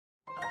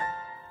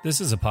This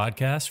is a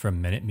podcast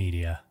from Minute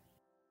Media.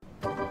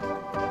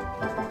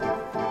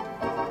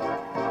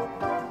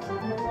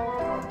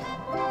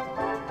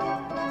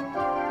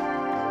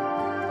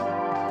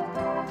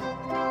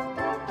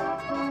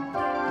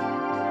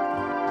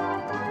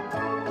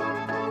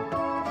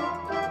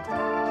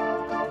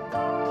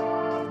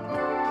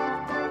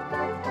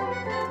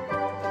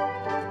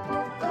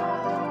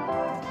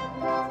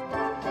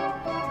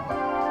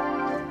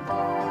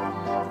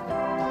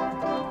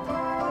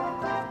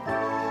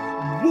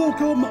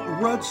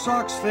 Welcome, Red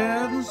Sox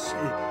fans.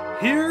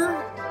 Here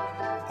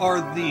are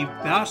the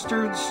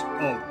Bastards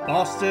of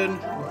Boston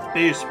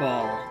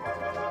baseball.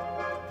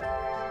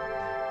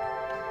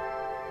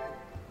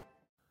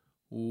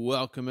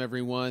 Welcome,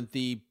 everyone.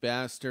 The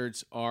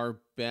Bastards are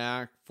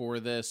back for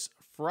this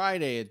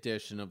Friday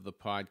edition of the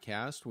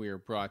podcast. We are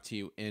brought to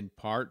you in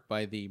part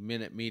by the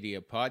Minute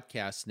Media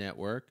Podcast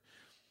Network.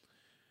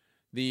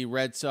 The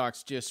Red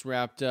Sox just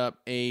wrapped up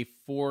a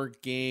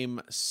 4-game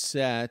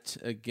set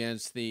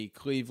against the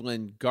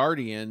Cleveland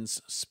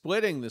Guardians,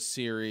 splitting the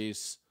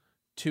series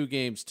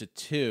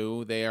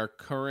 2-2. They are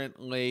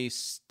currently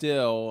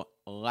still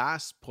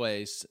last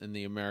place in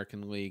the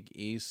American League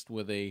East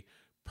with a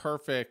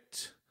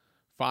perfect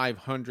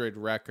 500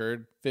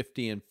 record,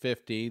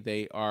 50-50.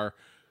 They are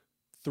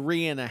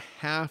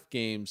 3.5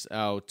 games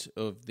out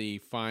of the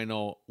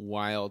final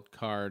wild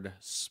card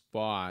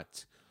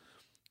spot.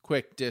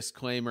 Quick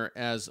disclaimer,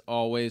 as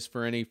always,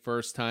 for any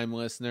first-time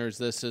listeners,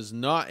 this is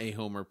not a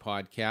Homer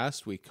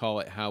podcast. We call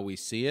it how we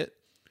see it.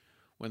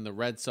 When the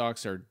Red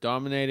Sox are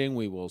dominating,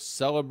 we will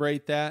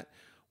celebrate that.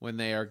 When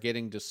they are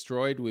getting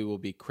destroyed, we will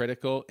be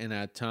critical and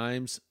at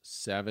times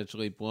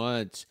savagely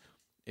blunt.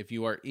 If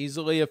you are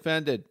easily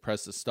offended,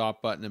 press the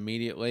stop button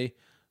immediately.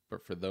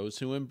 But for those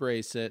who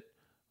embrace it,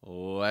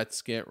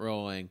 let's get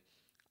rolling.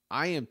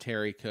 I am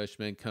Terry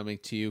Cushman, coming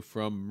to you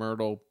from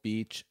Myrtle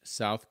Beach,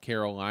 South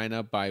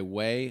Carolina, by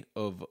way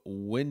of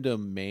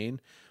Windham,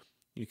 Maine.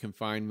 You can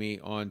find me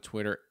on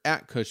Twitter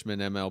at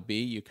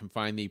CushmanMLB. You can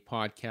find the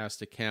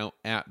podcast account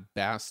at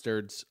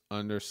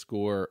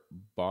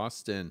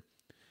Bastards_Boston.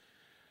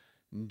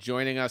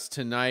 Joining us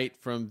tonight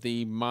from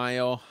the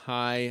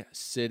mile-high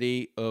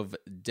city of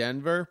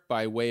Denver,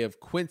 by way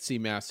of Quincy,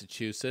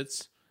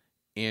 Massachusetts,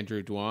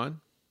 Andrew Dwan.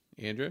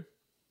 Andrew?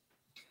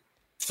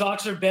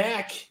 Sox are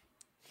back.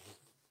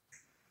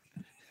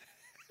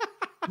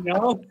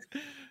 No,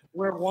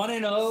 we're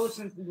 1-0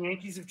 since the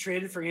Yankees have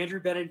traded for Andrew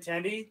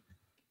Benintendi.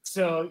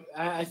 So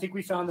I think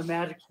we found the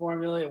magic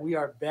formula and we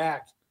are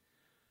back.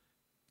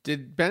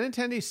 Did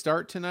Benintendi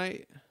start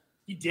tonight?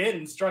 He did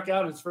and struck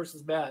out his first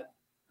at bat.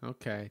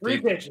 Okay.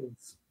 Three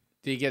pitches.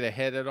 Did he get a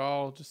hit at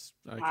all? Just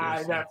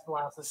that's the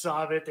last I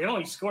saw of it. They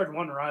only scored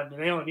one run.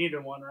 They only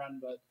needed one run,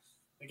 but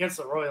against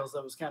the Royals,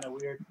 that was kind of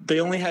weird.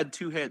 They only had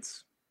 2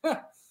 hits.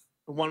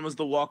 One was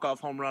the walk-off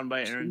home run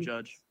by Aaron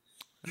Judge.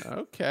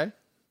 Okay.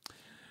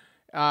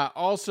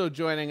 Also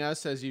joining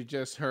us, as you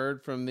just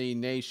heard, from the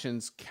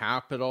nation's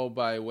capital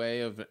by way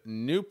of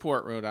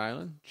Newport, Rhode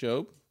Island,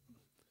 Job.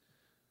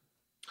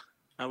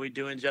 How we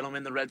doing,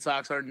 gentlemen? The Red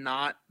Sox are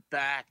not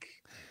back.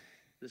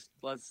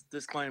 Let's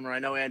disclaimer. I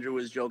know Andrew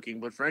was joking,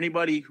 but for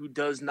anybody who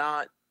does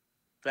not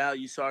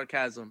value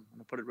sarcasm, I'm going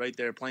to put it right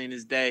there, plain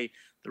as day,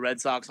 the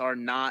Red Sox are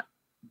not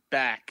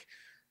back.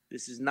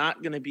 This is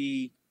not going to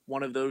be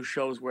one of those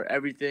shows where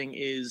everything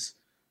is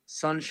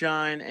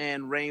sunshine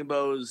and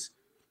rainbows.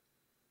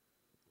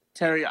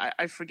 Terry,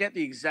 I forget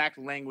the exact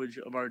language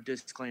of our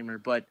disclaimer,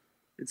 but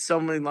it's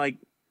something like,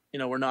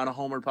 we're not a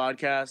Homer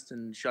podcast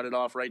and shut it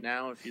off right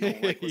now if you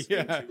don't like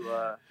listening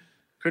to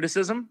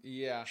criticism.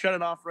 Yeah. Shut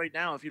it off right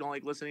now if you don't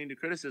like listening to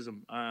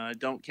criticism.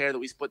 Don't care that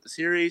we split the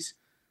series.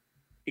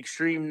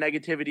 Extreme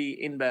negativity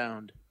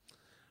inbound.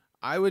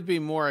 I would be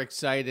more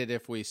excited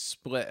if we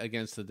split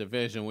against the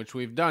division, which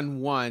we've done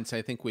once.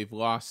 I think we've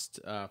lost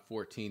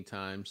 14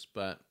 times,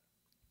 but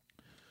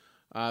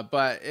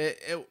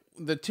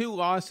the 2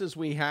 losses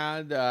we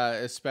had,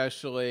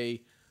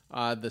 especially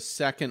the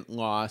second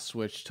loss,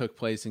 which took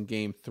place in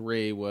Game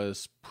 3,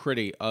 was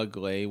pretty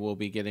ugly. We'll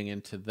be getting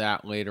into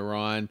that later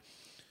on.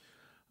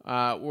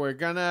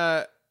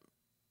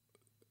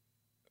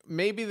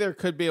 Maybe there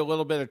could be a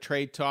little bit of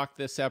trade talk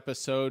this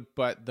episode,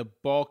 but the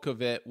bulk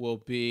of it will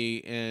be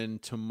in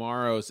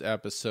tomorrow's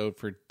episode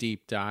for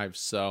Deep Dive.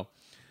 So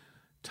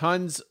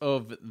tons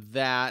of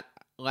that.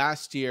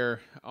 Last year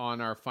on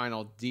our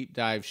final Deep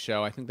Dive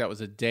show, I think that was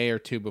a day or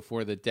two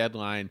before the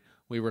deadline,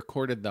 we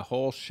recorded the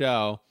whole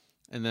show,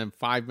 and then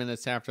 5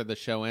 minutes after the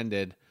show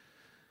ended,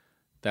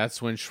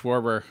 that's when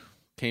Schwarber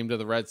came to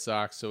the Red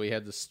Sox, so we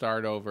had to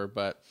start over.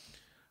 But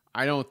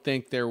I don't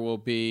think there will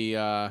be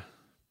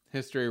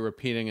history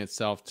repeating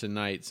itself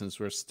tonight, since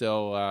we're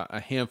still a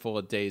handful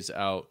of days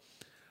out.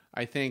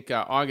 I think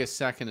August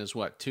 2nd is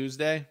what,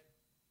 Tuesday?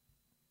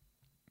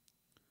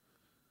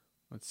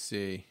 Let's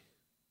see.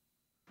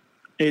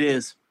 It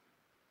is.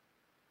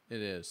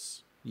 It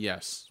is.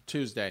 Yes,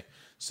 Tuesday.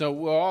 So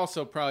we'll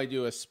also probably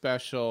do a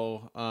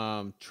special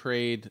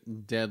trade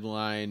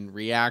deadline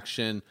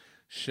reaction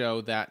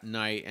show that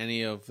night.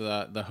 Any of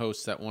the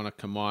hosts that want to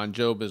come on,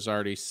 Job has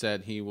already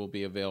said he will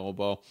be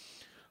available.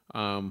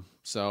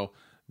 So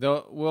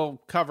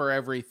we'll cover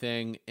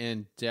everything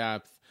in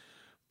depth.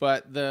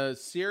 But the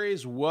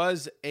series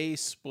was a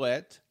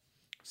split.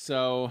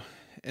 So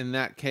in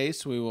that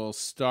case, we will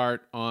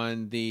start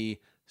on the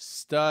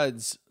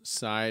studs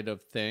side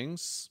of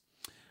things.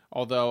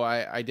 Although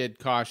I did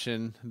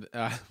caution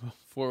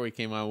before we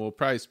came on, we'll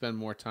probably spend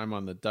more time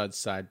on the duds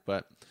side.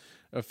 But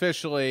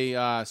officially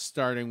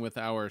starting with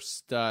our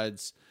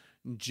studs.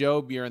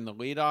 Job, you're in the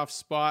leadoff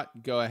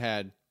spot. Go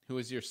ahead. Who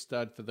is your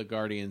stud for the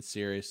Guardian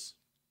series?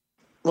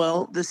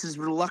 Well, this is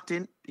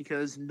reluctant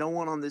because no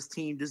one on this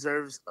team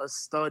deserves a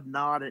stud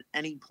nod at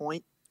any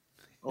point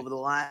over the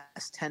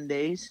last 10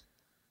 days.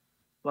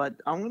 But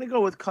I'm going to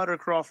go with Cutter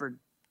Crawford.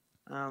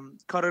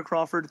 Cutter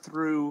Crawford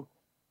threw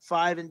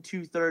 5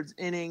 2/3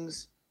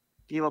 innings,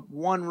 gave up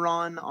 1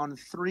 run on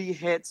 3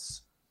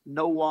 hits,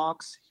 no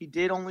walks. He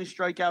did only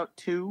strike out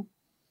 2,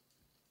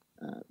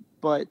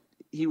 but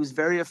he was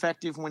very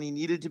effective when he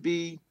needed to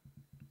be.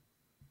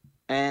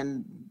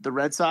 And the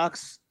Red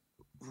Sox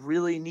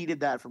really needed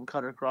that from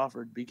Cutter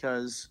Crawford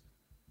because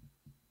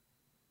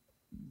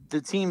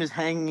the team is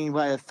hanging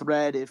by a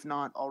thread, if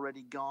not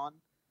already gone.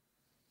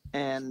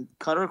 And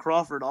Cutter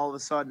Crawford all of a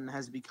sudden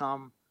has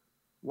become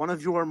one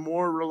of your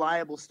more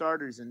reliable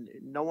starters, and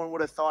no one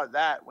would have thought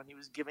that when he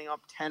was giving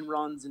up 10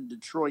 runs in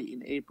Detroit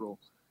in April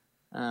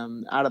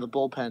out of the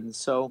bullpen.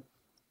 So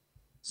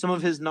some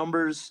of his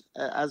numbers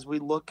as we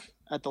look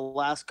at the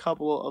last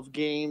couple of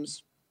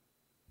games,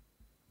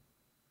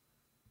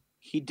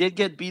 he did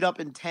get beat up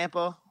in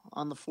Tampa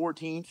on the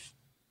 14th.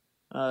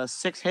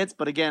 6 hits,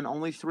 but again,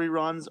 only 3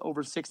 runs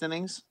over 6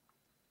 innings.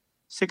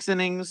 6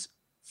 innings,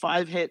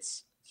 5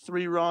 hits,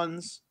 3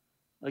 runs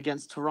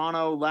against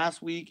Toronto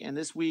last week, and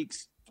this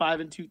week's 5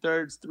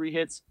 2/3, 3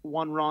 hits,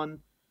 1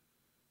 run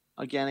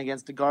again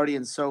against the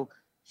Guardians. So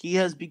he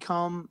has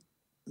become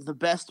the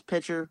best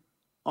pitcher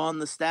on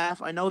the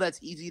staff. I know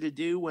that's easy to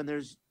do when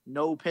there's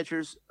no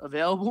pitchers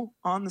available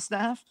on the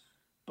staff,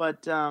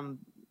 but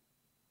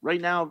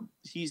right now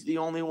he's the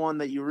only one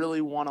that you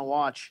really want to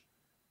watch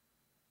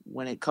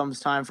when it comes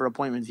time for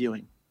appointment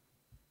viewing.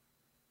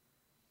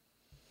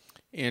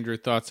 Andrew,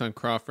 thoughts on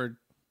Crawford?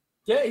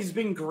 Yeah, he's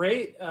been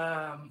great.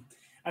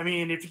 I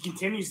mean, if he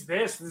continues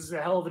this is a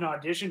hell of an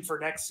audition for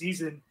next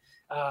season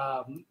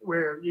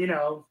where,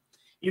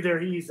 either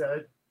he's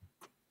a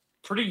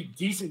pretty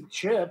decent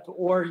chip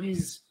or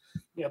he's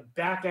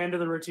back end of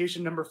the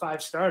rotation number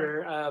 5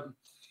 starter.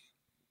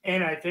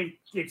 And I think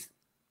it's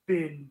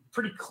been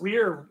pretty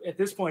clear at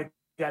this point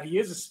that he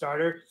is a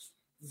starter.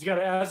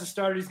 As a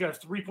starter, he's got a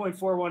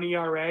 3.41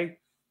 ERA.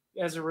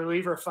 As a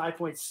reliever,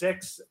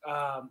 5.6.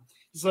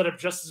 He's let up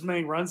just as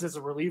many runs as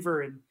a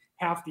reliever in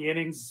half the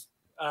innings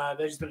that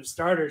he's been a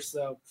starter.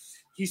 So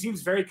he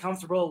seems very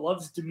comfortable,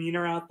 loves his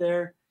demeanor out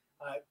there.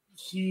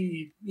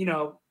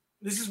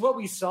 This is what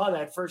we saw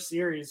that first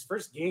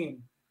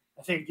game,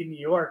 I think, in New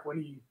York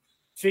when he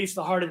faced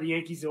the heart of the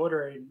Yankees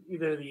order in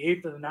either the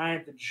 8th or the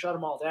 9th and shut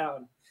them all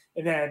down.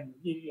 And then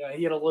he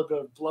had a little bit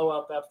of blow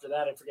up after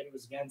that. I forget who it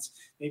was against,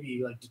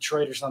 maybe like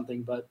Detroit or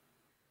something. But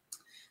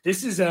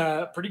this is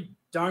a pretty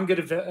darn good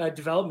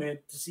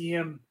development to see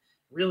him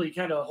really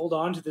kind of hold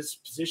on to this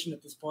position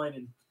at this point.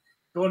 And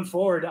going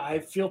forward, I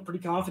feel pretty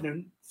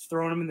confident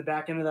throwing him in the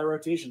back end of that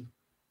rotation.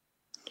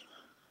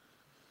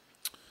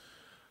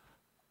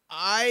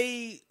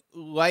 I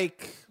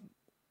like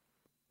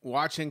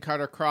watching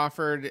Cutter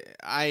Crawford.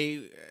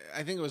 I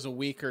think it was a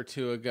week or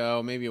two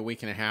ago, maybe a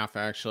week and a half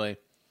actually,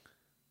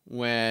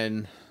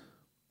 when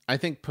I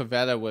think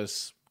Pivetta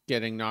was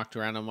getting knocked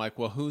around. I'm like,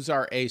 well, who's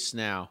our ace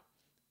now?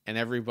 And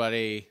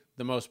everybody,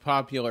 the most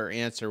popular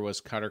answer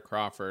was Cutter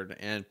Crawford.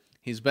 And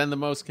he's been the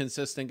most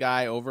consistent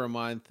guy over a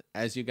month,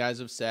 as you guys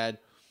have said.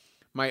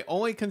 My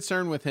only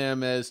concern with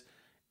him is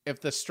if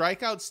the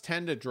strikeouts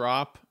tend to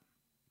drop,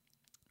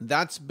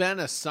 that's been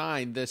a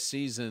sign this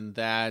season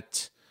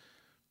that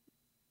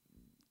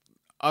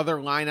other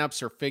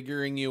lineups are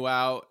figuring you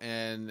out,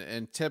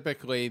 and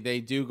typically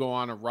they do go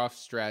on a rough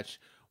stretch.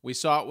 We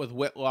saw it with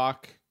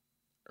Whitlock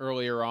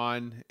earlier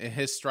on.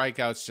 His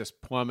strikeouts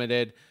just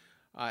plummeted.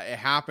 It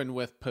happened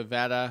with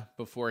Pivetta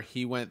before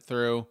he went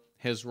through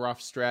his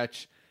rough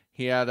stretch.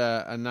 He had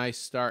a nice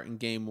start in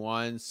game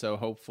 1, so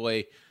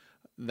hopefully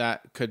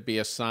that could be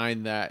a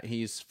sign that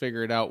he's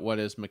figured out what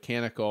his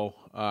mechanical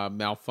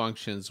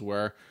malfunctions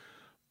were.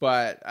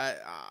 But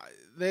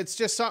it's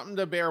just something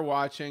to bear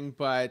watching,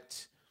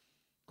 but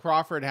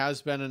Crawford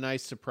has been a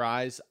nice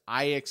surprise.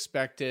 I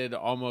expected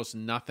almost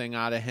nothing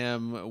out of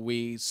him.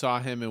 We saw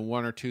him in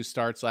 1 or 2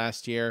 starts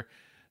last year.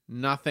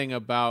 Nothing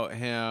about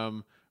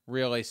him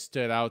really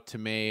stood out to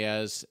me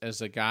as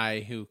a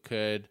guy who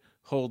could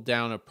hold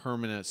down a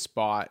permanent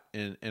spot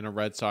in a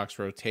Red Sox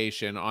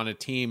rotation on a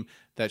team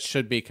that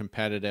should be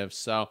competitive.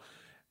 So,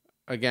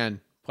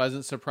 again,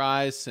 pleasant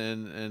surprise,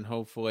 and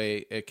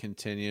hopefully it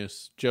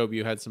continues. Job,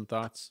 you had some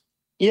thoughts?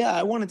 Yeah,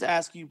 I wanted to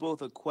ask you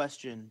both a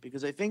question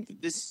because I think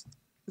that this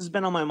has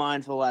been on my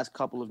mind for the last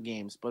couple of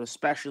games, but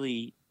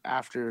especially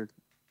after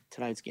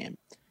tonight's game.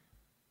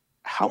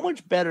 how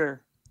much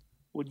better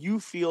would you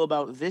feel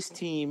about this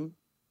team,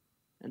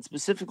 and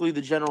specifically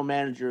the general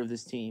manager of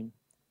this team,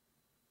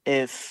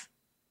 if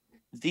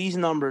these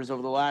numbers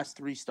over the last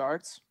 3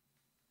 starts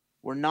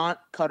were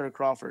not Cutter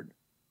Crawford,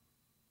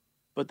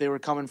 but they were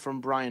coming from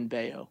Brian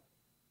Bayo?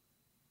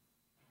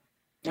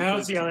 I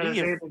don't see how that has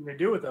anything to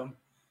do with them.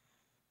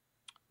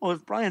 Well,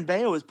 if Brian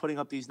Bayo is putting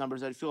up these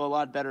numbers, I'd feel a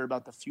lot better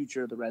about the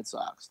future of the Red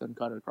Sox than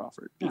Cutter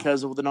Crawford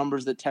because of the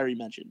numbers that Terry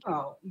mentioned.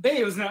 Oh,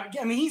 Bayo's not.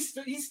 I mean,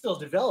 he's still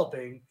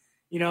developing.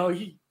 You know,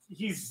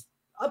 he's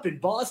up in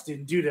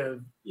Boston due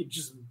to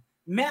just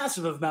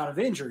massive amount of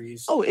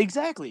injuries. Oh,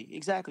 exactly.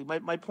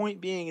 My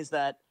point being is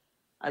that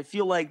I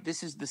feel like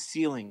this is the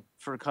ceiling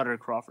for Cutter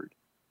Crawford.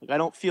 Like, I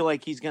don't feel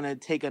like he's going to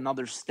take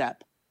another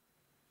step.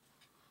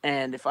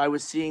 And if I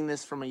was seeing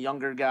this from a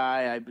younger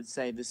guy, I would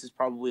say this is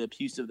probably a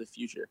piece of the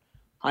future.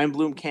 Chaim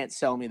Bloom can't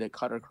sell me that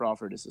Cutter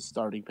Crawford is a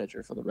starting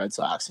pitcher for the Red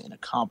Sox in a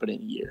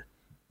competent year.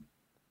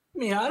 I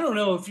mean, I don't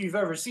know if you've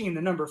ever seen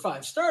the number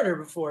 5 starter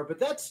before, but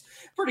that's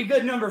pretty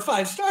good number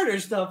 5 starter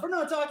stuff. We're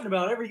not talking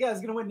about every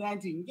guy's going to win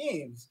 19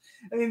 games.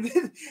 I mean,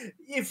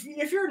 if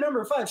your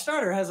number 5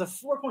 starter has a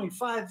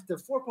 4.5 to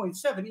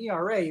 4.7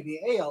 ERA in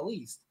the AL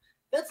East,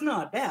 that's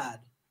not bad.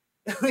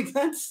 Like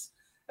that's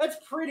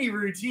pretty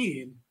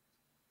routine.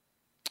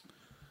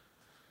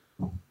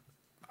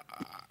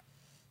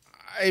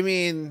 I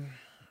mean,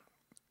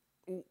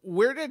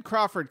 where did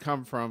Crawford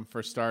come from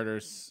for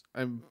starters?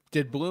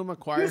 Did Bloom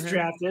acquire him? He was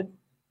drafted.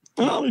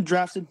 Oh, he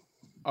drafted.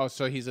 Oh,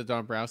 so he's a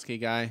Dombrowski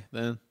guy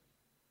then?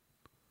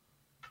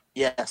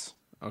 Yes.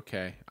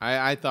 Okay.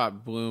 I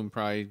thought Bloom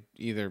probably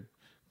either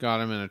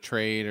got him in a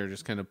trade or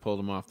just kind of pulled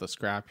him off the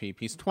scrap heap.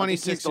 He's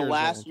 26 years old. The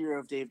last year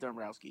of Dave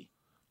Dombrowski.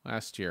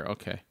 Last year.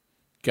 Okay.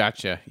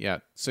 Gotcha. Yeah.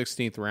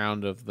 16th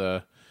round of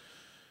the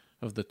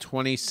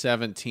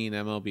 2017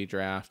 MLB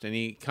draft. And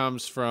he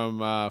comes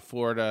from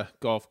Florida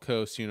Gulf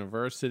Coast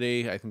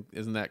University. I think,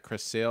 isn't that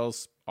Chris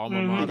Sale's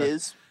alma mater? It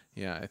is.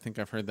 Yeah, I think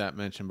I've heard that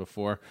mentioned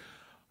before.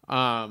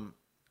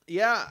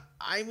 Yeah,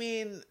 I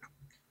mean,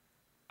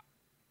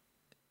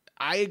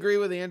 I agree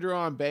with Andrew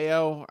on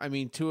Bayo. I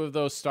mean, 2 of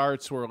those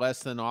starts were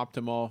less than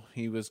optimal.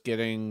 He was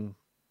getting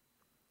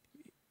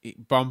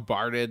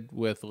bombarded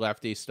with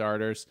lefty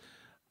starters.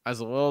 I was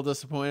a little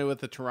disappointed with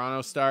the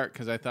Toronto start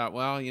because I thought,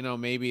 well,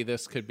 maybe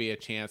this could be a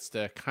chance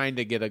to kind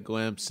of get a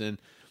glimpse. And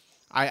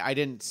I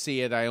didn't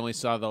see it. I only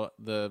saw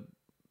the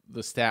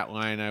stat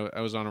line.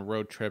 I was on a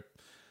road trip.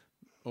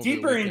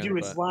 Deeper into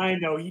his line,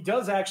 though, he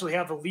does actually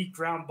have a elite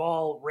ground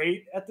ball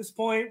rate at this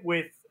point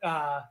with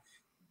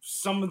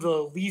some of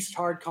the least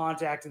hard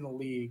contact in the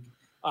league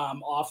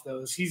off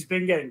those. He's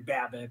been getting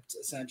BABIP'd,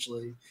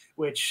 essentially,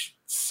 which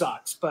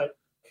sucks. But,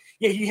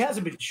 yeah, he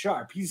hasn't been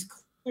sharp. He's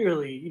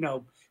clearly,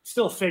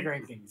 still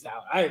figuring things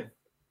out. I have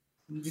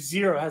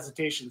zero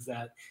hesitations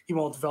that he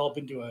won't develop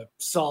into a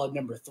solid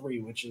number 3,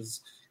 which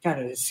is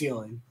kind of his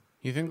ceiling.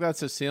 You think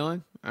that's a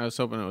ceiling? I was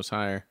hoping it was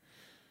higher.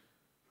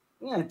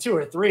 Yeah, 2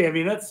 or 3. I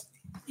mean, that's,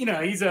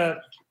 he's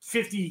a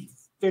 50,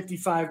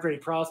 55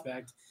 grade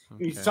prospect.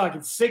 Okay. He's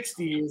talking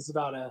 60 is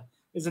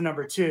a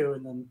number 2,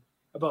 and then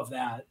above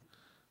that.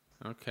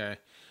 Okay.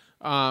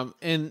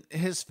 And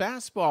his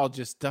fastball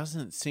just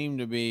doesn't seem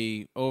to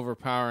be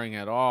overpowering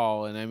at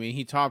all. And I mean,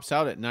 he tops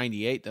out at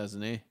 98,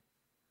 doesn't he?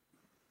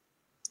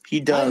 He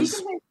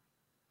does.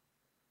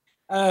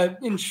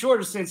 In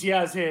shorter sense, he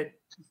has hit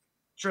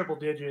triple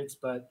digits,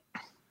 but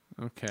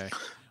okay.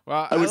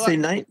 Well, I would say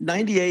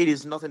 98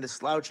 is nothing to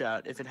slouch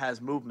at if it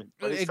has movement.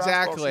 But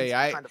exactly.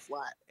 Kind of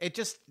flat. It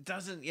just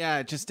doesn't. Yeah,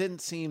 it just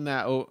didn't seem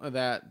that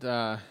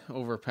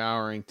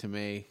overpowering to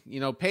me.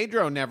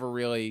 Pedro never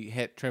really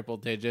hit triple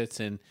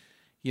digits, and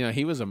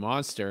he was a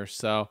monster.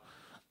 So,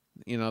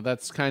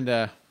 that's kind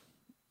of,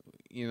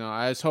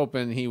 I was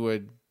hoping he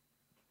would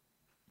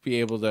be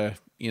able to,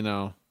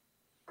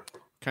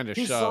 kind of shove.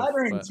 His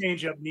slider and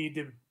changeup need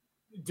to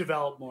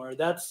develop more.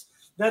 That's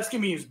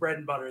gonna be his bread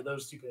and butter.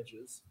 Those 2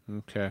 pitches.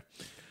 Okay,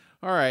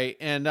 all right,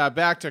 and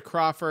back to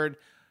Crawford.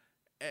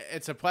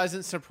 It's a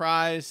pleasant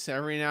surprise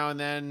every now and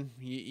then.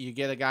 You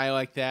get a guy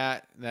like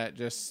that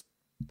just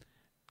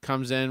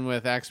comes in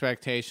with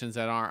expectations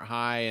that aren't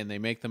high, and they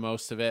make the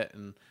most of it.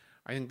 And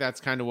I think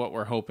that's kind of what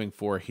we're hoping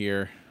for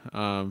here.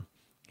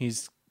 He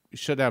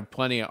should have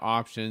plenty of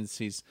options.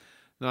 He's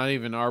not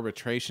even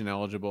arbitration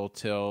eligible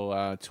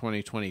till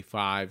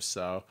 2025,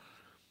 so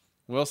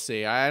we'll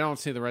see. I don't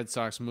see the Red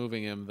Sox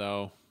moving him,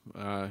 though,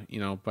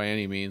 by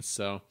any means.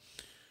 So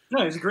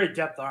no, he's a great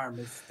depth arm.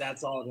 If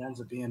that's all it ends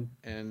up being.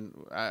 And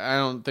I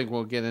don't think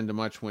we'll get into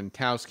much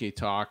Winkowski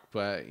talk,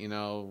 but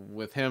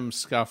with him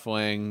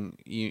scuffling,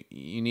 you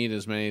need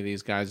as many of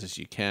these guys as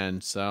you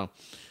can. So,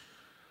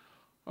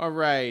 all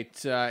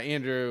right,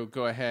 Andrew,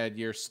 go ahead.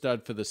 You're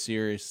stud for the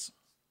series.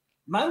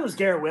 Mine was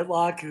Garrett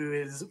Whitlock, who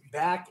is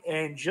back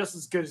and just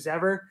as good as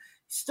ever.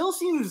 Still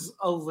seems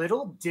a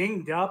little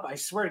dinged up. I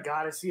swear to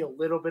God, I see a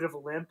little bit of a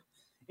limp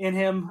in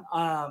him.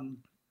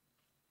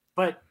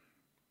 But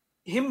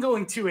him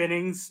going 2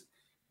 innings,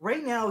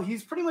 right now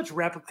he's pretty much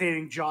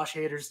replicating Josh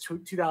Hader's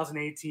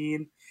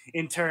 2018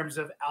 in terms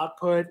of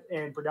output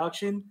and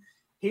production.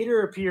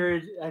 Hader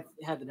appeared, I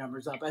had the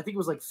numbers up, I think it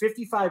was like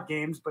 55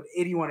 games, but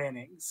 81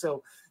 innings.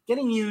 So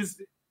getting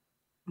used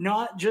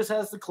not just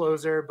as the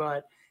closer,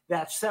 but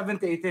that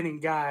 7th, 8th inning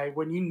guy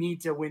when you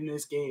need to win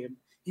this game.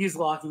 He's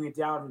locking it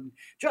down. And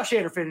Josh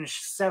Hader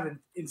finished 7th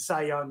in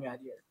Cy Young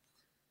that year.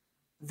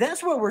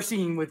 That's what we're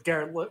seeing with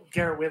Garrett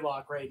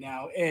Whitlock right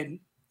now. And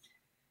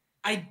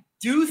I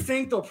do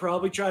think they'll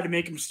probably try to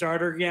make him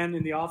starter again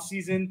in the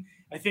offseason.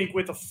 I think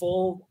with a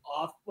full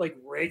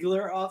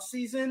regular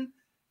offseason,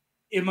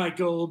 it might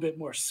go a little bit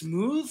more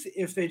smooth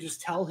if they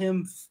just tell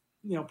him,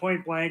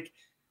 point blank,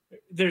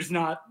 it's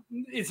not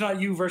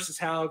you versus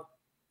Hal,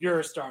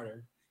 you're a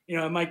starter.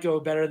 It might go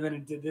better than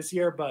it did this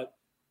year, but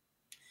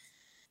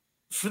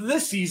for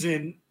this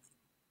season,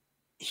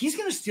 he's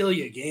going to steal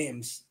you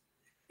games.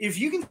 If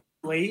you can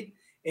late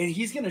and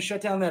he's going to shut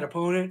down that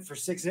opponent for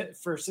six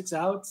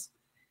outs,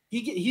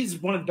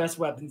 he's one of the best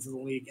weapons in the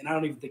league, and I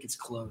don't even think it's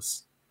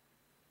close.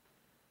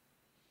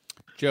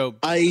 Joe,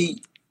 I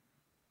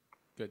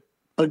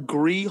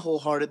agree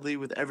wholeheartedly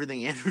with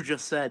everything Andrew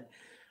just said.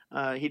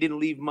 He didn't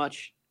leave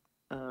much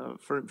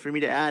for me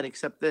to add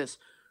except this.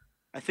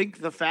 I think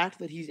the fact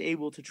that he's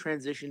able to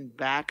transition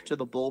back to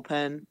the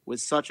bullpen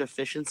with such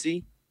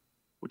efficiency,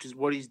 which is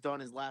what he's done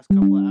his last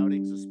couple of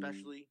outings,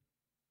 especially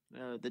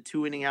the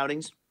 2-inning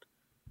outings,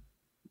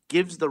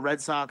 gives the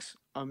Red Sox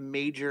a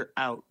major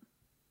out.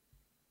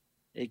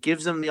 It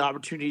gives them the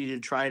opportunity to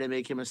try to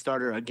make him a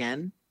starter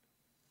again,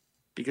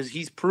 because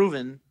he's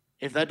proven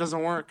if that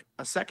doesn't work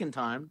a second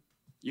time,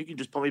 you can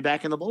just put me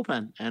back in the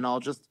bullpen and I'll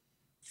just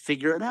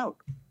figure it out.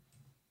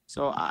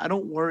 So I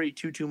don't worry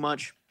too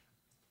much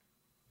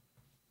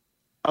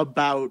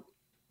about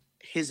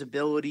his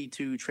ability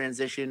to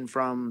transition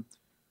from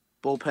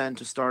bullpen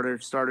to starter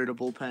to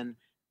bullpen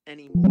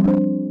anymore.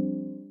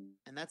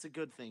 And that's a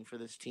good thing for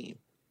this team.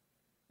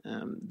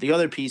 The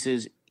other piece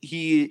is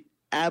he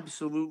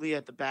absolutely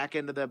at the back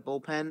end of that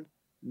bullpen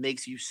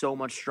makes you so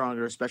much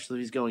stronger, especially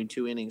if he's going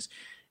 2 innings.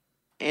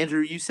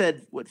 Andrew, you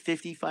said,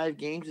 55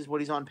 games is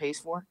what he's on pace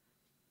for?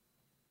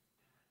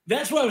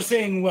 That's what I was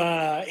saying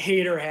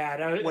Hader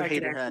had. I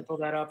can actually pull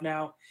that up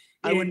now.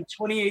 In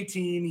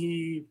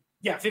 2018,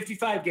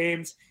 55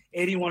 games,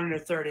 81 in the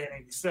 3rd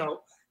inning.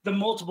 So the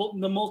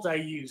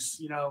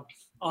multi-use,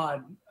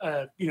 on,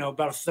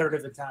 about a third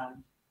of the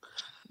time.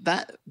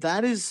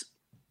 That is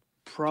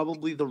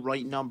probably the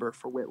right number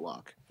for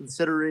Whitlock,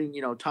 considering,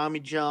 Tommy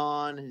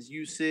John, his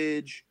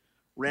usage,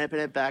 ramping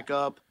it back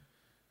up.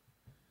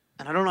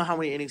 And I don't know how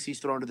many innings he's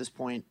thrown to this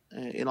point,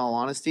 in all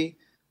honesty,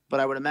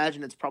 but I would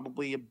imagine it's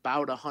probably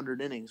about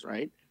 100 innings,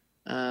 right?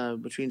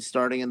 Between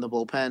starting and the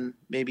bullpen,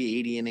 maybe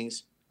 80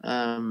 innings.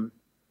 I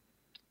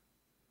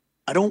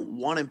don't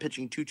want him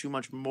pitching too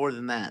much more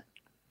than that.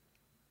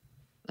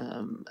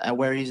 At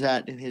where he's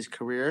at in his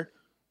career,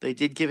 they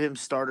did give him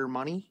starter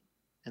money,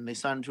 and they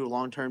signed him to a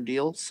long-term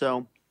deal.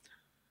 So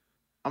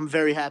I'm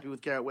very happy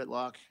with Garrett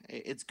Whitlock.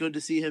 It's good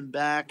to see him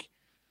back.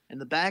 And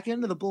the back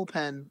end of the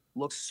bullpen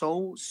looks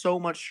so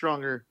much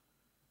stronger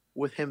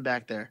with him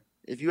back there.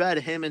 If you had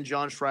him and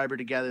John Schreiber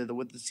together,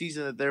 with the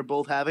season that they're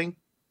both having,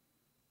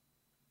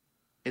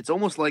 it's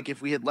almost like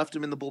if we had left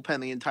him in the bullpen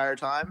the entire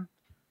time,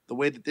 the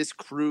way that this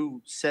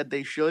crew said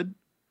they should,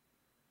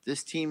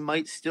 this team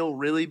might still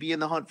really be in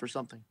the hunt for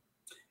something.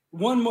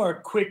 One more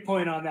quick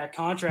point on that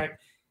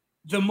contract.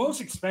 The most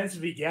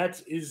expensive he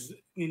gets is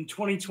in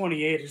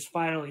 2028, his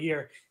final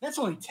year. That's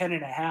only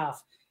 10.5.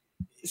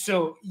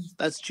 So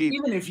that's cheap.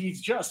 Even if he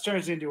just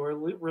turns into a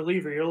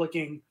reliever, you're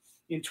looking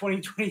in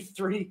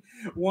 2023,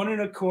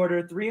 1.25,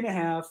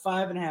 3.5,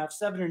 5.5,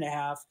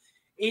 7.5,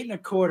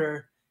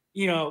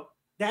 8.25.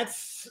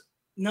 That's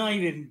not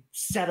even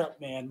setup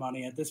man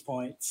money at this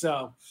point.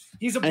 So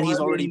he's he's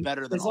already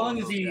better than as long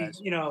all as he,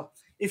 guys.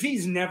 If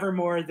he's never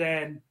more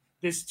than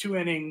this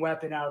 2-inning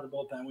weapon out of the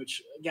bullpen,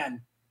 which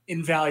again,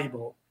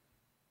 invaluable,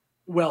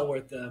 well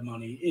worth the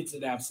money. It's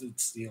an absolute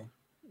steal.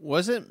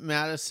 Wasn't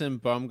Madison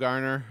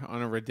Bumgarner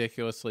on a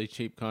ridiculously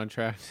cheap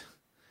contract?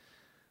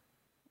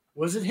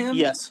 Was it him?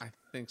 Yes. I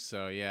think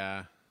so,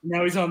 yeah.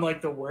 Now he's on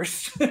the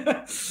worst.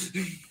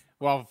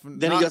 Well,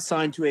 then he got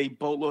signed to a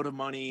boatload of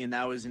money and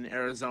now is in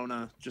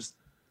Arizona just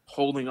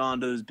holding on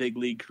to his big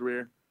league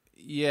career.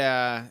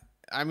 Yeah.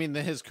 I mean,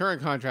 his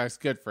current contract's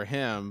good for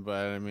him,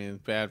 but I mean,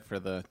 it's bad for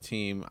the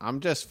team.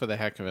 I'm just, for the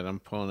heck of it, I'm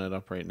pulling it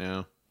up right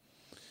now.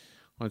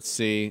 Let's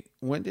see.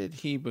 When did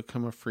he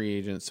become a free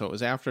agent? So it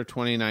was after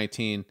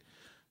 2019.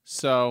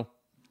 So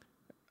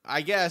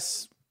I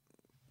guess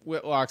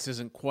Whitlock's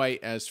isn't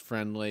quite as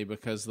friendly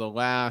because the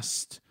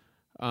last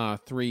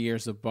 3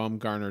 years of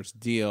Bumgarner's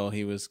deal,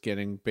 he was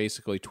getting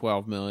basically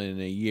 $12 million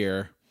a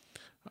year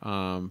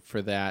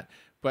for that.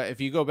 But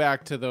if you go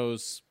back to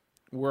those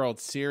World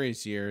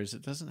Series years,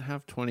 it doesn't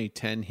have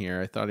 2010 here.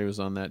 I thought he was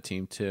on that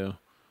team too.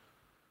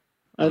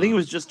 I think it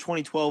was just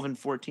 2012 and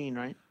 14,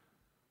 right?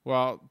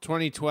 Well,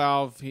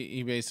 2012,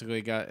 he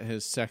basically got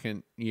his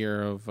second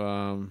year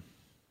of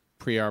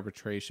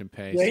pre-arbitration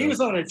pay. Yeah, so. He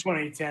was on a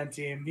 2010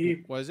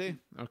 team. Was he?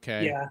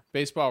 Okay. Yeah.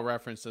 Baseball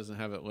Reference doesn't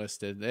have it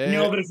listed.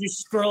 No, but if you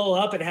scroll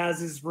up, it has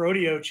his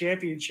rodeo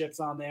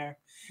championships on there.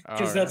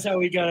 because that's how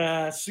he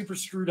got super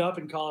screwed up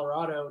in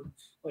Colorado and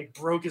like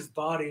broke his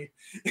body.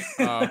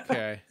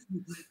 Okay.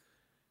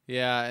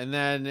 Yeah, and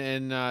then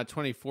in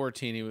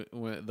 2014,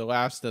 the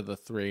last of the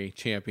 3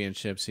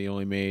 championships, he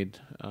only made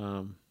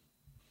 $3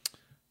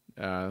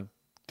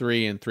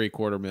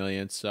 3/4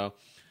 million. So,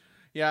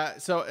 yeah.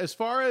 So as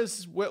far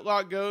as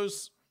Whitlock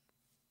goes,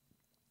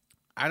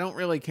 I don't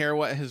really care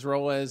what his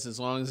role is, as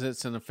long as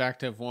it's an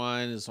effective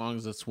one, as long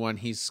as it's one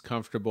he's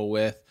comfortable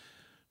with.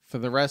 For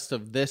the rest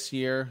of this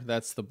year,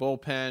 that's the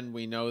bullpen.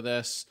 We know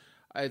this.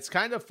 It's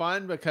kind of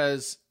fun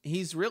because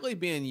he's really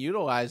being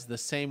utilized the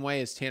same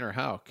way as Tanner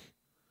Houck.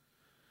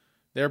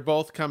 They're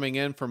both coming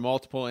in for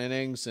multiple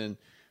innings, and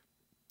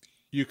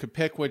you could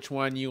pick which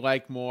one you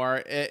like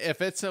more.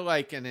 If it's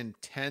an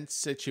intense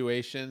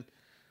situation,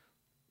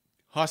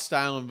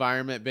 hostile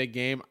environment, big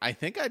game, I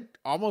think I'd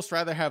almost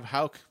rather have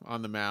Houck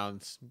on the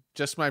mound.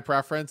 Just my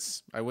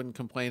preference. I wouldn't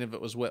complain if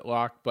it was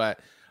Whitlock, but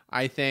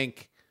I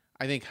think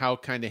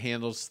Houck kind of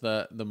handles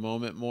the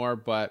moment more,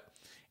 but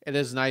it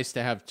is nice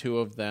to have 2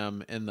 of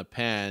them in the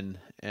pen.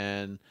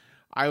 And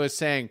I was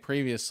saying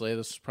previously,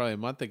 this was probably a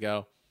month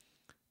ago,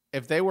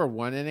 if they were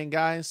 1 inning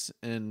guys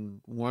and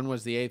one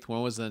was the 8th,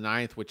 one was the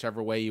 9th,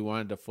 whichever way you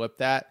wanted to flip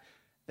that,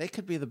 they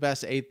could be the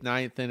best 8th,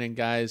 9th inning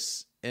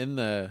guys in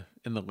the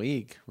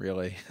league,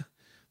 really.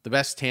 The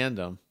best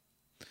tandem.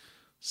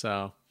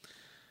 So,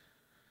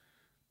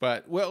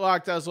 but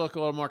Whitlock does look a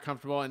little more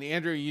comfortable. And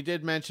Andrew, you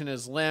did mention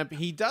his limp.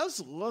 He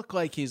does look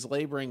like he's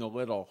laboring a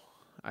little,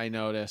 I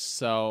noticed.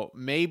 So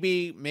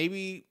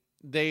maybe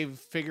they've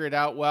figured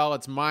out, well,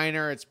 it's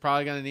minor. It's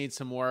probably going to need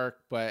some work,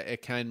 but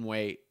it can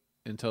wait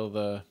until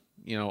the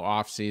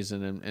off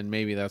season, and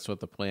maybe that's what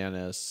the plan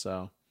is.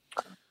 So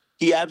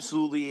he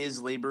absolutely is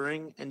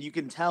laboring, and you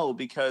can tell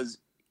because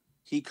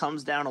he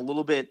comes down a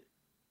little bit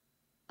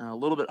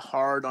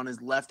hard on his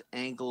left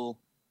ankle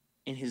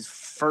in his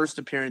first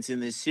appearance in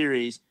this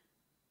series,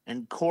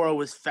 and Cora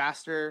was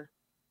faster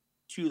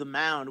to the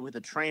mound with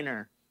a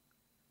trainer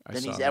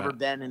than he's ever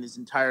been in his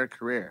entire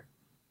career.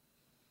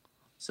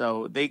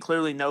 So they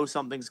clearly know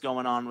something's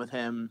going on with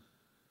him,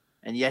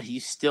 and yet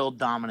he's still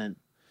dominant.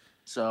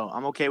 So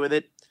I'm okay with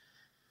it.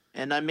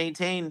 And I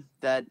maintain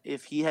that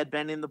if he had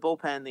been in the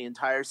bullpen the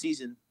entire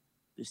season,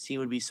 this team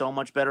would be so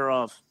much better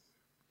off.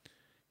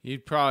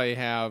 You'd probably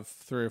have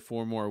 3 or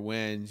 4 more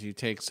wins. You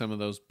take some of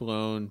those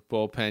blown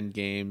bullpen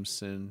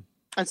games, and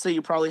I'd say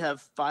you probably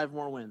have 5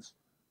 more wins.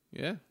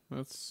 Yeah,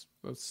 that's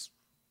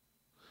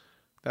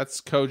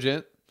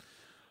cogent.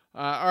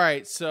 All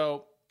right,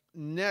 so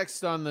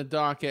next on the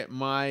docket,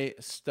 my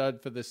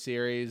stud for the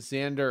series,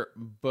 Xander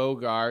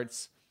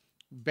Bogaerts,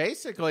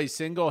 basically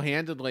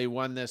single-handedly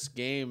won this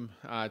game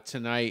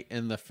tonight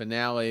in the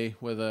finale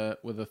with a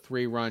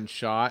 3-run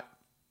shot.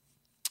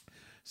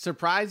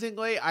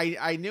 Surprisingly,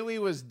 I knew he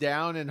was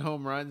down in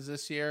home runs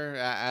this year,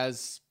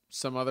 as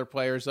some other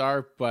players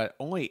are, but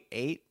only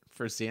 8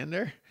 for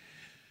Xander.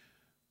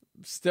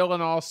 Still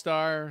an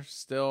all-star,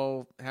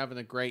 still having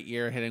a great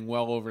year, hitting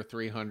well over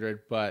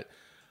 300, but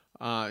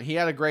he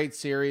had a great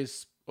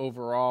series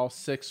overall,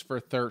 6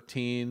 for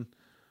 13.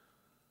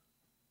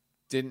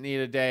 Didn't need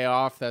a day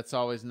off. That's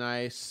always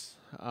nice.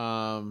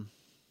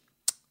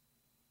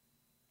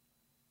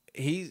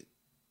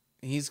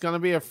 He's going to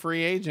be a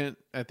free agent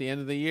at the end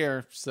of the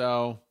year.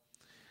 So,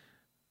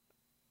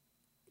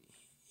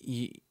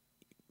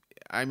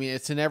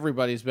 it's in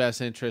everybody's best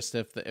interest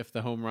if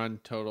the home run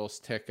totals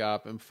tick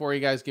up. And before you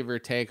guys give your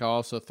take, I'll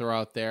also throw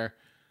out there,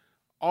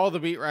 all the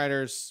beat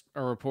writers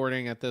are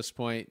reporting at this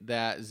point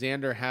that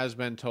Xander has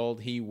been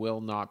told he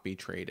will not be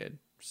traded.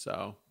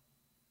 So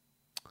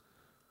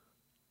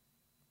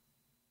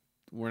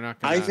we're not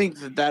going to... I think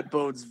that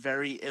bodes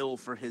very ill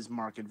for his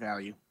market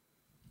value.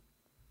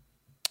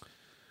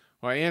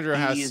 Well, Andrew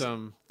has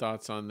some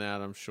thoughts on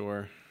that, I'm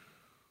sure.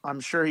 I'm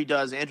sure he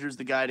does. Andrew's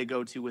the guy to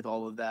go to with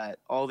all of that,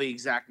 all the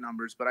exact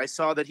numbers. But I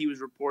saw that he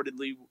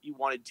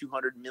wanted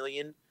 $200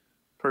 million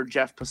per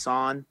Jeff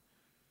Passan.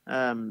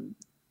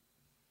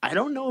 I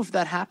don't know if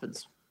that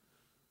happens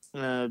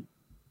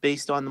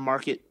based on the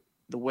market,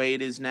 the way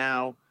it is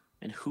now,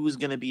 and who's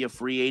going to be a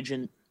free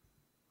agent.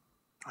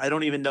 I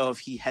don't even know if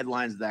he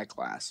headlines that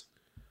class.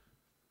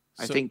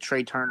 I think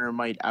Trey Turner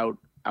might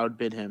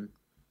outbid him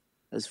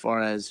as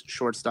far as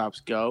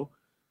shortstops go.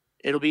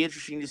 It'll be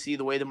interesting to see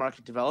the way the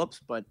market develops,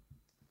 but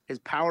his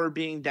power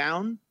being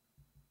down,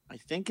 I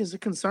think, is a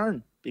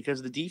concern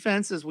because the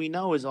defense, as we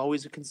know, is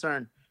always a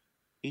concern.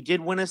 He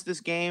did win us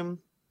this game.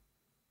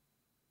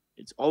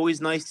 It's always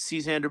nice to see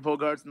Xander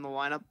Bogaerts in the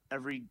lineup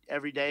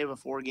every day of a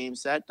 4-game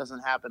set.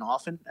 Doesn't happen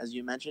often, as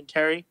you mentioned,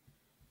 Terry.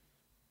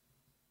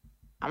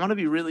 I'm going to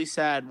be really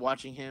sad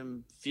watching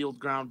him field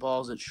ground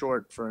balls at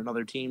short for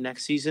another team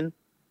next season.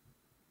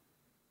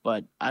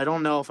 But I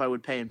don't know if I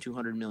would pay him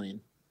 $200 million.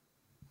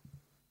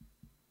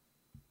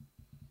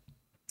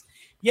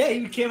 Yeah,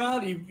 he came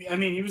out.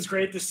 He was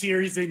great this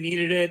series. They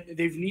needed it.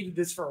 They've needed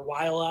this for a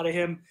while out of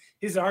him.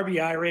 His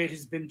RBI rate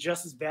has been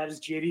just as bad as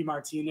JD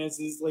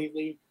Martinez's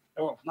lately.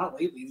 Oh, not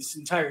lately, this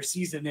entire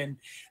season. And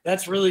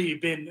that's really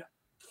been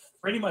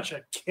pretty much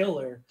a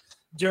killer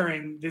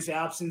during this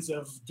absence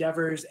of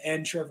Devers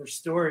and Trevor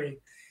Story.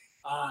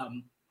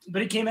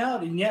 But he came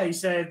out and he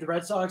said the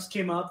Red Sox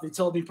came up. They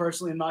told me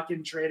personally I'm not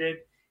getting traded,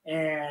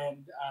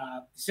 and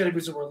said it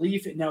was a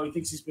relief. And now he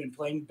thinks he's been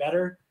playing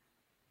better.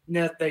 And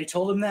that they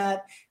told him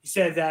that. He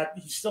said that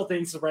he still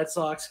thinks the Red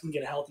Sox can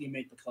get healthy and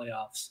make the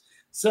playoffs.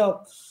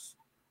 So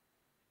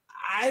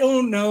I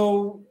don't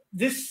know.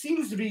 This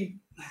seems to be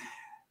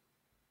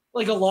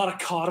like a lot of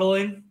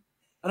coddling.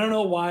 I don't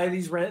know why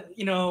these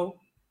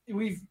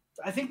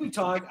I think we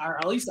talked, or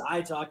at least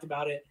I talked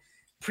about it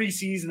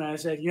preseason. I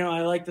said,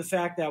 I like the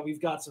fact that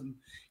we've got some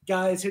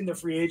guys hitting the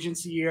free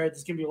agency year.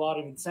 There's going to be a lot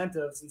of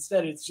incentives.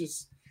 Instead, it's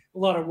just a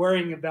lot of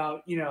worrying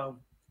about,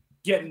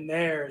 getting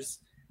theirs,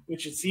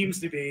 which it seems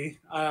to be,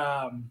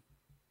 and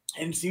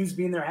it seems to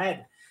be in their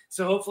head.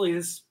 So hopefully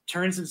this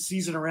turns the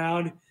season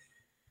around.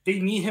 They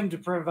need him to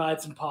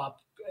provide some pop.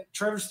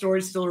 Trevor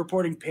Story's still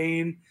reporting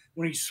pain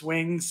when he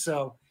swings,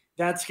 so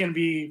that's going to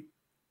be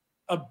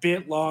a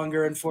bit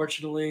longer,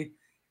 unfortunately.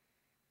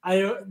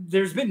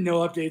 There's been no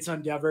updates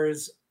on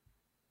Devers.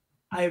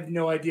 I have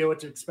no idea what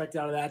to expect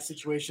out of that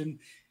situation.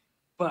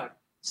 But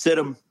sit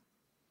him.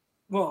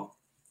 Well,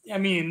 I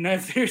mean,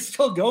 if they're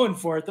still going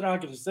for it, they're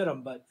not going to sit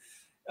him. But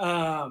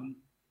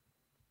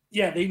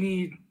they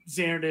need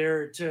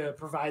Xander to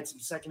provide some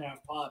second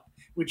half pop,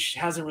 which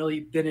hasn't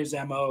really been his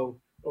MO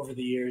over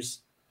the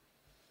years.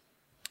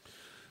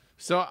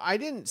 So I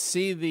didn't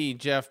see the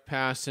Jeff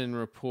Passan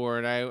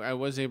report. I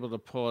was able to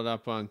pull it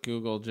up on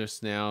Google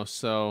just now.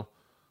 So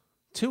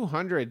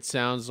 200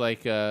 sounds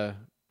like a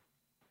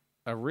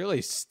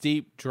really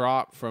steep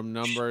drop from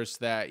numbers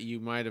that you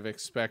might have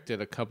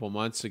expected a couple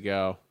months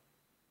ago.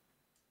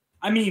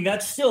 I mean,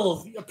 that's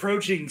still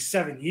approaching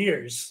 7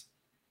 years.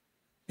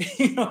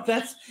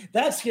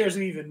 That scares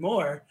me even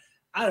more.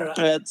 I don't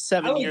know. That's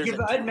 7 years.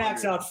 I'd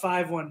max out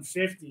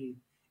 5,150,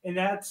 and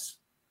that's.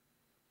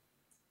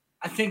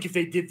 I think if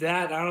they did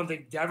that, I don't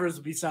think Devers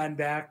would be signed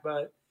back.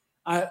 But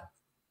I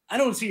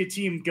don't see a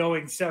team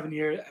going 7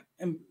 years.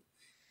 And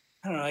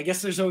I don't know. I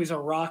guess there's always a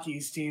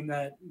Rockies team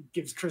that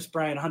gives Chris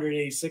Bryant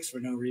 186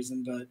 for no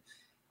reason.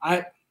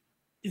 But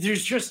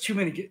there's just too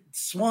many.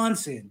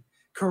 Swanson,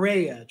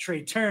 Correa,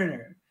 Trey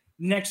Turner.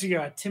 Next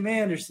year, Tim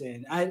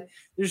Anderson.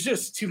 There's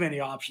just too many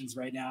options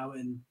right now,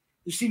 and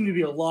there seem to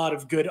be a lot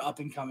of good up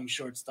and coming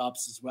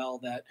shortstops as well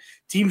that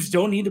teams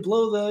don't need to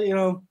blow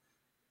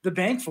the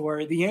bank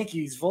for. The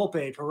Yankees,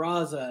 Volpe,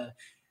 Peraza,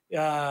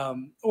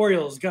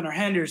 Orioles, Gunnar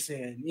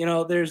Henderson.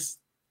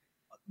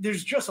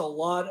 There's just a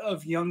lot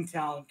of young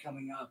talent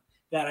coming up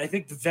that I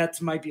think the vets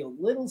might be a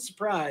little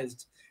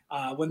surprised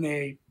when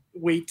they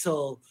wait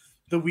till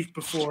the week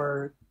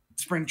before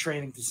spring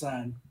training to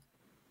sign.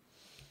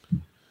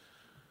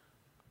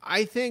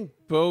 I think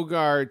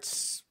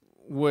Bogarts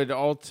would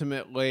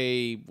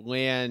ultimately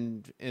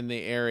land in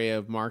the area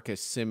of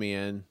Marcus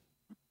Semien.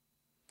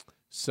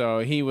 So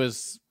he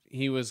was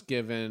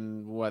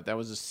given that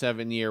was a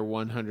 7-year,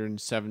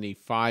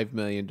 $175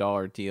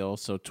 million deal.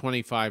 So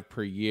 25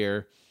 per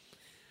year.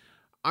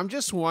 I'm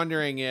just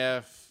wondering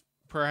if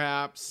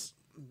perhaps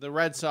the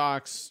Red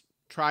Sox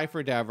try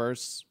for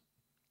Devers,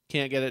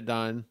 can't get it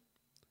done.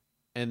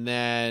 And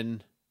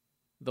then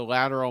the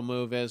lateral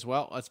move is,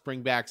 let's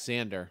bring back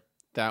Xander.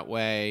 That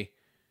way,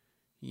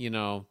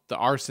 the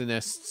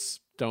arsonists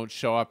don't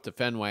show up to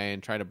Fenway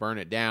and try to burn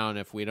it down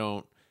if we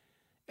don't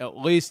at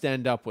least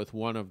end up with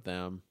one of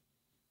them.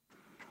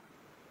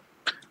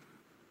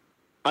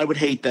 I would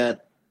hate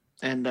that.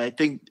 And I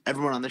think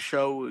everyone on the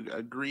show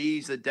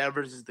agrees that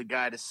Devers is the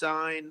guy to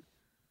sign.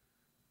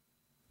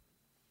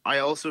 I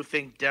also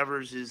think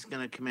Devers is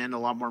going to command a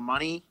lot more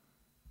money.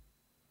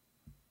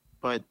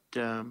 But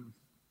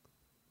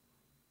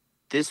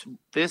this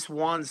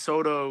Juan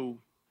Soto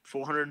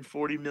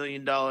 $440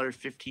 million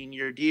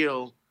 15-year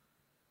deal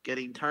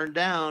getting turned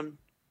down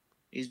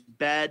is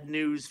bad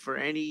news for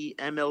any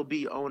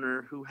MLB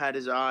owner who had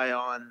his eye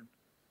on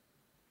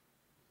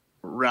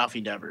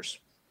Rafi Devers.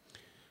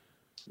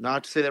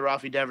 Not to say that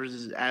Rafi Devers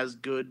is as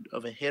good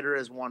of a hitter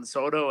as Juan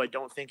Soto. I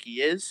don't think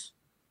he is.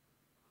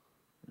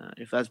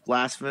 If that's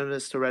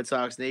blasphemous to Red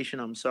Sox Nation,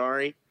 I'm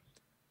sorry.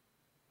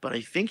 But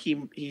I think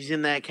he's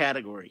in that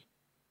category.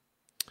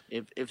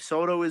 If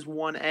Soto is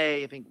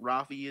 1A, I think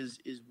Rafi is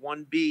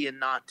 1B and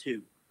not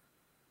 2.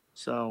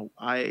 So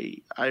I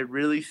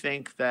really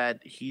think that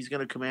he's going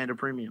to command a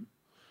premium.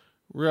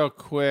 Real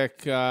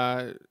quick,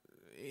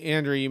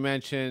 Andrew, you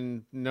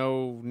mentioned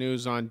no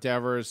news on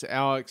Devers.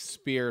 Alex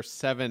Spear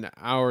 7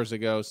 hours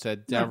ago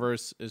said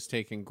Devers is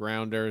taking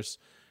grounders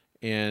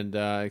and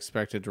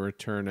expected to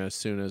return as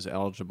soon as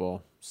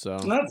eligible. So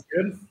that's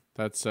good.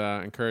 That's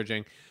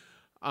encouraging.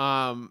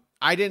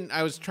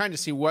 I was trying to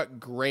see what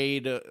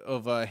grade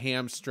of a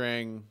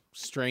hamstring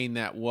strain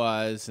that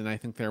was, and I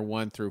think they're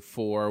 1 through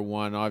 4,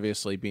 1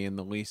 obviously being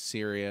the least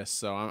serious.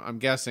 So I'm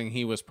guessing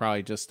he was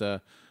probably just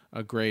a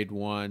grade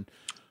 1.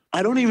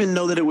 I don't even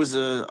know that it was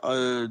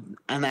an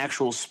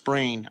actual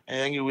sprain. I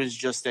think it was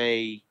just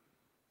an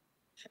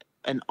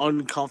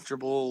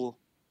uncomfortable.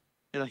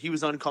 He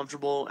was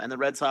uncomfortable, and the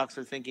Red Sox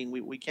are thinking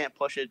we can't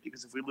push it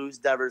because if we lose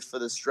Devers for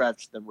the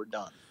stretch, then we're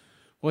done.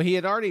 Well, he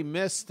had already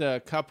missed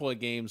a couple of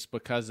games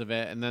because of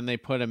it, and then they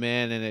put him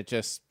in, and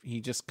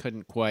he just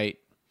couldn't quite.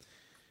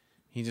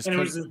 And it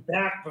was his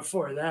back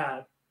before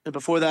that. And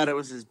before that, it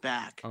was his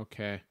back.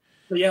 Okay.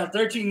 But yeah,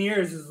 13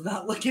 years is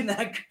not looking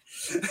that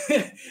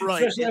good.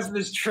 Right. Especially after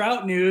this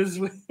Trout news.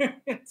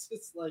 It's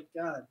just like,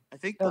 God. I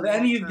think have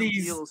any of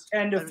these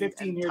 10 to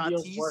 15-year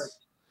deals worked?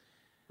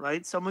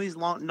 Right?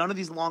 None of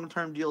these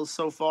long-term deals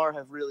so far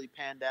have really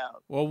panned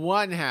out. Well,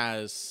 one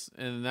has,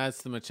 and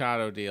that's the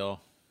Machado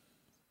deal.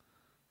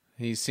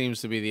 He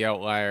seems to be the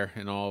outlier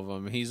in all of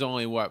them. He's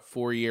only,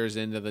 4 years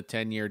into the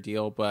 10-year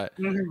deal, but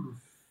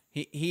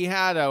he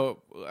had a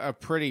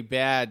pretty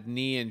bad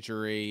knee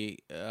injury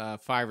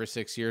 5 or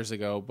 6 years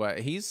ago, but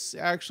he's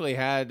actually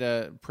had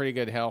a pretty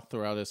good health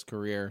throughout his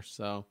career.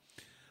 So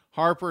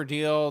Harper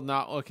deal,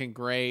 not looking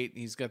great.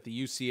 He's got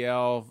the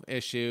UCL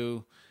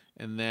issue,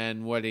 and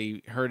then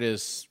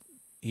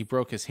he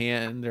broke his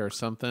hand or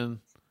something.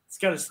 He's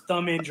got his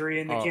thumb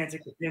injury, and they can't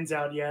take the pins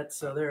out yet.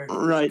 So they're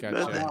right.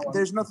 Gotcha.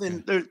 There's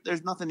nothing.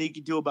 There's nothing he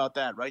can do about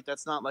that, right?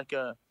 That's not like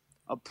a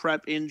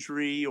prep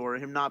injury or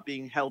him not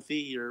being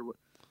healthy, or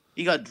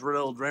he got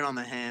drilled right on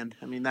the hand.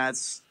 I mean,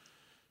 that's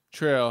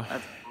true.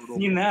 That's brutal.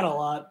 Seen that a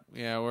lot.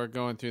 Yeah, we're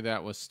going through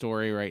that with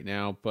Story right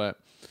now, but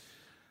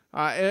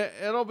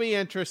it'll be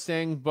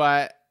interesting.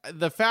 But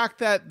the fact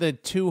that the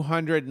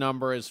 200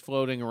 number is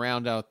floating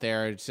around out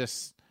there,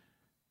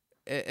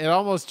 it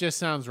almost just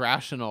sounds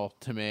rational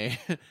to me.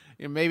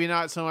 Maybe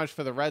not so much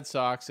for the Red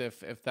Sox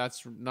if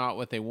that's not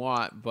what they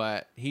want,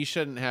 but he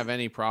shouldn't have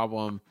any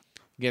problem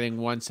getting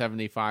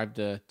 175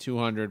 to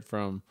 200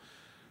 from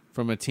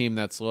a team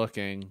that's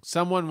looking.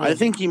 I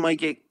think he might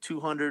get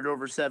 200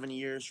 over 7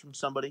 years from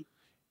somebody.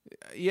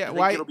 Yeah, I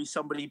think it'll be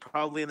somebody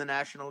probably in the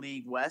National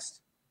League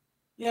West.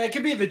 Yeah, it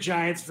could be the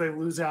Giants if they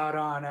lose out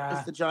on.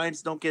 If the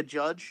Giants don't get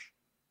Judge.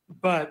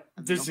 But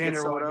does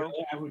Xander,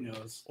 who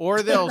knows?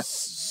 Or they'll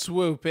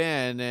swoop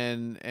in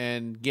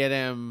and get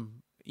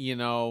him,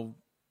 they'll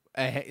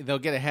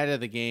get ahead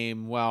of the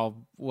game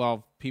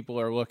while people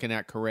are looking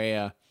at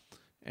Correa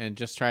and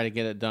just try to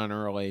get it done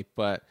early.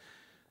 But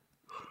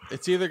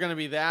it's either going to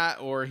be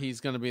that or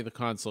he's going to be the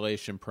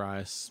consolation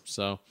prize.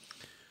 So,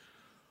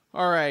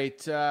 all right,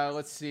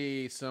 let's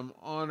see some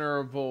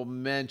honorable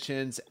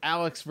mentions.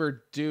 Alex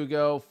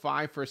Verdugo,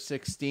 5 for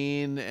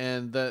 16,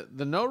 and the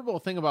notable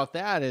thing about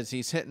that is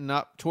he's hitting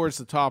up towards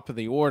the top of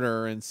the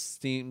order and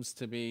seems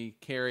to be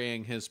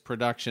carrying his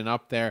production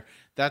up there.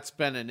 That's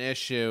been an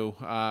issue,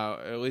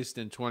 at least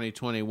in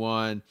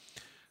 2021.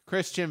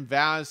 Christian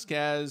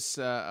Vasquez,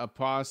 a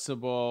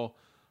possible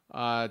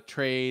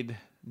trade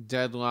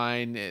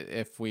deadline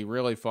if we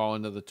really fall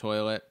into the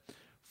toilet.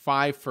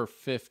 5 for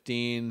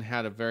 15,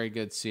 had a very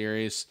good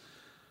series.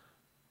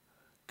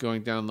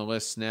 Going down the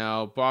list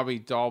now, Bobby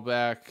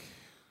Dahlbeck.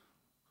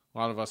 A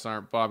lot of us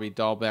aren't Bobby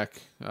Dahlbeck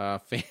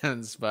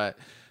fans, but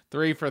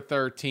 3 for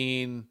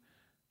 13.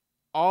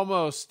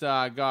 Almost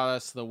got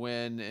us the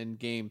win in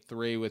Game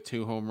 3 with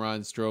 2 home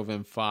runs, drove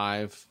in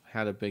 5.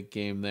 Had a big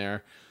game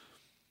there.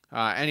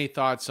 Any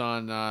thoughts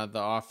on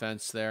the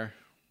offense there?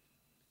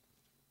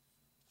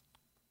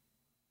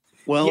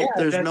 Well,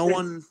 there's no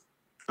one...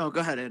 Oh,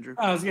 go ahead, Andrew.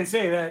 I was going to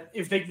say that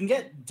if they can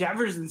get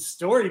Devers and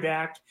Story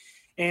back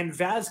and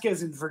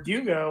Vasquez and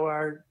Verdugo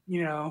are,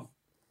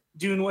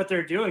 doing what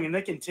they're doing and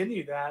they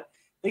continue that,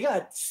 they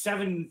got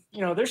 7,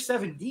 they're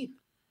 7 deep.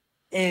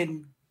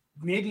 And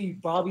maybe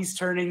Bobby's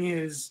turning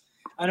his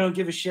I don't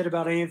give a shit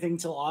about anything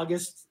till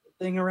August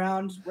thing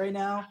around right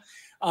now.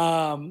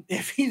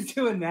 If he's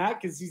doing that,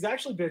 because he's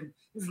actually been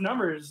 – his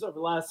numbers over the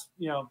last,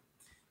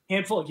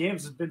 handful of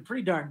games has been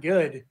pretty darn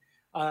good.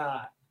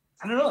 I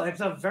don't know.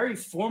 It's a very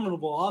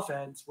formidable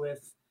offense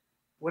with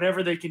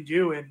whatever they can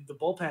do, and the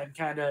bullpen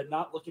kind of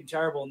not looking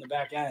terrible in the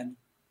back end.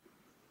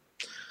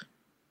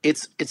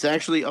 It's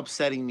actually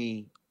upsetting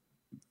me,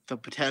 the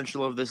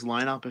potential of this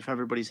lineup if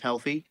everybody's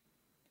healthy,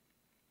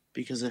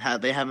 because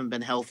they haven't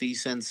been healthy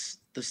since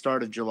the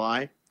start of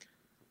July.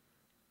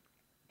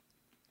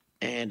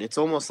 And it's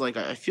almost like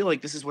I feel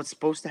like this is what's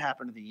supposed to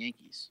happen to the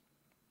Yankees.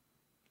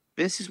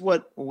 This is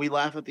what we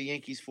laugh at the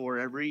Yankees for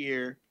every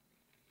year.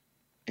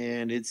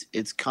 And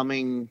it's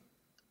coming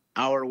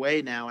our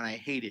way now, and I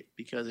hate it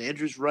because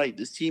Andrew's right.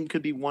 This team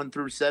could be 1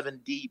 through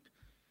 7 deep,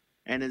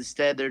 and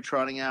instead they're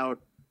trotting out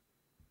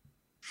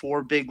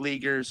 4 big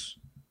leaguers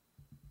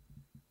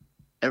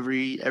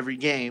every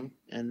game,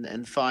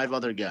 and 5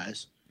 other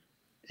guys.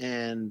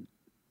 And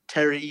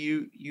Terry,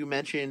 you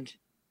mentioned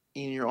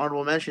in your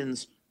honorable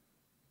mentions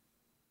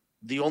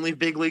the only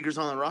big leaguers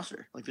on the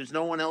roster. Like, there's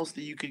no one else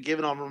that you could give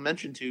an honorable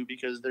mention to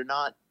because they're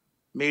not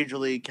major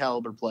league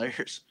caliber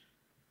players.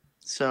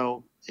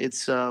 So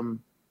it's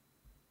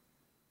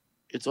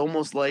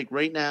almost like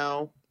right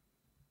now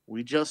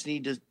we just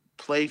need to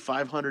play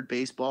 500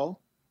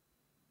 baseball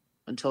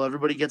until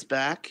everybody gets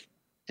back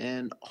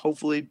and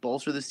hopefully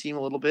bolster this team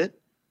a little bit.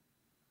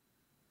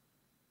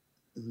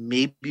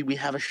 Maybe we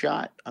have a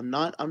shot. I'm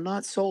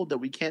not sold that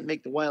we can't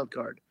make the wild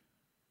card.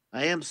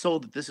 I am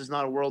sold that this is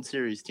not a World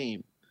Series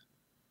team.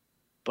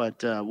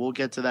 But we'll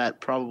get to that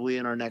probably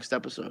in our next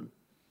episode.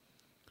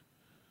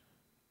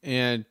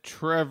 And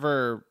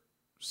Trevor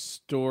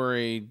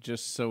Story,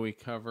 just so we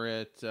cover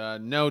it,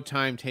 no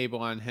timetable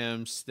on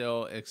him,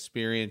 still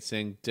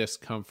experiencing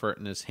discomfort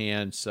in his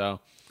hand. So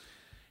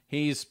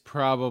he's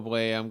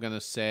probably, I'm going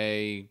to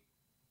say,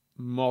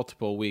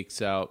 multiple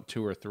weeks out,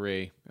 2 or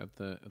 3 at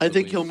the I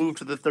think least. he'll move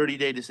to the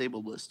 30-day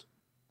disabled list.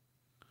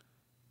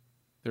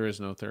 There is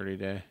no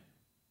 30-day.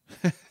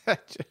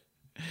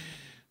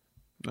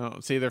 No,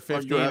 it's either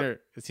 15 or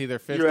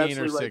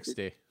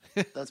 60.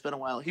 Right. That's been a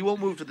while. He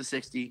won't move to the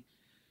 60,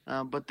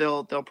 but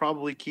they'll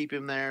probably keep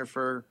him there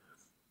for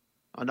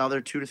another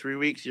 2 to 3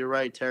 weeks. You're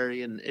right,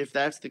 Terry. And if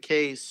that's the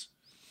case,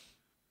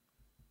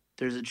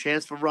 there's a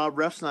chance for Rob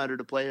Refsnyder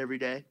to play every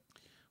day.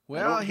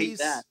 Well,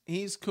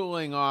 he's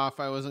cooling off.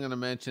 I wasn't going to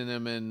mention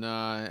him in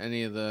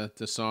any of the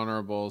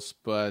dishonorables,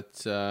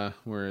 but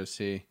where is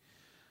he?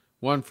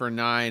 1 for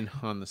 9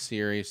 on the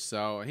series,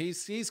 so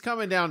he's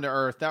coming down to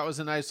earth. That was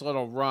a nice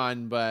little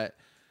run, but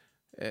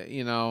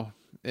it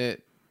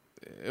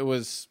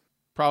was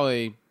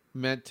probably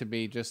meant to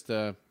be just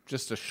a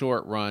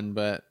short run.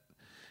 But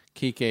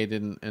Kike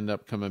didn't end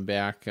up coming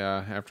back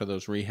after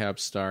those rehab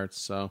starts.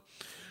 So,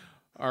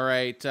 all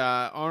right,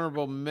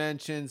 honorable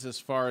mentions as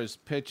far as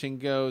pitching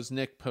goes.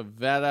 Nick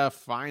Pivetta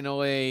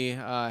finally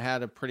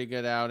had a pretty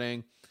good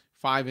outing.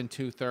 5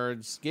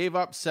 2/3, gave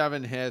up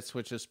 7 hits,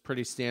 which is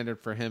pretty standard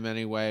for him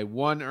anyway.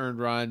 1 earned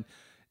run,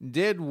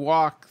 did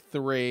walk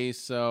 3,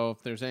 so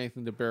if there's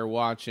anything to bear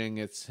watching,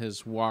 it's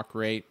his walk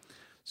rate.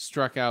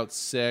 Struck out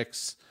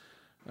 6.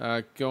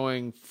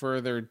 Going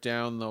further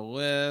down the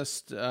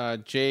list,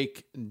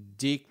 Jake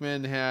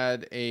Diekman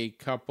had a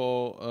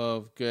couple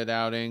of good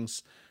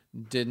outings,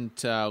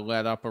 didn't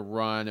let up a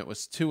run. It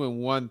was 2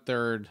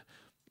 1/3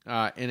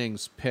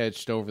 innings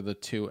pitched over the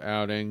 2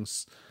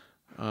 outings.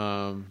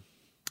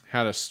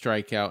 Had a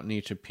strikeout in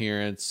each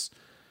appearance.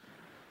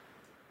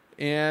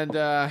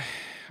 And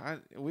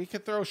we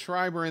could throw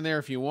Schreiber in there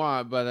if you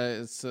want, but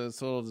it's a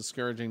little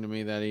discouraging to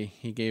me that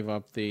he gave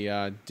up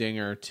the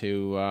dinger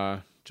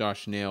to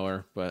Josh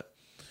Naylor. But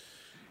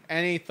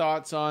any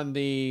thoughts on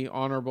the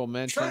honorable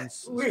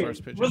mentions?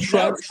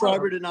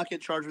 Schreiber did not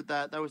get charged with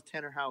that. That was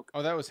Tanner Houck.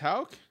 Oh, that was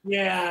Houck?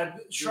 Yeah,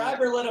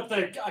 Schreiber let up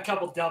a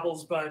couple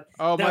doubles, but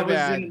my that was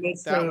bad. in the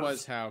midst That of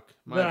was Houck.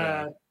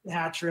 the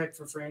hat trick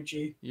for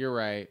Franchi. You're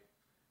right.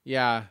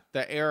 Yeah,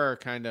 the error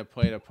kind of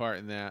played a part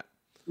in that.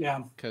 Yeah.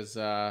 Because,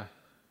 the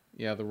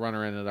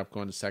runner ended up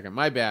going to second.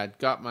 My bad.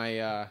 Got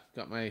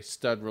my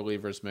stud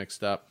relievers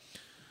mixed up.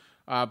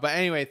 But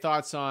anyway,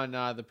 thoughts on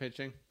the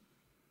pitching?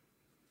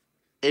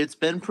 It's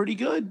been pretty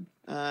good,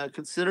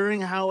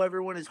 considering how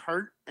everyone is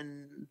hurt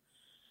and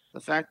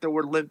the fact that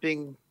we're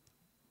limping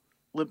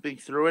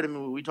through it. I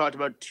mean, we talked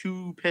about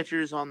 2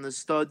 pitchers on the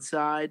stud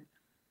side,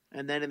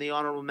 and then in the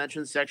honorable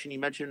mentions section, you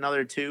mentioned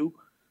another 2.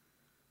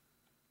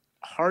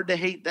 Hard to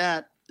hate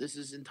that. This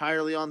is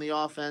entirely on the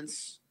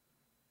offense.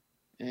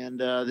 And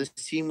this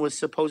team was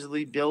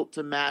supposedly built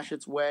to mash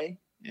its way.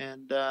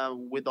 And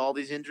with all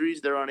these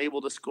injuries, they're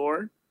unable to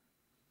score.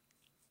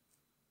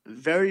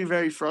 Very,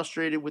 very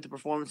frustrated with the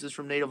performances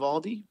from Nate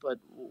Eovaldi, but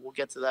we'll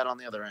get to that on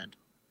the other end.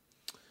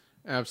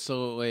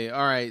 Absolutely.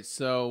 All right,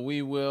 so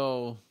we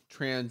will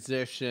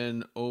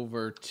transition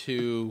over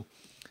to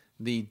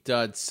the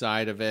dud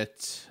side of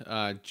it.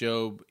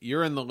 Job,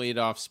 you're in the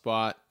leadoff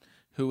spot.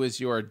 Who is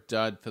your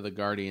dud for the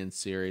Guardians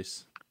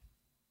series?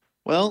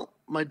 Well,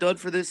 my dud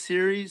for this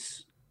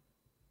series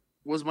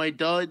was my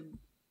dud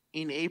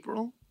in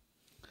April,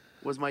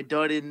 was my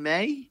dud in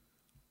May,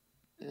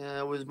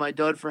 was my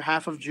dud for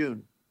half of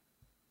June.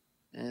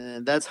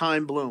 And that's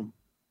Chaim Bloom.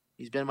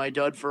 He's been my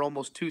dud for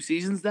almost 2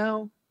 seasons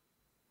now.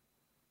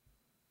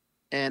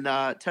 And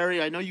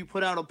Terry, I know you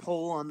put out a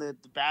poll on the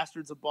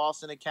Bastards of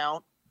Boston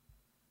account.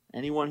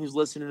 Anyone who's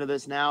listening to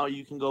this now,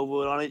 you can go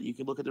vote on it. You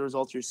can look at the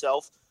results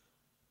yourself.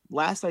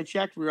 Last I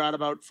checked, we were at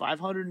about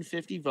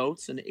 550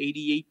 votes, and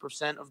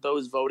 88% of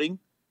those voting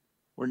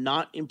were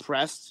not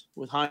impressed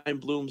with Chaim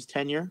Bloom's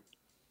tenure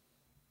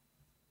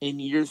in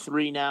year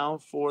 3 now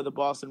for the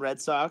Boston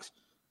Red Sox.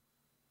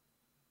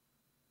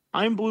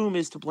 Chaim Bloom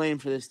is to blame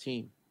for this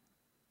team.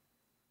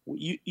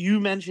 You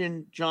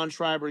mentioned John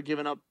Schreiber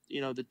giving up,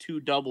 the 2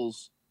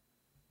 doubles.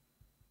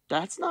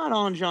 That's not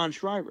on John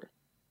Schreiber.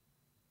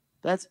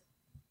 That's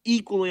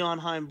equally on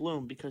Chaim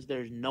Bloom because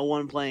there's no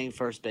one playing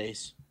first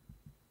base.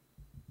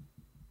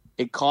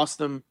 It cost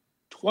them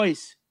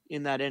twice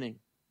in that inning.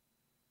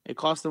 It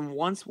cost them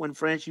once when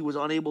Franchi was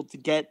unable to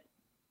get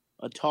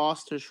a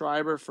toss to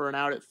Schreiber for an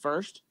out at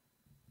first.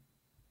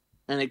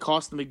 And it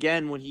cost them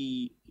again when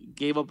he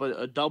gave up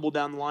a double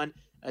down the line.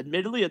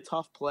 Admittedly, a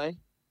tough play.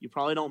 You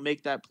probably don't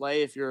make that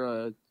play if you're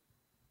a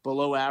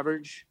below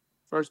average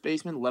first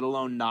baseman, let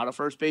alone not a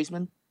first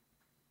baseman.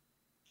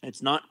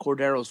 It's not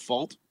Cordero's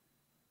fault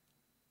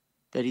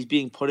that he's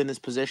being put in this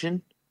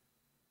position.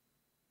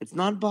 It's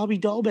not Bobby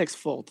Dahlbeck's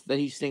fault that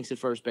he stinks at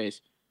first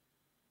base.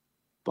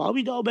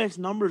 Bobby Dahlbeck's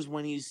numbers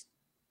when he's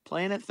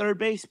playing at third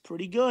base,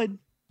 pretty good.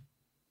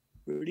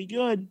 Pretty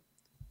good.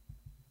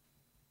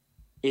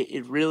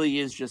 It really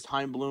is just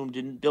Chaim Bloom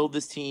didn't build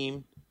this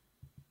team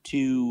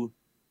to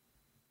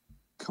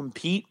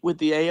compete with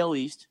the AL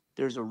East.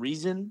 There's a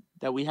reason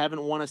that we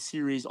haven't won a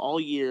series all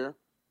year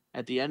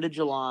at the end of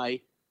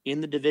July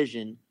in the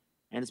division,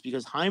 and it's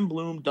because Chaim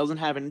Bloom doesn't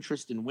have an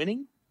interest in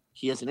winning.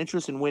 He has an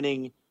interest in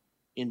winning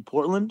in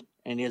Portland,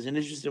 and he has an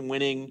interest in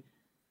winning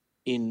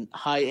in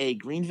High A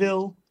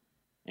Greenville,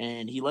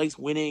 and he likes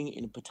winning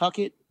in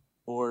Pawtucket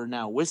or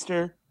now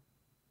Worcester,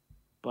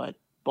 but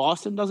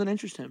Boston doesn't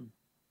interest him,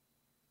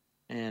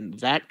 and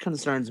that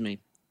concerns me.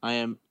 I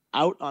am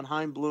out on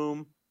Chaim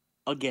Bloom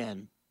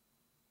again.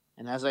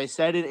 And as I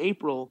said in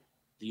April,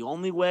 the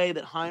only way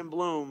that Chaim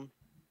Bloom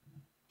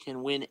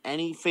can win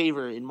any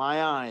favor in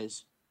my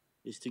eyes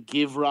is to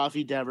give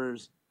Rafi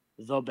Devers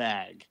the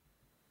bag.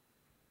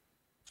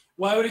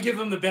 Why would he give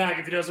him the bag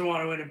if he doesn't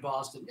want to win in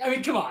Boston? I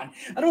mean, come on.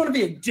 I don't want to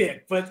be a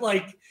dick, but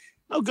like,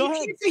 oh, go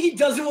ahead. You say he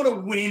doesn't want to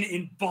win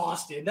in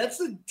Boston. That's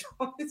the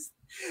dumbest.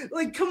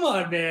 Like, come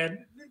on,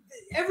 man.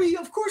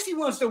 Of course he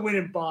wants to win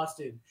in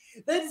Boston.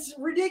 That's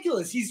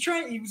ridiculous. He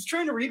was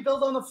trying to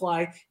rebuild on the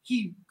fly.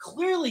 He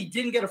clearly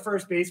didn't get a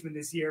first baseman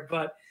this year,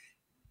 but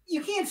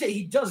you can't say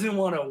he doesn't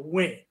want to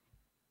win.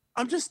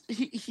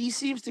 He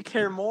seems to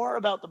care more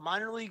about the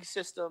minor league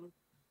system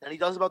than he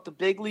does about the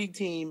big league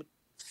team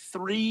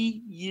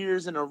 3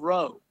 years in a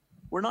row.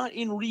 We're not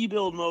in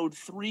rebuild mode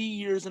 3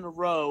 years in a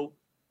row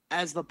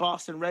as the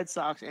Boston Red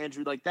Sox,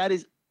 Andrew. Like, that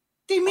is.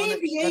 They made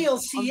the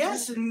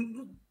ALCS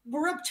and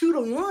we're up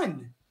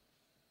 2-1.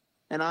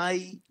 And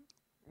I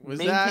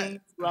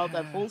maintained throughout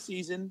that whole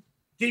season.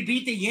 They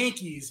beat the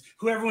Yankees,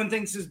 who everyone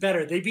thinks is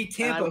better. They beat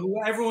Tampa,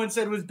 who everyone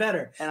said was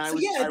better. And I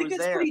think that's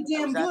there. pretty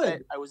damn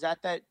good. I was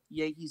at that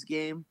Yankees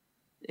game.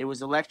 It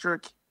was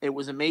electric. It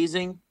was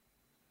amazing.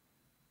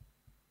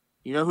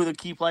 You know who the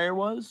key player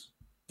was?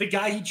 The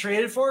guy he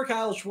traded for,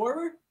 Kyle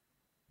Schwarber?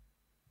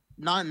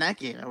 Not in that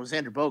game. It was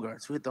Xander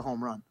Bogaerts who hit the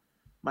home run.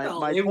 My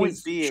point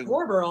being,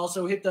 Schwarber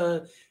also hit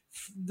the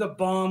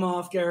bomb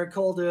off Garrett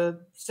Cole to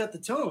set the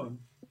tone.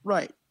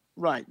 Right.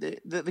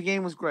 The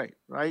game was great,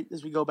 right?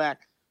 As we go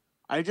back.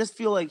 I just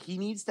feel like he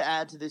needs to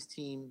add to this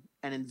team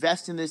and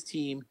invest in this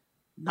team,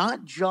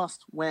 not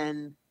just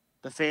when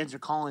the fans are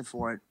calling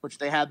for it, which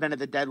they have been at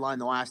the deadline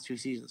the last 2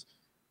 seasons.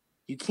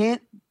 You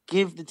can't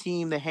give the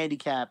team the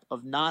handicap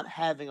of not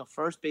having a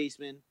first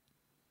baseman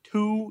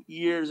 2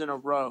 years in a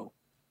row.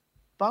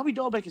 Bobby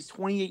Dahlbeck is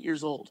 28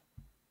 years old.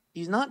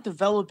 He's not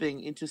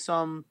developing into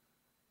some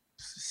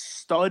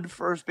stud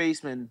first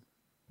baseman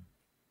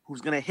who's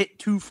going to hit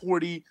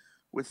 240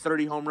 with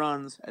 30 home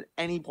runs at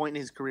any point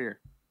in his career.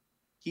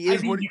 You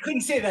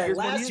couldn't say that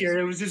last year.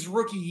 It was his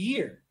rookie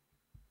year.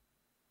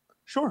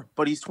 Sure,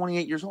 but he's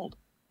 28 years old.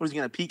 Was he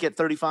going to peak at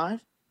 35?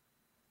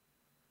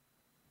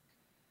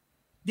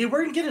 They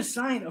weren't going to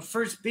sign a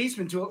first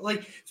baseman to it.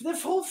 Like, the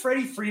whole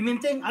Freddie Freeman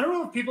thing, I don't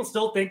know if people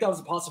still think that was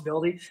a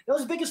possibility. That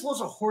was the biggest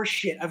load of horse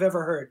shit I've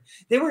ever heard.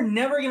 They were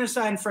never going to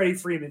sign Freddie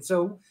Freeman.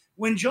 So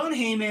when John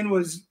Heyman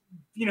was,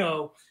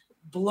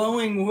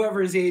 blowing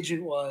whoever his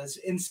agent was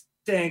and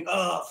saying,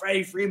 oh,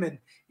 Freddie Freeman,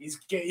 he's,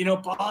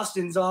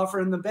 Boston's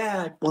offering the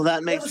bag. Well,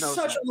 that makes no sense.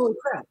 Such a load of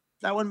crap.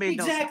 That one made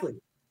no sense.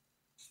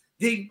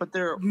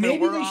 Exactly.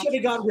 Maybe they should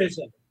have got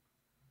Rizzo.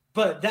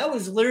 But that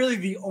was literally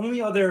the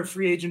only other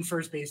free agent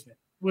first baseman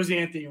was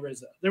Anthony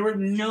Rizzo. There were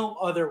no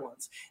other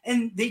ones.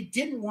 And they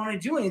didn't want to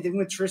do anything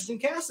with Tristan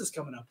Casas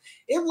coming up.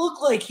 It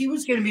looked like he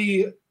was going to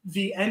be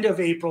the end of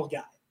April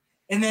guy.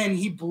 And then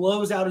he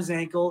blows out his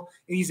ankle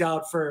and he's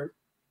out for,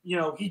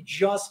 he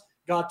just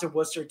got to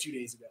Worcester 2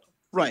 days ago.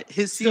 Right.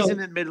 His season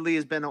admittedly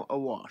has been a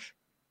wash.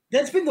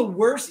 That's been the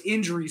worst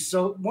injury.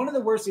 So one of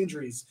the worst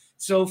injuries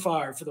so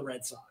far for the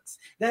Red Sox.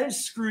 That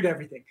has screwed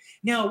everything.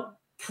 Now,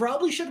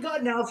 probably should have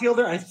gotten an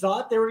outfielder. I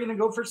thought they were going to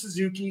go for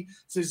Suzuki.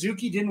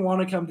 Suzuki didn't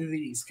want to come to the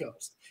East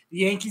Coast. The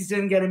Yankees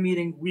didn't get a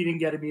meeting. We didn't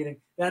get a meeting.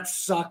 That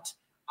sucked.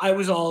 I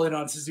was all in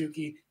on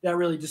Suzuki. That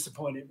really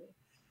disappointed me.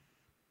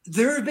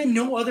 There have been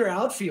no other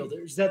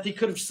outfielders that they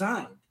could have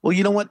signed. Well,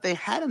 you know what? They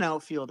had an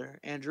outfielder,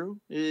 Andrew.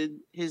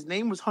 His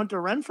name was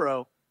Hunter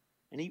Renfroe,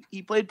 and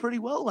he played pretty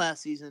well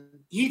last season.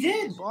 He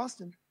did. In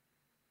Boston.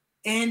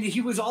 And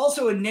he was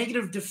also a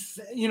negative,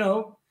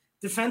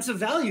 defensive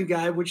value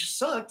guy, which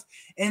sucked.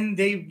 And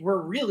they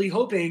were really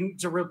hoping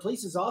to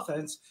replace his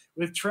offense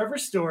with Trevor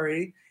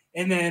Story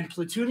and then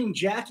platooning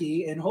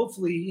Jackie and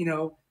hopefully,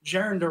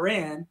 Jaron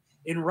Duran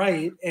in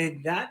right.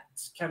 And that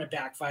kind of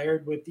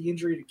backfired with the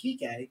injury to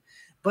Kike.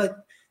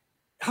 But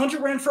Hunter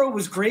Renfroe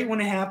was great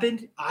when it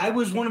happened. I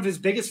was one of his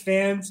biggest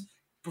fans.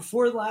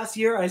 Before last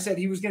year, I said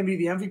he was going to be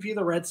the MVP of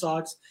the Red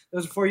Sox. That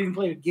was before he even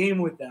played a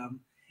game with them.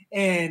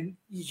 And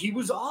he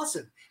was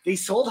awesome. They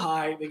sold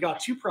high. They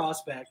got 2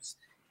 prospects.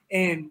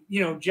 And,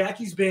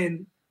 Jackie's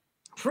been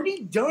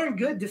pretty darn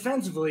good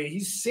defensively.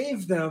 He's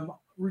saved them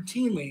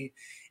routinely.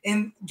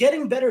 And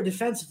getting better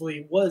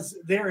defensively was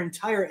their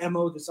entire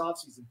MO this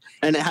offseason.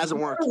 And it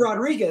hasn't worked.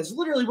 Rodriguez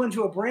literally went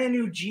to a brand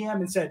new GM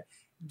and said,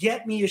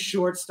 get me a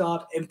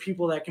shortstop and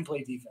people that can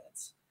play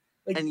defense.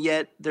 And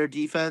yet their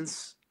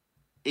defense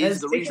is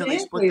the reason they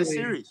split the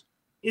series.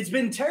 It's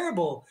been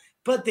terrible.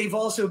 But they've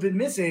also been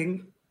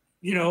missing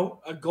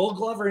a Gold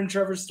Glover in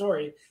Trevor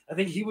Story. I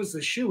think he was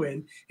the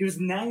shoe-in. He was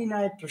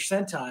 99th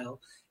percentile.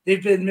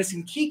 They've been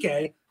missing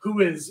Kike, who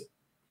is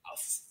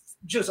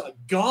just a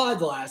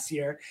god last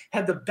year,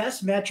 had the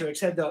best metrics,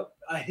 had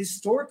a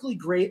historically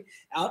great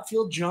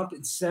outfield jump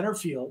in center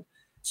field.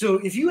 So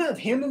if you have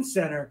him in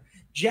center,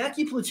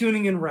 Jackie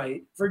platooning in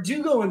right,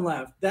 Verdugo in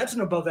left, that's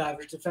an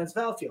above-average defensive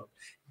outfield.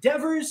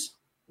 Devers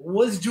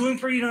was doing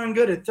pretty darn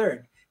good at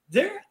third.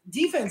 Their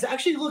defense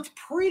actually looked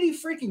pretty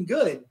freaking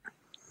good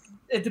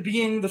at the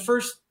beginning of the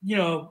first,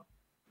 I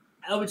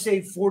would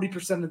say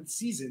 40% of the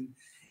season.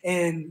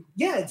 And,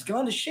 yeah, it's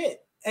gone to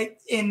shit.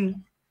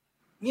 And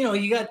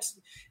you got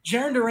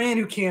Jaron Duran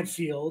who can't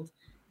field.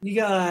 You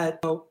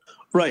got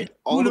right.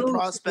 All the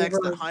prospects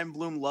that Chaim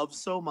Bloom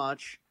loves so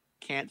much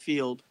can't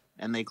field,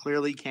 and they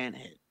clearly can't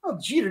hit. Well,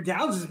 Jeter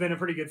Downs has been a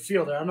pretty good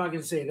fielder. I'm not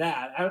going to say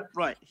that.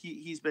 Right.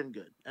 He's been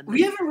good. And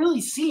we haven't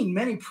really seen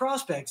many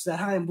prospects that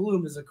Chaim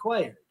Bloom has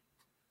acquired.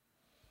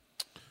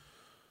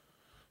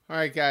 All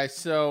right, guys.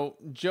 So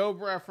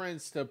Job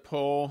referenced a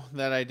poll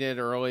that I did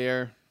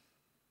earlier.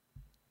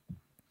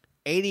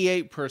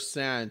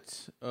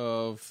 88%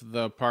 of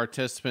the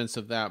participants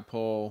of that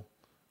poll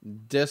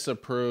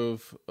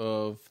disapprove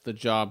of the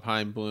job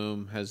Chaim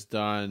Bloom has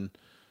done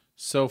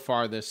so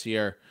far this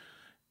year.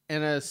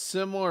 In a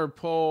similar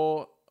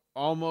poll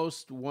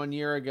almost 1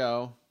 year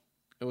ago,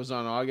 it was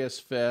on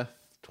August 5th,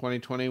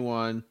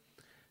 2021,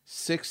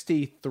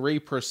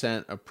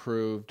 63%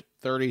 approved,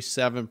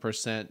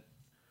 37%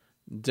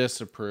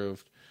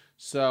 disapproved.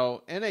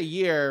 So in a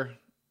year,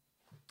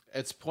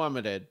 it's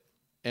plummeted.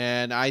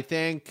 And I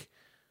think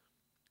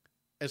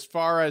as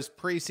far as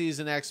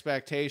preseason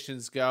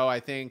expectations go, I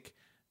think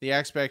the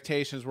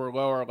expectations were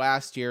lower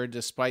last year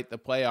despite the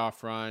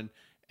playoff run.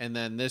 And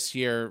then this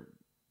year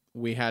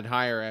we had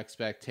higher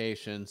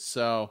expectations.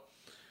 So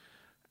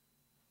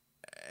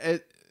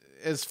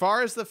as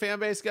far as the fan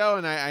base go,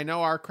 and I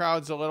know our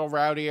crowd's a little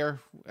rowdier,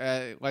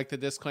 like the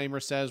disclaimer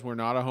says, we're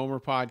not a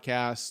Homer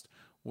podcast.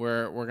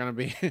 We're going to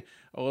be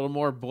a little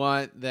more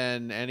blunt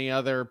than any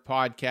other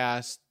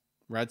podcast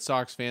Red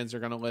Sox fans are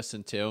going to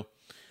listen to.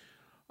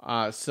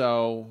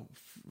 So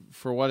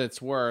for what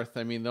it's worth,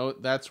 I mean,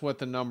 that's what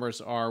the numbers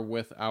are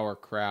with our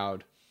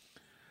crowd.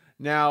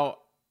 Now,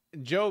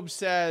 Job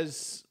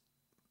says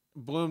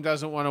Bloom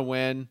doesn't want to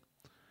win.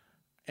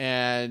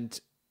 And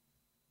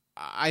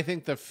I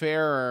think the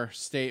fairer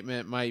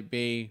statement might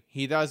be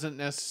he doesn't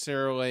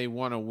necessarily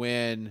want to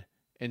win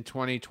in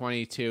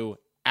 2022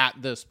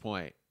 at this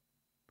point.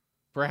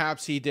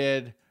 Perhaps he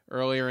did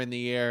earlier in the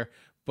year,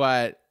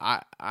 but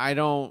I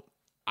don't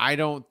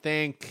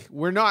think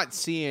we're not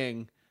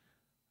seeing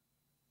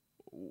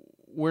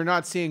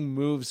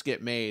moves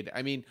get made.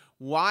 I mean,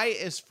 why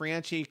is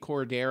Franchi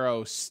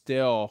Cordero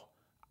still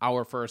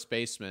our first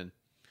baseman?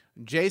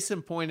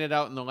 Jason pointed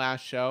out in the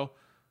last show,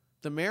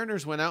 the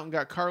Mariners went out and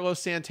got Carlos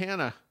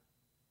Santana.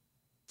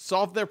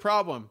 Solved their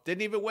problem.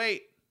 Didn't even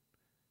wait.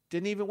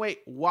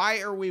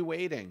 Why are we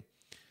waiting?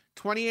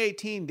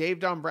 2018, Dave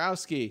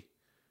Dombrowski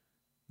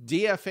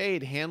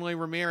DFA'd Hanley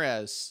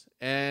Ramirez.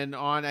 And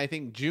on, I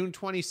think, June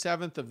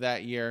 27th of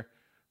that year,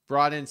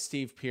 brought in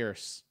Steve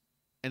Pearce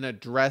and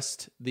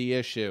addressed the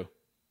issue.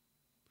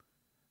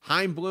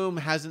 Chaim Bloom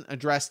hasn't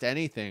addressed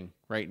anything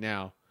right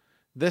now.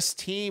 This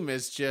team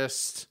is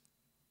just,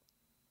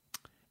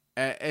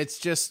 it's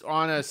just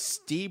on a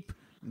steep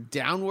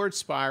downward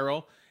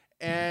spiral,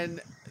 and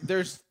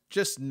there's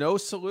just no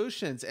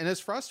solutions, and it's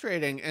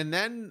frustrating. And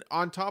then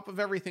on top of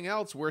everything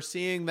else, we're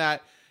seeing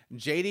that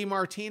JD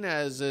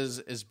Martinez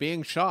is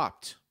being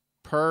shopped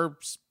per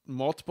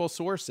multiple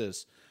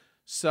sources.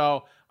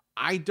 So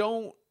I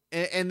don't,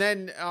 and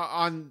then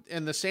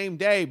in the same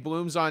day,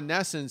 Bloom's on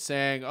Nesson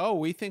saying, oh,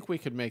 we think we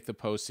could make the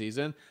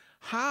postseason.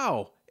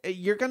 How?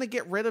 You're going to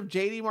get rid of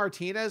JD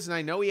Martinez? And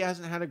I know he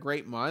hasn't had a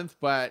great month,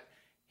 but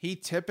he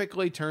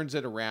typically turns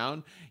it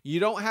around.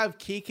 You don't have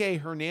Kike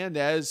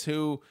Hernandez,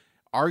 who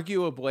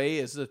arguably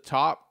is the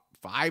top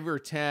 5 or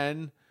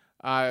 10,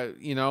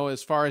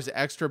 as far as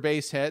extra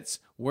base hits.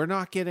 We're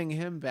not getting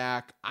him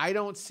back. I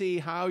don't see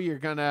how you're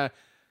gonna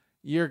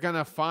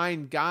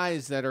find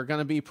guys that are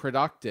gonna be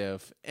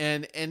productive.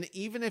 And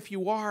even if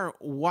you are,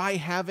 why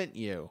haven't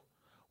you?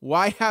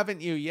 Why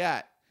haven't you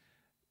yet?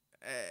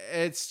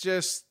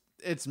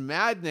 It's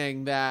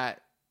maddening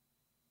that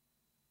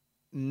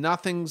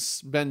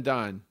nothing's been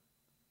done.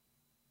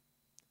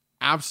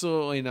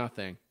 Absolutely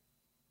nothing.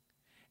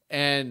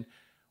 And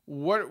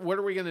what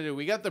are we going to do?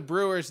 We got the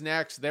Brewers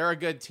next. They're a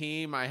good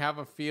team. I have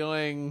a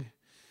feeling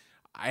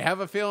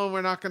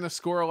we're not going to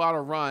score a lot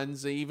of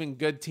runs. Even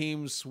good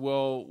teams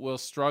will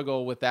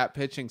struggle with that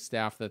pitching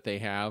staff that they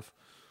have.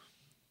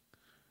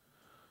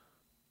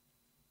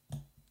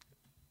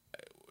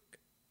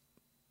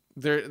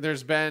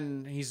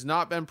 He's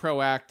not been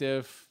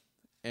proactive,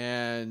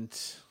 and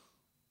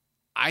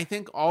I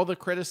think all the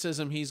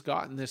criticism he's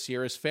gotten this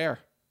year is fair.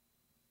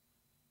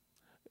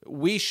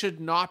 We should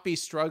not be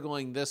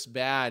struggling this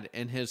bad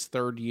in his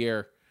third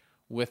year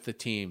with the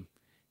team.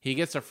 He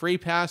gets a free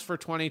pass for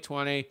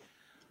 2020.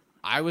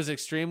 I was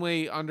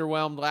extremely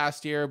underwhelmed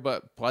last year,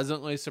 but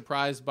pleasantly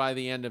surprised by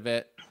the end of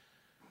it.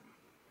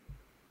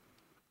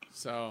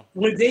 So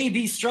would they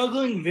be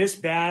struggling this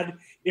bad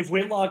if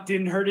Whitlock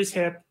didn't hurt his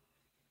hip,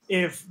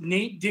 if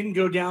Nate didn't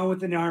go down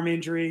with an arm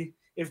injury,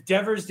 if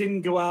Devers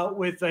didn't go out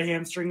with a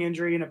hamstring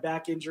injury and a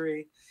back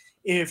injury,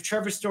 if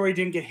Trevor Story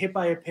didn't get hit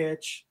by a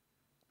pitch?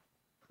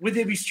 Would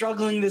they be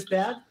struggling this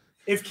bad?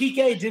 If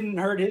Kike didn't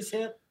hurt his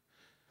hip?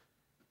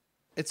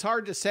 it's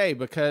hard to say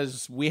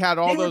because we had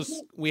all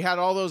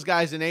those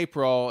guys in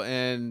April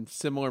and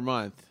similar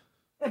month.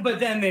 But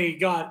then they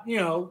got,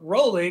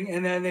 rolling,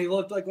 and then they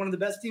looked like one of the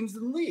best teams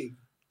in the league.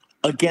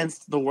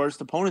 Against the worst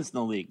opponents in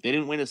the league. They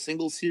didn't win a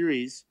single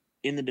series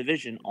in the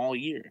division all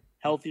year,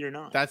 healthy or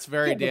not. That's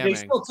very damning. They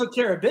still took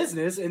care of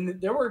business,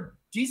 and there were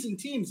decent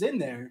teams in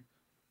there.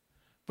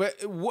 But,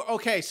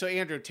 okay, so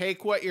Andrew,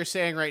 take what you're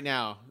saying right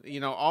now.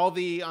 All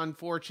the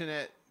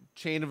unfortunate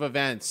chain of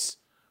events.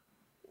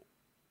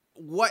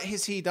 What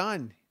has he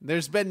done?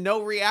 There's been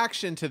no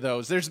reaction to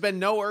those. There's been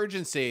no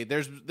urgency.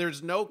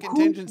 There's no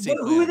contingency.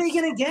 Who are they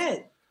going to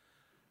get?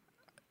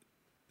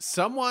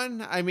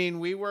 Someone. I mean,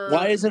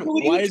 why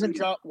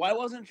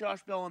wasn't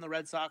Josh Bell on the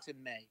Red Sox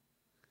in May?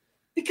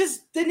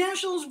 Because the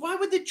Nationals, why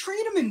would they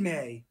trade him in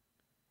May?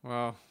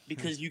 Well,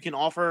 because you can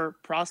offer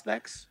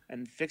prospects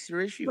and fix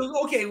your issue.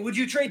 Okay, would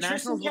you trade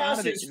Nationals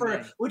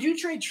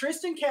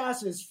Tristan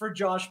Casas for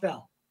Josh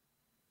Bell?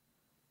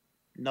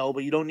 No,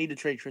 but you don't need to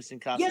trade Tristan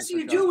Casas. Yes,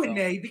 you do in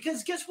May,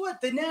 because guess what?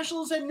 The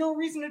Nationals had no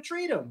reason to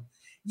trade him.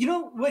 You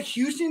know what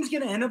Houston's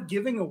going to end up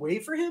giving away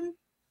for him?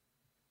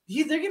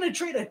 They're going to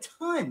trade a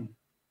ton.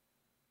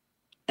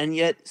 And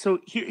yet, so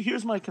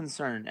here's my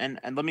concern, and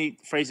let me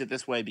phrase it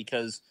this way,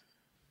 because,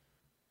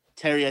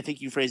 Terry, I think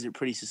you phrased it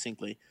pretty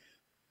succinctly.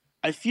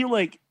 I feel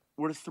like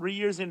we're 3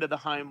 years into the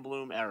Chaim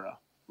Bloom era,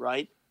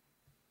 right?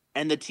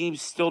 And the team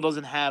still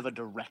doesn't have a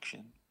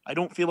direction. I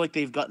don't feel like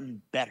they've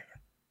gotten better.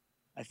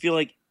 I feel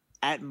like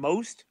at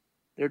most,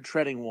 they're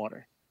treading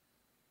water.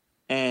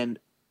 And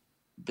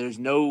there's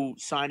no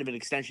sign of an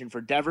extension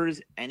for Devers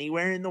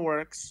anywhere in the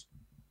works.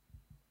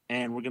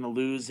 And we're going to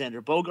lose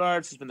Xander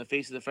Bogaerts, who's been the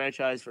face of the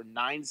franchise for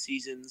 9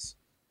 seasons.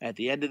 At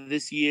the end of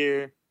this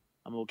year,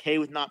 I'm okay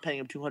with not paying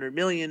him $200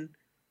 million.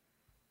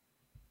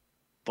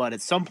 But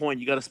at some point,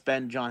 you got to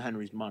spend John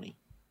Henry's money.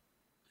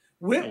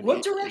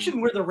 What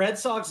direction were the Red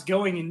Sox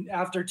going in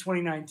after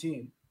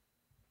 2019?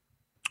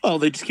 Oh,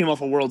 they just came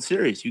off a World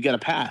Series. You got to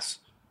pass.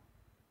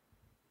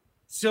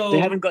 So they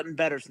haven't gotten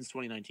better since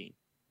 2019.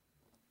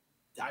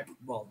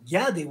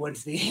 They went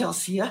to the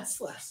ALCS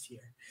last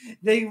year.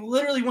 They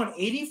literally won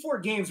 84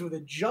 games with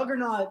a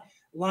juggernaut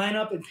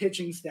lineup and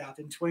pitching staff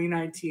in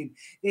 2019.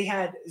 They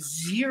had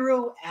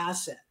 0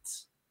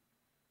 assets.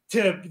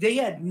 There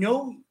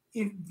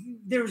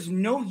was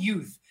no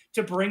youth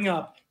to bring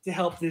up to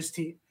help this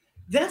team.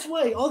 That's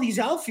why all these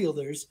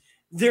outfielders,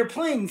 they're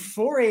playing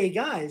 4A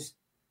guys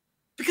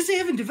because they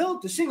haven't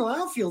developed a single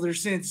outfielder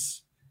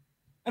since,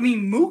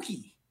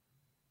 Mookie.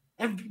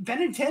 And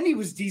Benintendi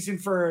was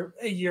decent for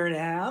a year and a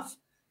half.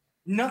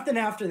 Nothing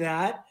after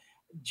that.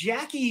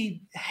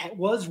 Jackie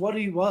was what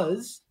he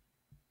was.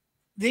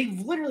 They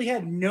literally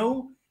had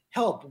no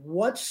help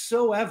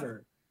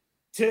whatsoever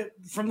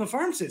from the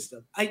farm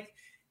system.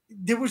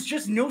 There was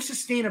just no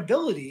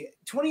sustainability.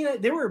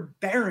 They were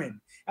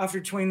barren after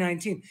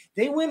 2019.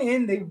 They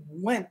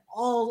went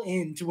all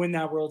in to win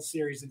that World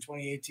Series in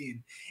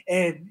 2018.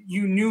 And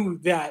you knew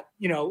that,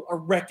 a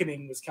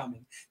reckoning was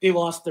coming. They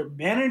lost their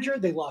manager.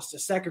 They lost a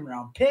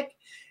 2nd-round pick.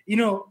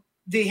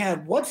 They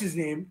had, what's his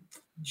name,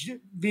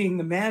 being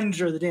the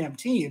manager of the damn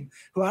team,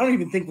 who I don't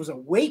even think was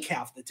awake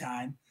half the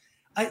time.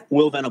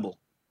 Will Venable.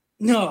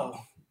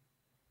 No,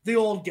 the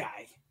old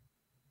guy.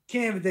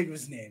 Can't even think of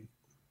his name.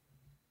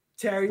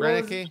 Terry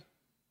Renicky?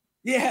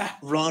 Yeah.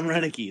 Ron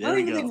Renicky. I don't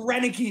even think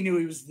Renicky knew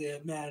he was the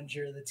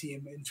manager of the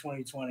team in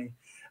 2020.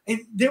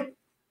 And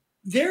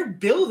they're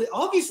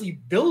obviously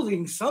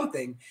building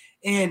something.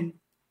 And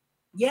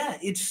yeah,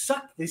 it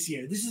sucked this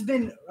year. This has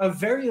been a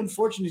very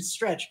unfortunate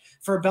stretch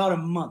for about a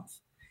month.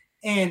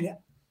 And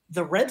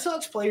the Red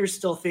Sox players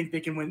still think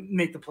they can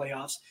make the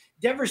playoffs.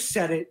 Devers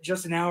said it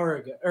just an hour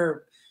ago,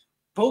 or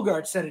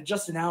Bogart said it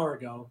just an hour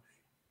ago.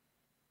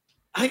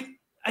 I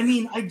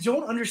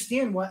don't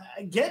understand why.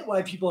 I get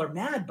why people are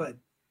mad, but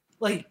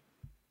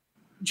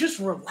just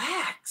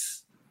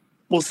relax.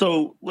 Well,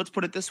 so let's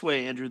put it this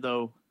way, Andrew,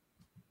 though.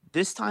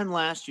 This time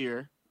last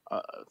year,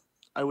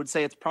 I would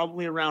say it's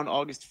probably around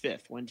August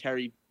 5th when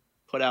Terry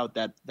put out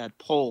that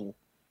poll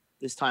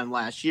this time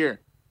last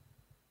year.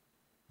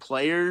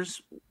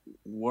 Players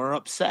were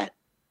upset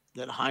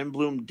that Chaim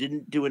Bloom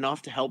didn't do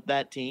enough to help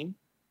that team.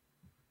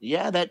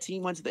 Yeah, that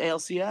team went to the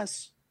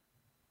ALCS.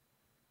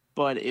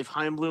 But if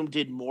Chaim Bloom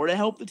did more to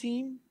help the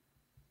team,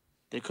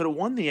 they could have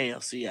won the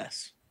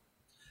ALCS.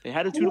 They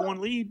had a 2-1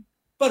 lead.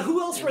 But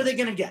who else were they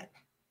going to get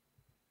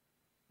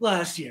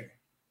last year?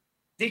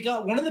 They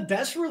got one of the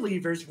best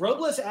relievers.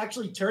 Robles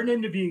actually turned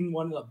into being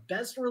one of the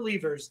best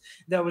relievers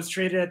that was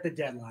traded at the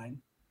deadline.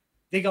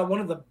 They got one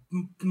of the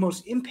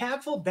most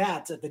impactful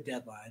bats at the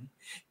deadline.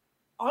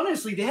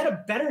 Honestly, they had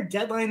a better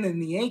deadline than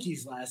the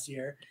Yankees last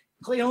year.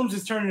 Clay Holmes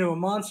has turned into a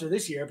monster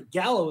this year, but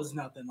Gallo was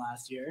nothing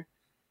last year.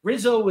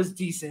 Rizzo was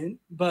decent,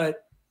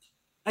 but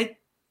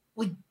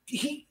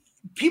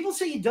people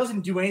say he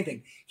doesn't do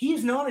anything. He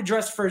has not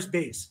addressed first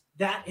base.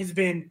 That has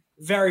been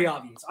very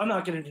obvious. I'm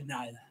not going to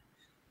deny that.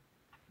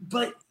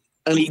 But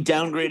and he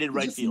downgraded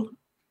right field.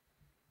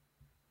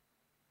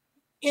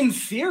 In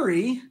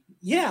theory,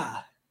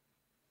 yeah.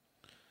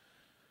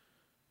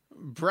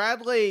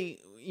 Bradley,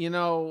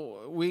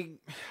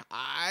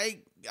 I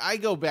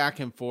go back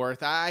and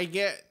forth. I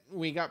get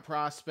we got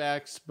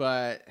prospects,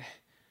 but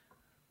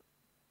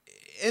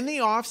in the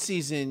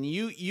offseason,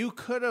 you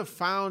could have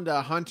found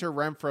a Hunter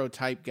Renfroe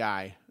type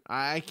guy.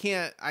 I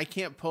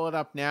can't pull it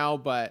up now,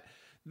 but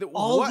the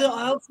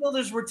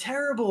outfielders were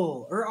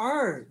terrible, or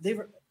are. They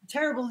were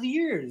terrible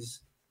years.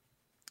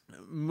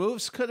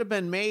 Moves could have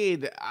been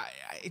made.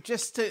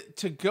 Just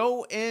to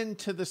go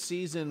into the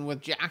season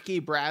with Jackie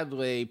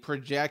Bradley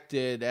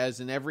projected as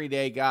an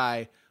everyday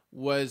guy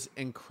was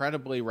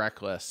incredibly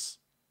reckless.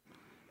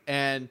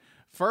 And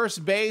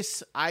first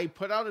base, I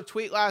put out a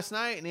tweet last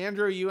night, and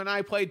Andrew, you and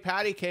I played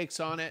patty cakes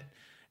on it.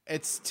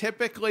 It's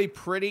typically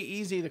pretty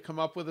easy to come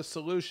up with a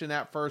solution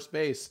at first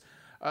base.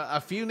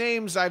 A few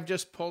names I've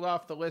just pulled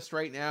off the list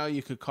right now.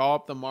 You could call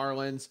up the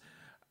Marlins.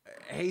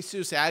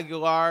 Jesus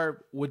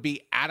Aguilar would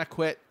be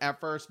adequate at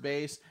first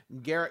base.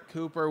 Garrett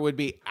Cooper would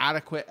be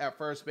adequate at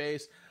first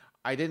base.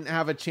 I didn't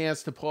have a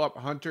chance to pull up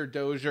Hunter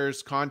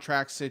Dozier's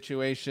contract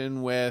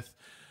situation with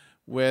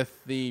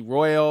the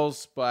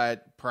Royals,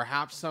 but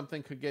perhaps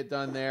something could get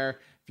done there.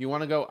 If you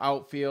want to go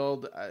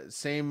outfield,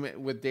 same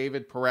with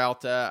David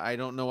Peralta. I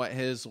don't know what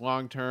his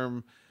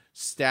long-term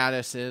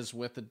status is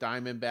with the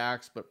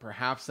Diamondbacks, but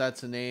perhaps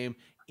that's a name.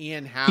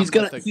 Ian Happ. He's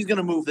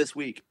gonna move this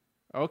week.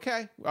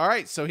 Okay. All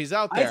right. So he's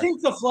out there. I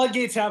think the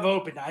floodgates have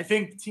opened. I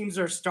think teams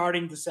are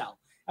starting to sell.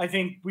 I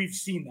think we've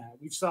seen that.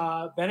 We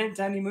saw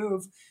Benintendi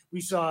move.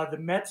 We saw the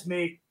Mets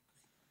make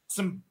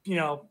some,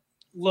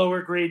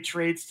 lower grade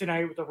trades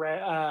tonight with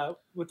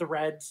the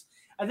Reds.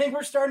 I think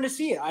we're starting to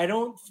see it. I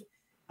don't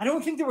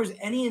think there was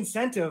any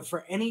incentive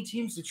for any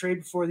teams to trade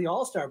before the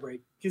All-Star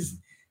break, because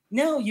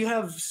now you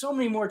have so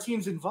many more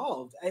teams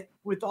involved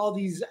with all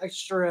these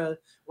extra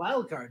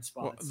wild card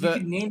spots. You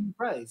can name the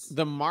price.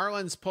 The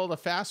Marlins pulled a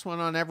fast one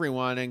on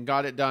everyone and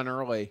got it done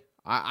early.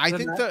 I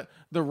think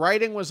the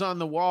writing was on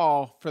the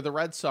wall for the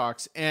Red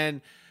Sox.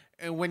 And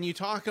when you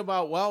talk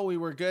about, well, we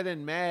were good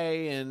in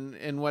May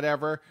and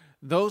whatever,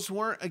 those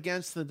weren't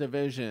against the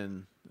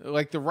division.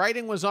 Like, the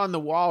writing was on the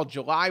wall.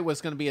 July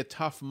was going to be a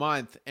tough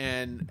month,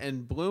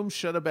 and Bloom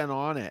should have been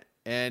on it,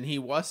 and he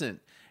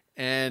wasn't.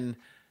 And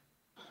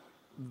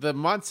the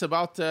month's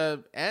about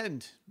to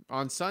end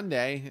on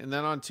Sunday, and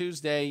then on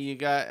Tuesday you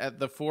got at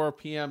the 4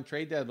 p.m.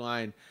 trade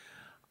deadline.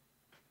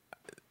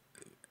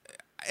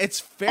 It's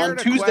fair on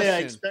to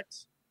Tuesday question.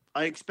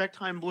 I expect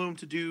Chaim Bloom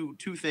to do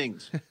two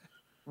things.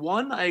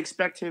 One, I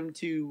expect him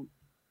to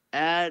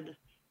add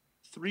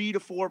 3 to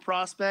 4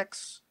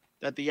 prospects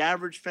that the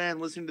average fan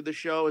listening to the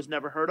show has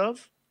never heard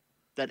of,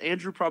 that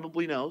Andrew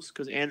probably knows,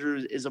 because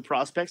Andrew is a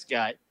prospects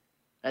guy,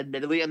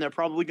 admittedly, and they're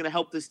probably going to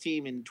help this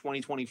team in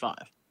 2025.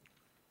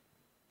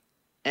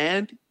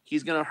 And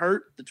he's going to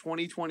hurt the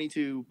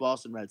 2022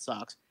 Boston Red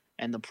Sox.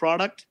 And the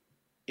product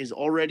is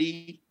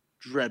already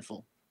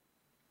dreadful.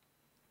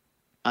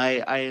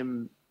 I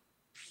am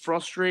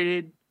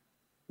frustrated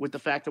with the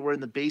fact that we're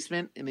in the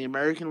basement in the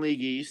American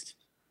League East,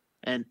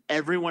 and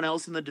everyone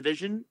else in the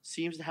division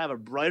seems to have a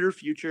brighter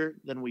future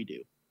than we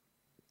do.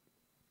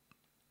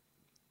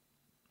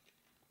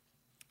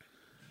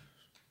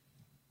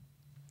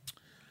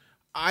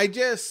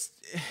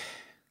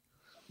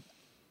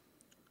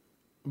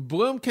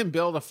 Bloom can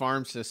build a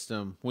farm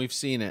system. We've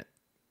seen it.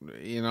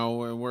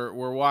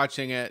 We're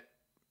watching it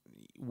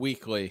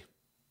weekly.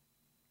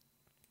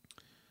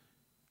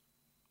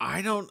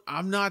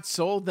 I'm not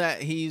sold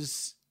that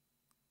he's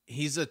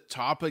a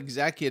top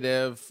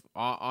executive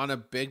on a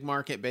big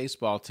market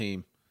baseball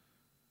team.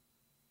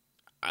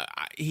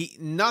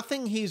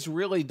 Nothing he's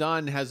really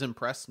done has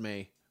impressed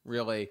me,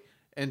 really,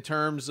 in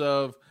terms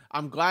of,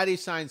 I'm glad he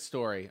signed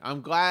Story.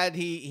 I'm glad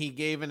he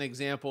gave an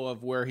example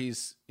of where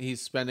he's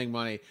spending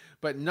money,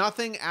 but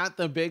nothing at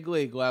the big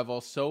league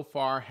level so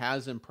far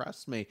has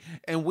impressed me.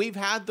 And we've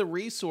had the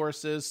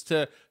resources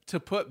to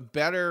put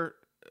better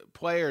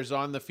players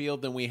on the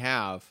field than we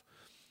have.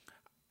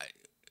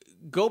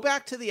 Go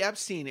back to the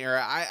Epstein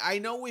era. I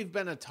know we've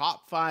been a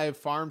top 5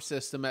 farm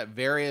system at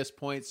various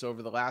points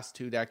over the last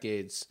 2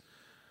 decades,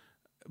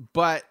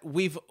 but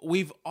we've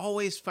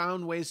always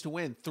found ways to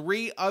win.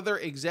 3 other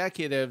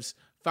executives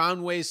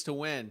found ways to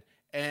win,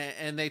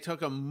 and they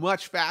took a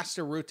much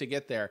faster route to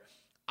get there.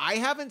 I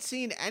haven't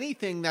seen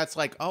anything that's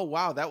like, oh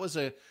wow, that was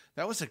a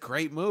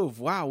great move.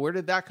 Wow, where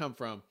did that come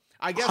from?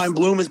 I guess Chaim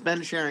Bloom is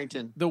Ben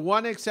Sherrington. The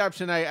one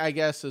exception, I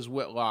guess, is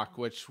Whitlock,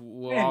 which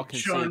we'll all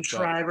concede. Sean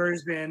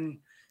Schreiber's been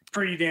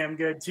pretty damn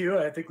good too.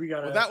 I think we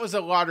got that was a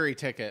lottery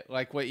ticket,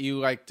 like what you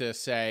like to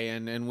say,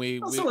 and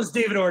we also was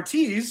David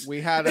Ortiz.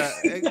 We had a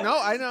no,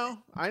 I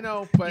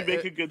know, but you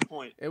make a good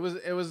point. It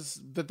was,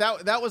 but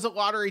that was a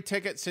lottery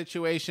ticket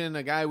situation.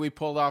 A guy we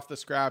pulled off the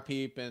scrap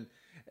heap, and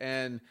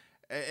And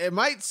it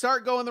might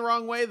start going the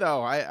wrong way,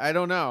 though. I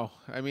don't know.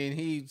 I mean,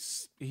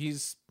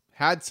 he's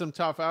had some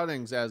tough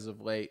outings as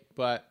of late,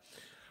 but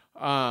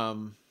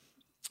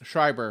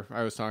Schreiber,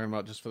 I was talking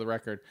about, just for the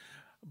record.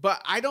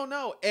 But I don't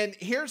know. And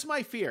here's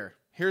my fear.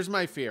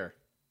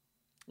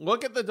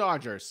 Look at the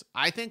Dodgers.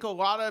 I think a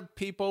lot of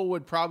people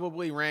would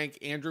probably rank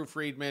Andrew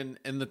Friedman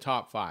in the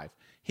top 5.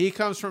 He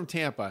comes from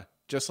Tampa,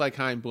 just like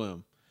Chaim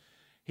Bloom.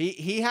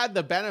 He had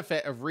the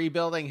benefit of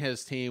rebuilding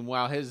his team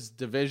while his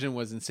division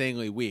was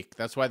insanely weak.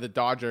 That's why the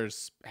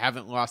Dodgers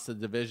haven't lost the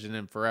division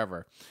in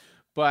forever.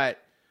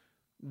 But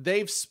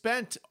they've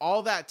spent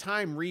all that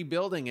time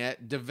rebuilding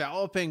it,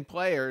 developing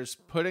players,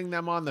 putting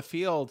them on the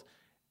field,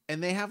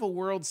 and they have a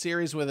World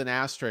Series with an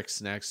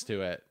asterisk next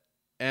to it.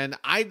 And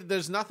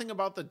there's nothing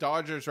about the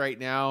Dodgers right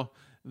now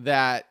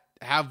that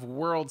have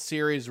World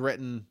Series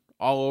written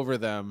all over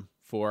them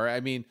for.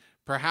 I mean,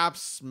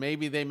 perhaps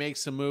maybe they make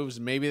some moves,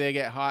 maybe they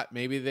get hot,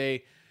 maybe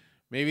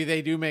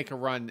they do make a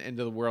run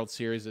into the World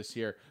Series this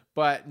year.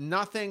 But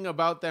nothing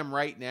about them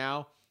right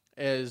now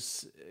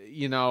is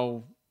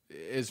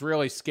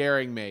really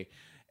scaring me.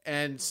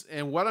 And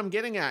what I'm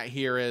getting at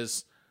here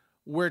is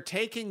we're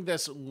taking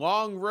this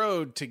long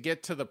road to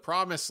get to the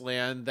promised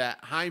land that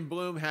Chaim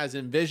Bloom has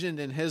envisioned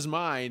in his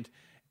mind.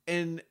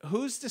 And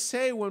who's to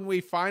say when we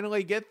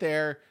finally get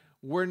there,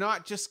 we're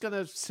not just going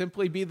to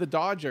simply be the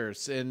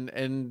Dodgers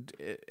and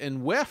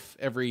whiff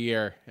every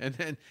year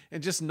and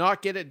just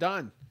not get it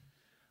done.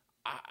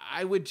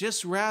 I would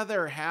just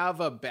rather have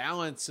a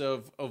balance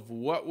of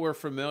what we're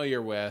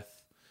familiar with,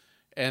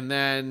 and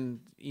then,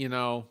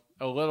 a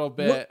little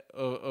bit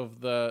of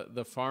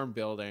the farm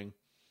building.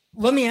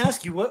 Let me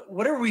ask you,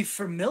 what are we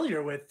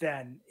familiar with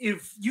then?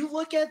 If you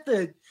look at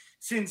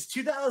since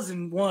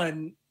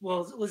 2001,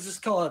 well, let's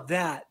just call it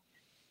that.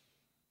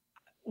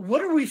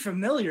 What are we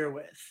familiar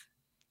with?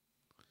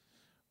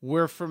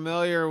 We're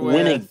familiar with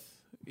winning.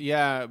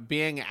 Yeah,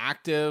 being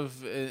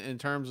active in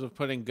terms of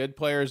putting good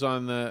players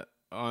on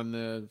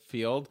the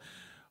field.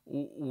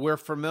 We're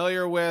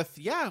familiar with,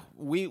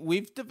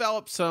 we've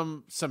developed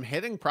some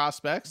hitting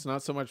prospects,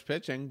 not so much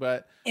pitching,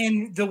 but.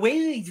 And the way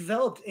they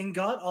developed and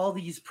got all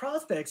these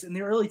prospects in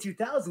the early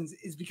 2000s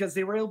is because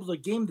they were able to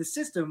game the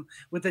system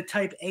with the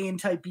type A and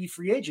type B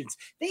free agents.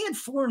 They had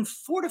 4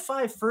 to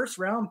 5 first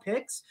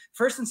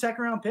and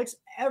second round picks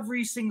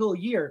every single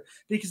year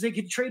because they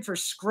could trade for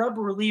scrub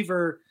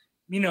reliever,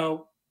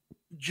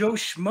 Joe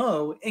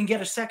Schmo and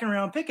get a second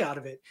round pick out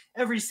of it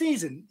every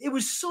season. It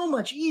was so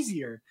much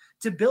easier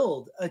to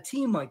build a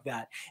team like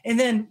that. And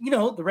then,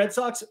 the Red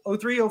Sox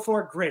 03,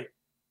 04, great.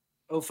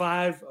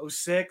 05,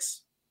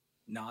 06,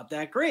 not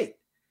that great.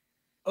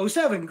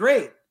 07,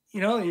 great.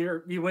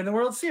 You win the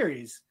World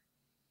Series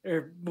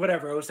or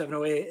whatever,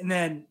 07, 08. And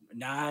then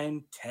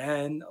 9,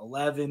 10,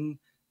 11,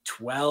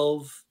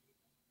 12,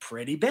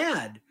 pretty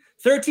bad.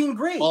 13,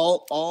 great.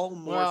 All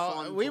more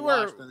fun to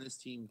watch than this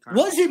team.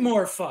 Was it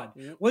more fun?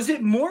 Was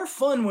it more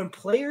fun when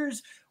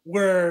players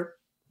were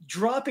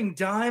dropping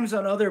dimes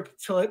on other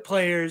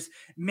players?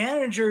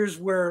 Managers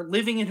were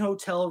living in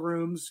hotel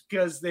rooms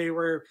because they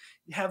were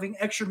having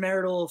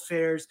extramarital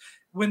affairs.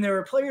 When there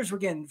were players were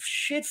getting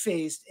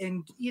shit-faced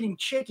and eating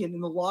chicken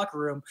in the locker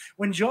room.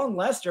 When John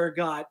Lester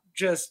got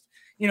just,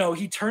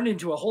 he turned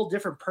into a whole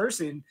different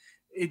person.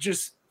 It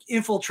just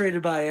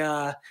infiltrated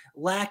by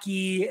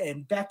Lackey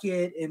and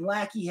Beckett, and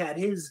Lackey had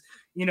his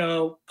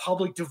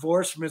public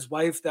divorce from his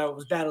wife that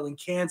was battling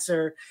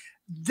cancer.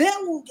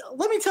 Then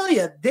let me tell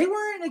you, they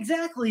weren't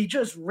exactly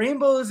just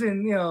rainbows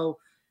and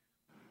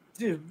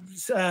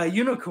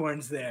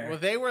unicorns there. Well,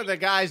 they were the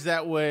guys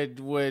that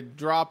would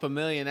drop a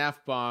million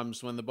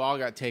F-bombs when the ball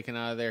got taken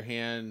out of their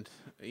hand,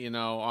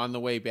 on the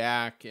way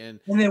back, and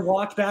they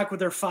walked back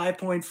with their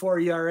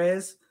 5.4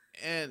 ERAs.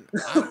 And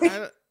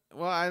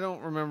I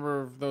don't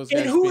remember those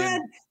guys.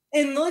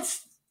 And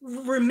let's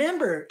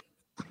remember,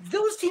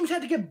 those teams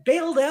had to get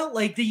bailed out.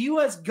 Like the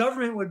U.S.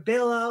 government would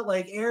bail out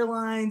like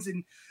airlines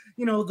and,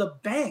 the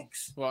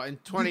banks. Well, in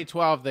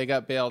 2012, they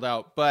got bailed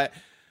out. But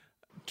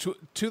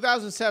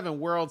 2007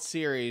 World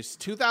Series,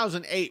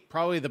 2008,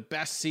 probably the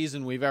best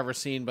season we've ever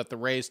seen, but the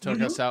Rays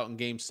took us out in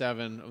Game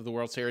 7 of the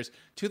World Series.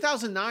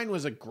 2009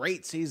 was a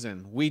great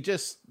season. We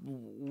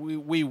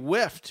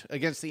whiffed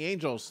against the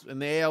Angels in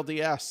the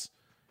ALDS.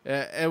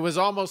 It was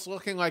almost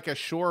looking like a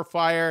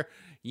surefire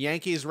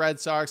Yankees, Red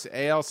Sox,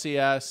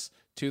 ALCS,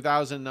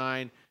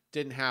 2009.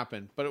 Didn't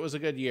happen, but it was a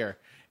good year.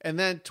 And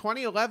then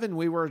 2011,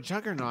 we were a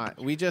juggernaut.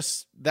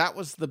 That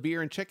was the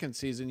beer and chicken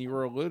season you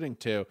were alluding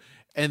to.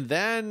 And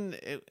then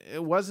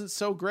it wasn't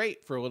so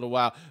great for a little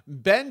while.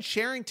 Ben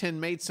Sherrington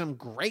made some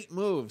great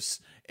moves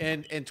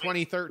in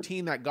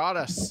 2013 that got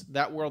us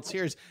that World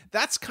Series.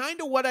 That's kind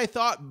of what I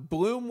thought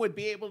Bloom would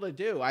be able to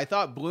do. I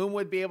thought Bloom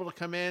would be able to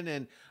come in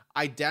and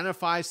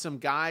identify some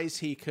guys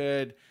he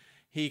could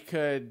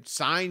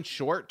sign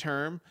short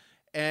term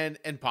and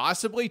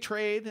possibly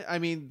trade. I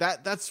mean,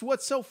 that's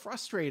what's so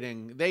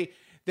frustrating.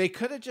 They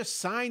could have just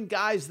signed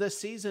guys this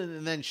season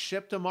and then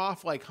shipped them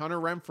off like Hunter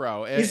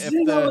Renfroe.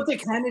 Isn't that what they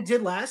kind of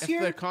did last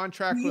year? The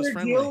contract was 1-year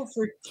friendly. deal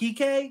for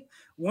TK,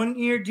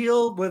 1-year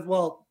deal with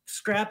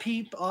scrap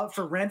heap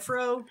for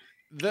Renfroe.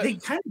 They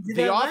kind of did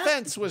the that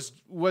offense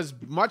was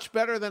much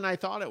better than I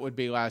thought it would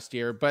be last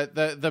year, but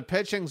the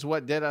pitching's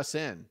what did us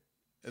in.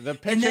 The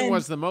pitching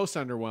was the most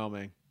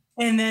underwhelming.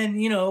 And then,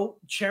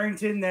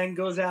 Cherington then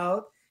goes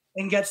out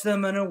and gets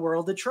them in a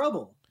world of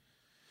trouble.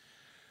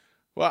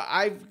 Well,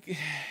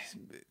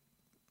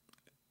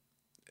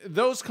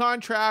 those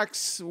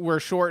contracts were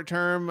short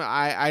term.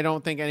 I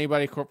don't think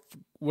anybody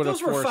would have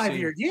foreseen. Those were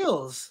 5-year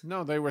deals.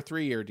 No, they were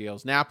 3-year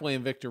deals. Napoli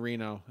and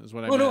Victorino is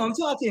what I meant. No, I'm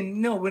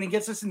talking, when he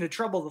gets us into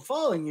trouble the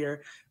following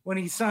year, when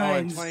he signs. Oh,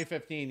 in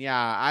 2015,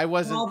 yeah. I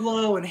wasn't.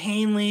 Pablo and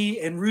Hanley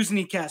and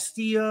Rusney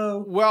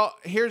Castillo. Well,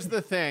 here's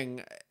the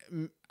thing.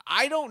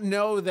 I don't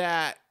know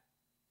that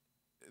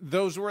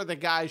those were the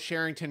guys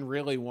Cherington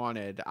really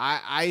wanted.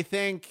 I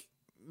think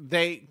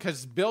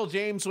because Bill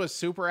James was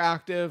super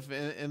active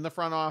in the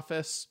front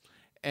office,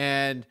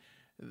 and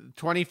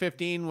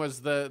 2015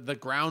 was the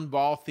ground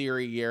ball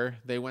theory year.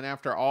 They went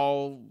after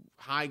all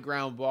high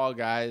ground ball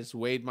guys: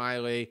 Wade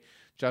Miley,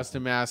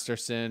 Justin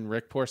Masterson,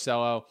 Rick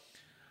Porcello.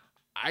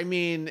 I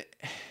mean,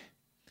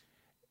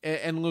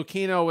 and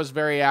Lucchino was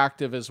very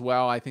active as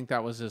well. I think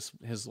that was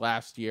his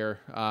last year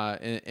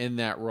in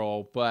that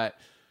role. But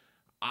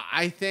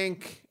I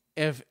think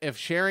if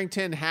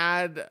Cherington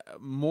had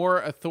more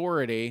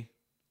authority,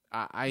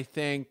 I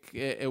think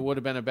it would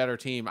have been a better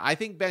team. I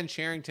think Ben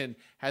Cherington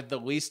had the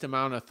least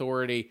amount of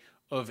authority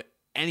of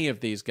any of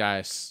these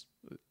guys: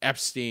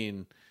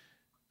 Epstein,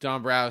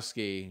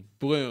 Dombrowski,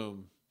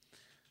 Bloom.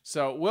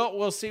 So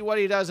we'll see what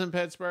he does in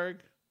Pittsburgh.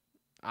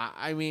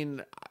 I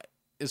mean,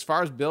 as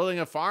far as building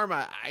a farm,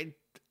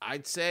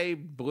 I'd say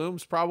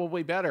Bloom's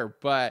probably better,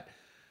 but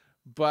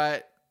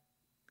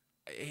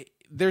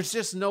there's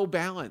just no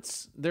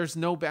balance. There's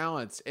no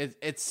balance.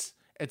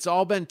 It's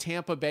all been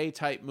Tampa Bay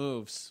type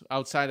moves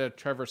outside of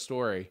Trevor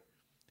Story,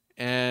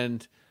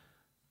 and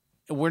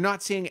we're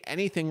not seeing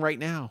anything right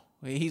now.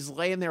 He's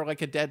laying there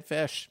like a dead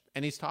fish,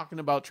 and he's talking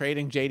about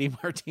trading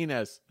JD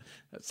Martinez.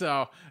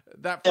 So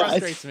that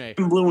frustrates me.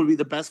 Bloom would be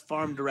the best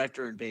farm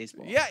director in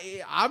baseball. Yeah,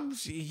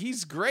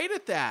 he's great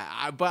at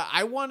that. But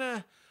I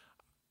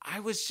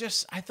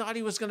thought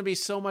he was going to be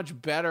so much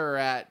better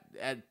at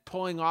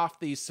pulling off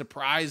these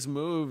surprise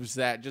moves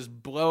that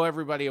just blow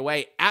everybody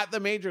away at the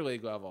major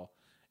league level.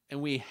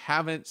 And we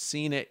haven't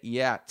seen it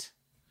yet.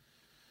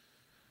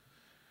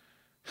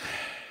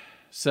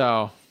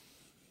 So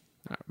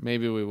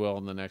maybe we will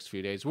in the next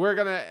few days. We're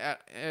going to,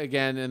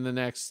 again, in the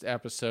next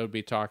episode,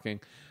 be talking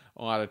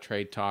a lot of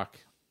trade talk.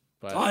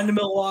 But on to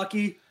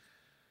Milwaukee.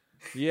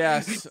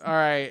 Yes. All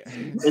right.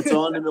 It's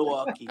on to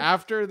Milwaukee.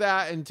 After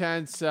that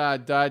intense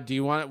dud,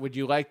 would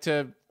you like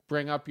to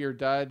bring up your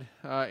dud,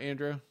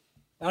 Andrew?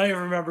 I don't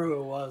even remember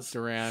who it was.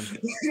 Duran.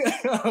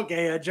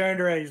 Okay, Jarren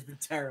Duran has been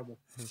terrible.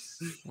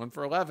 1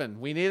 for 11.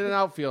 We need an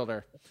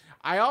outfielder.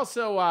 I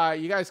also,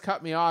 you guys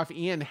cut me off.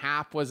 Ian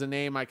Happ was a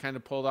name I kind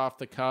of pulled off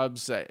the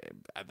Cubs.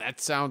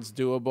 That sounds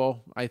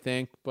doable, I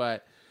think,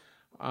 but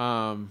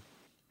Ian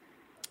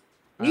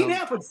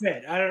Happ would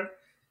fit. I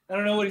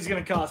don't know what he's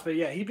going to cost, but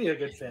yeah, he'd be a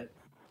good fit.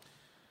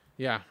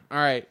 Yeah. All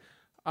right.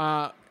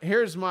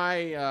 Here's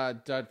my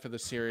dud for the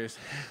series.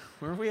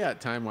 Where are we at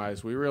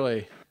time-wise? We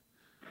really...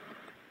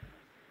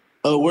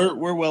 Oh,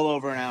 we're well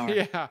over an hour.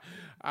 Yeah,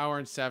 hour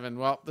and 7.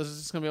 Well, this is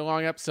just going to be a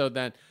long episode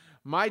then.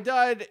 My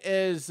dud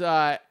is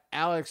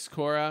Alex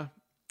Cora,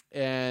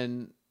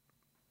 and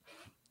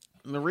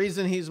the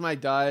reason he's my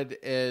dud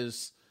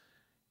is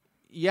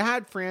you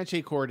had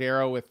Franchi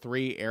Cordero with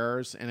 3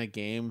 errors in a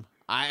game.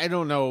 I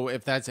don't know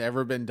if that's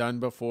ever been done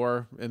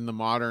before in the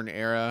modern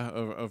era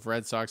of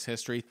Red Sox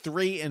history.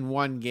 3 in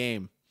one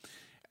game.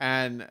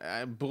 And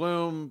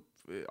Bloom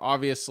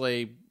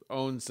obviously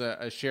owns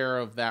a share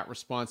of that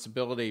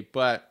responsibility,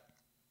 but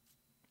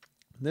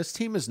this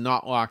team is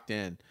not locked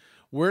in.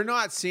 We're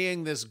not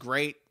seeing this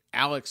great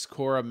Alex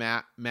Cora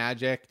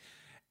magic.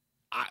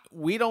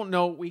 We don't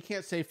know. We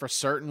can't say for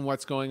certain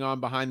what's going on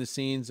behind the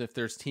scenes, if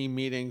there's team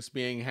meetings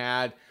being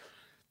had,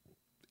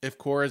 if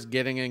Cora's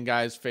getting in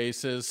guys'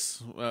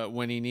 faces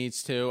when he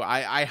needs to.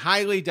 I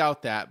highly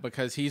doubt that,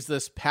 because he's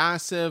this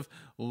passive,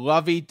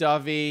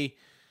 lovey-dovey,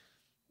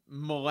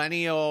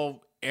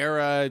 millennial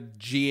era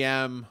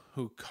GM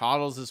who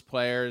coddles his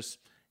players,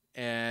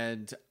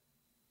 and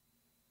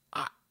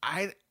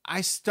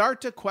I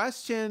start to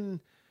question,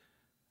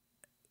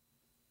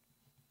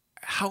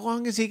 how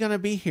long is he going to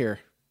be here?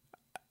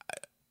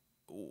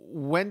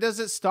 When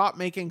does it stop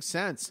making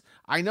sense?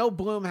 I know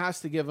Bloom has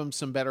to give him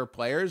some better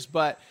players,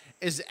 but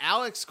is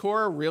Alex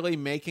Cora really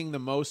making the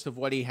most of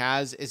what he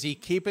has? Is he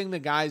keeping the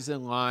guys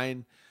in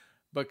line?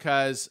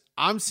 Because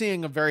I'm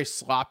seeing a very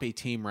sloppy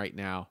team right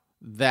now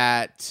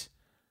that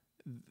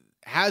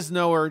has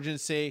no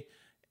urgency,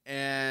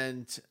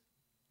 and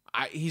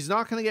he's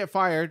not going to get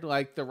fired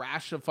like the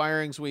rash of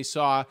firings we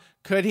saw.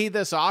 Could he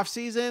this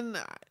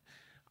offseason?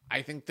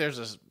 I think there's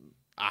a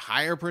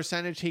higher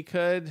percentage he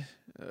could,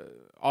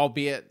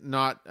 albeit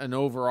not an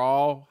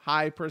overall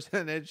high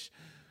percentage,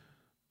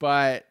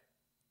 but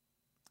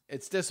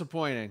it's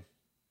disappointing.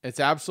 It's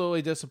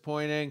absolutely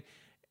disappointing.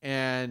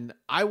 And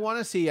I want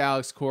to see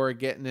Alex Cora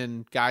getting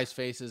in guys'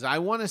 faces. I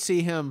want to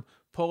see him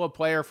pull a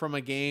player from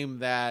a game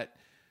that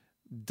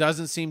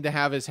doesn't seem to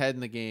have his head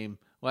in the game.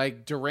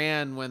 Like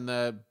Duran when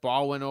the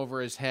ball went over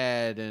his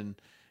head.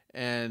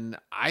 And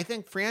I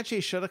think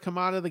Franchi should have come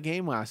out of the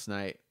game last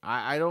night.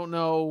 I don't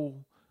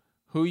know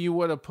who you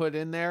would have put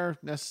in there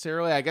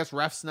necessarily. I guess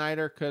Ref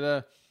Snyder could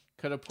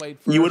have played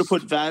first. You would have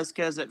put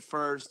Vasquez at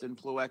first and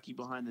Plawecki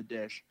behind the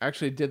dish.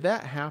 Actually, did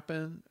that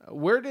happen?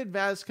 Where did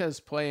Vasquez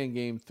play in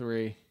game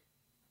 3?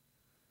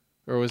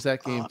 Or was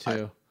that game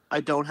 2? I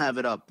don't have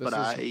it up, but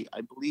I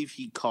believe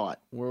he caught.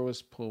 Where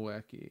was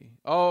Plawecki?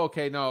 Oh,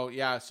 okay, no,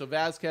 yeah. So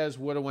Vasquez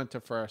would have went to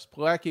first.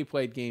 Plawecki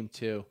played game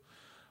 2.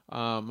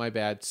 My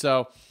bad.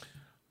 So,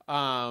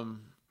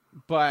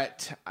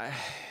 but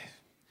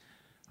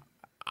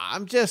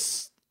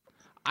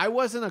I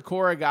wasn't a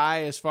Cora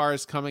guy as far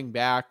as coming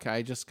back.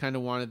 I just kind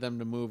of wanted them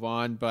to move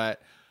on,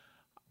 but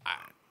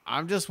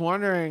I'm just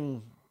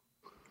wondering.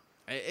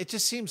 It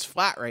just seems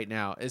flat right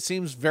now. It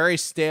seems very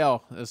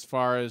stale as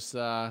far as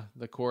the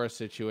Cora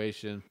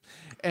situation.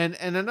 And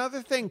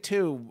another thing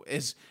too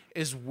is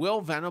Will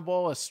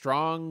Venable a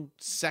strong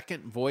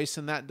second voice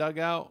in that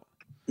dugout?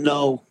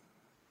 No.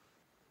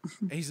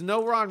 He's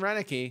no Ron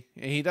Renicky.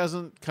 He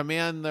doesn't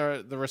command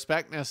the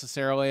respect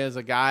necessarily as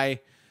a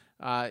guy,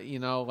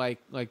 like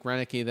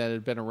Renicky that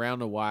had been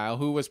around a while,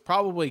 who was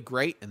probably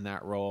great in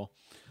that role.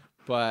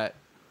 But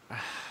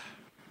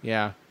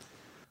yeah.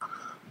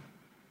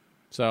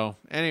 So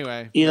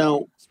anyway,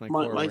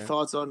 my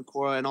thoughts on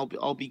Cora, and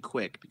I'll be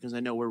quick because I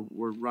know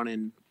we're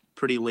running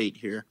pretty late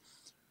here,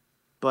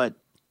 but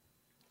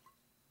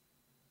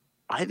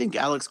I think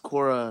Alex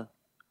Cora,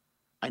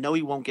 I know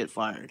he won't get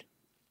fired.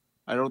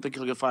 I don't think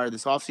he'll get fired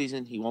this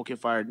offseason. He won't get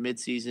fired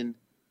midseason.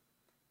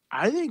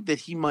 I think that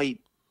he might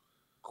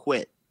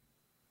quit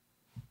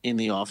in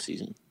the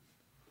offseason.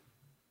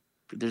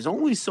 But there's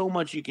only so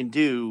much you can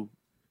do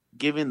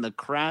given the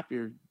crap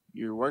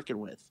you're working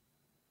with.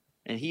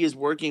 And he is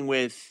working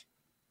with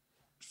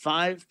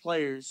 5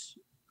 players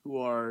who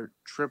are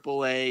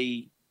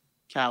AAA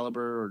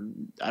caliber, or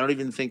I don't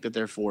even think that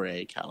they're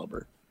 4A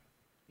caliber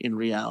in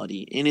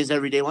reality, in his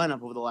everyday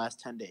lineup over the last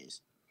 10 days.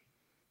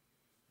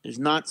 There's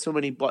not so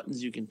many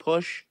buttons you can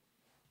push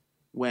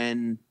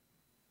when,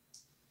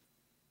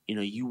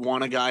 you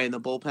want a guy in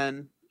the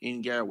bullpen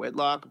in Garrett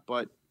Whitlock,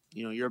 but,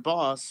 your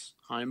boss,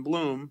 Chaim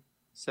Bloom,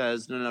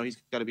 says, no, he's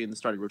got to be in the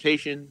starting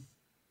rotation.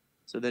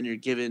 So then you're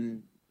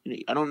given...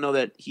 I don't know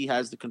that he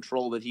has the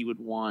control that he would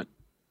want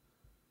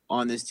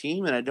on this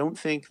team, and I don't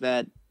think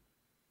that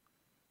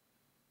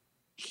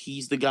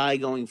he's the guy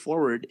going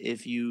forward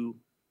if you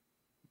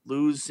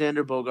lose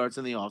Xander Bogaerts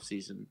in the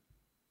offseason,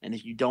 and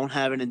if you don't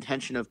have an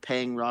intention of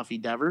paying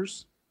Rafi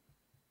Devers.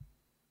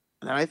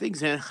 And I think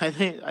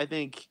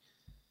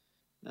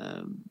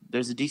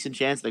there's a decent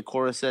chance that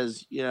Cora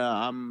says,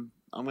 I'm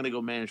going to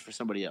go manage for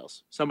somebody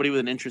else, somebody with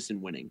an interest in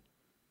winning.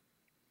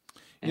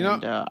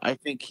 And I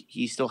think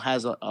he still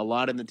has a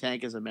lot in the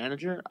tank as a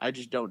manager. I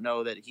just don't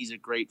know that he's a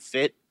great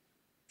fit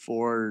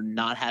for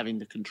not having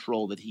the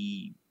control that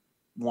he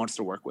wants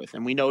to work with.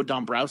 And we know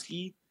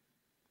Dombrowski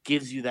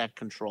gives you that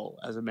control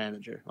as a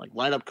manager. Like,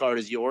 lineup card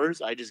is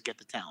yours. I just get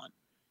the talent.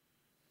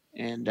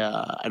 And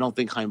I don't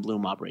think Chaim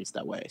Bloom operates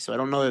that way. So I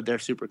don't know that they're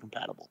super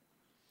compatible.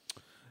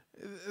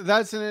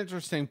 That's an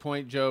interesting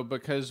point, Joe,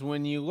 because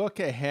when you look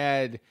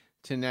ahead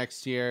to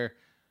next year,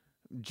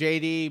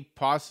 JD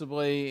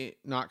possibly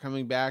not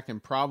coming back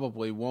and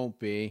probably won't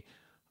be.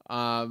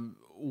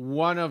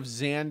 One of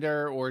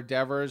Xander or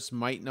Devers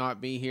might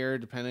not be here,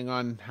 depending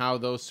on how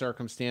those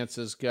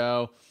circumstances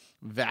go.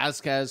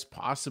 Vasquez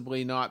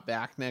possibly not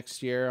back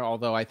next year,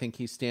 although I think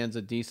he stands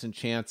a decent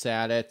chance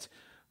at it.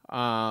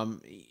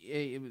 Evaldi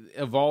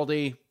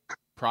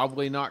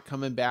probably not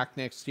coming back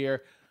next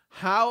year.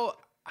 How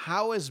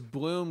is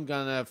Bloom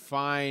gonna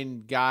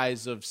find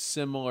guys of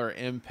similar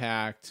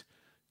impact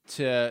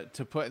to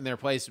put in their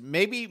place?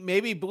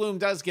 Maybe Bloom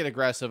does get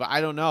aggressive.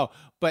 I don't know.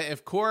 But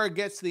if Cora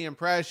gets the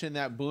impression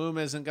that Bloom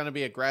isn't going to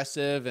be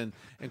aggressive and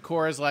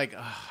Cora's like,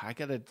 I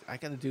gotta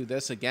do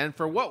this again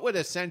for what would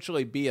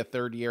essentially be a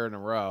third year in a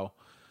row.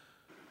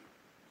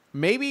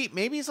 Maybe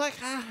he's like,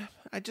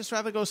 I'd just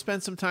rather go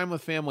spend some time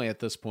with family at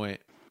this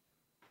point.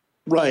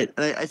 Right.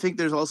 I think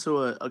there's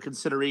also a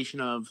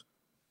consideration of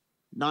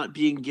not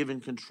being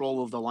given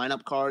control of the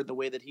lineup card the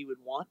way that he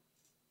would want.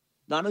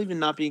 Not even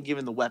not being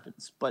given the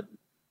weapons, but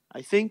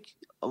I think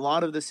a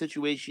lot of the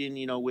situation,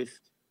 with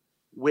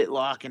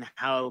Whitlock and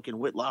how can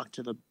Whitlock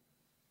to the,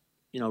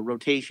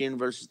 rotation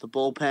versus the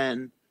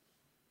bullpen,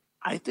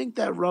 I think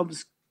that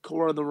rubs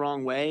Cora the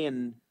wrong way.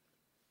 And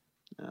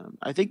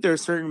I think there are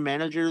certain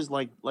managers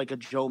like a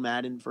Joe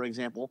Madden, for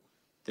example,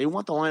 they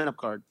want the lineup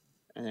card,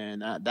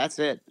 and that's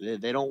it.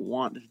 They don't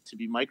want to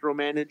be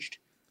micromanaged.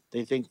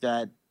 They think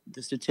that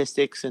the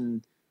statistics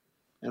and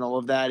all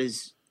of that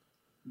is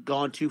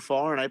gone too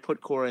far, and I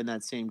put Cora in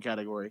that same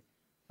category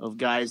of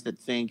guys that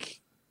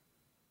think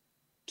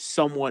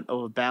somewhat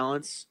of a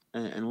balance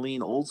and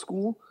lean old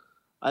school.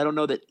 I don't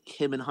know that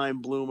him and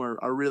Chaim Bloom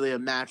are really a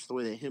match the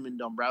way that him and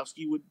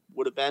Dombrowski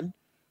would have been.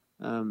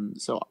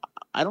 So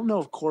I don't know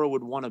if Cora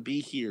would want to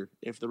be here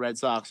if the Red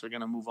Sox are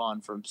going to move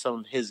on from some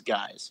of his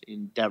guys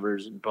in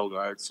Devers and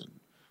Bogarts and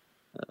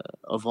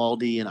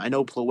Evaldi, and I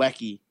know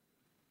Plawecki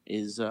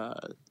is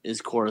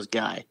Cora's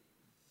guy.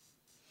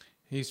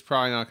 He's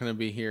probably not going to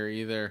be here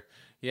either.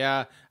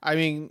 Yeah, I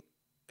mean,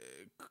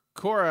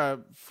 Cora,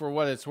 for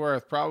what it's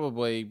worth,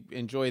 probably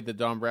enjoyed the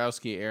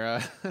Dombrowski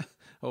era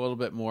a little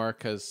bit more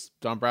because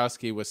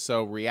Dombrowski was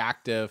so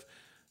reactive,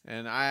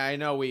 and I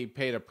know we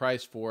paid a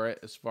price for it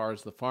as far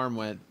as the farm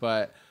went,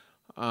 but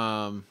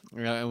and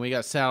we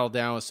got saddled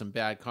down with some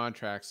bad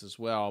contracts as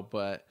well,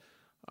 but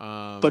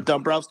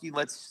Dombrowski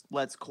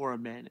lets Cora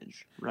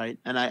manage, right?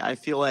 And I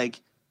feel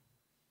like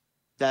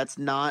that's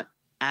not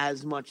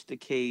as much the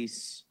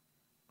case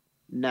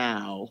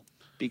now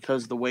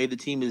because the way the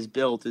team is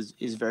built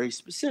is very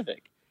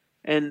specific.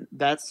 And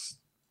that's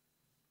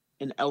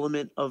an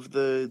element of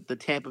the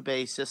Tampa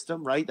Bay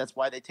system, right? That's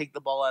why they take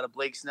the ball out of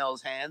Blake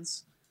Snell's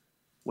hands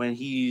when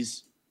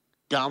he's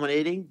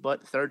dominating,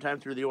 but third time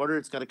through the order,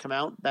 it's got to come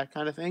out, that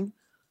kind of thing.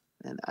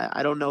 And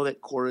I don't know that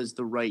Cora is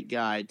the right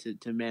guy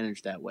to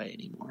manage that way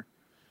anymore.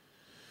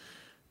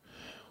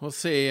 We'll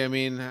see. I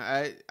mean,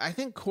 I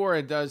think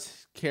Cora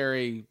does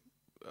carry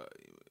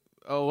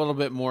a little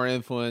bit more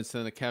influence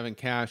than a Kevin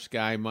Cash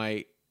guy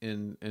might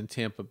in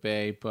Tampa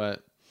Bay,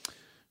 but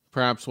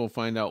perhaps we'll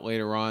find out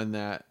later on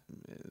that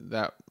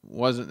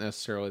wasn't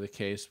necessarily the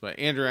case. But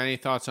Andrew, any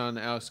thoughts on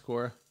Alex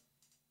Cora?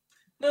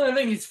 No, I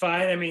think he's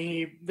fine. I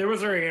mean, there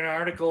was already an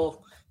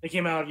article that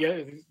came out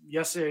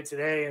yesterday,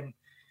 today, and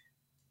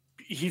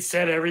he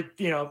said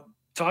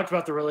talked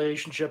about the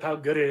relationship, how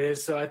good it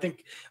is. So I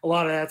think a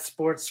lot of that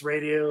sports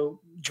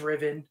radio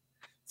driven.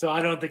 So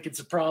I don't think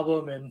it's a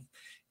problem. And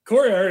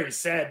Corey already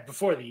said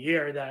before the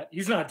year that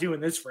he's not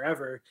doing this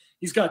forever.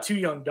 He's got 2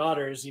 young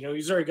daughters.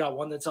 He's already got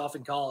one that's off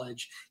in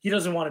college. He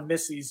doesn't want to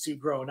miss these 2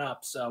 growing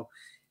up. So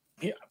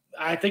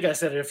I think I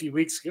said it a few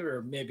weeks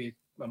or maybe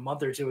a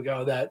month or 2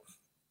 ago that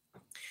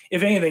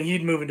if anything,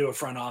 he'd move into a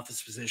front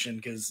office position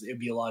because it'd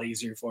be a lot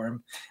easier for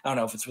him. I don't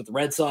know if it's with the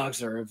Red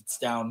Sox or if it's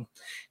down,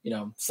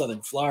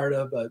 Southern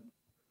Florida, but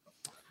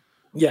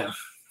yeah.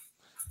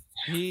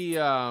 He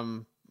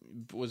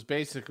was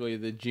basically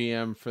the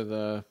GM for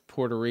the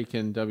Puerto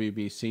Rican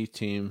WBC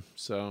team.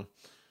 So,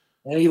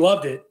 and he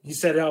loved it. He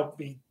said how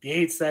he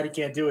hates that he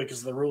can't do it because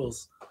of the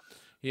rules.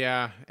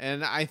 Yeah,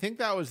 and I think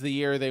that was the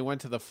year they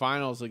went to the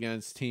finals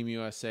against Team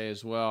USA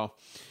as well.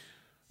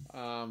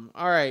 All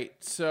right,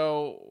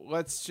 so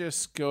let's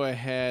just go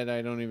ahead.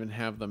 I don't even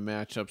have the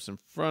matchups in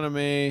front of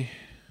me.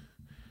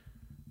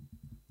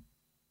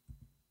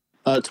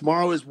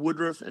 Tomorrow is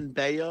Woodruff and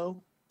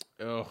Bayo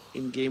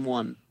in Game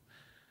 1.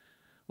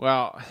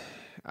 Well,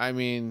 I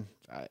mean,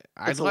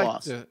 I'd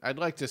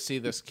like to see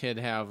this kid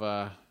have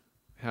a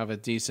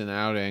decent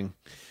outing,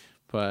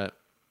 but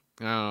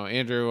I don't know.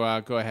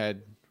 Andrew, go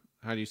ahead.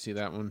 How do you see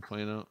that one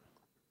playing out?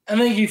 I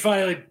think he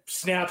finally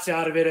snaps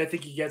out of it. I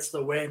think he gets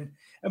the win.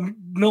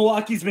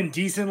 Milwaukee's been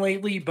decent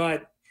lately,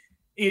 but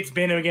it's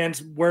been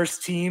against worse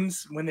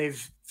teams. When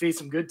they've faced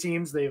some good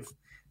teams, they've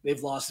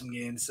lost some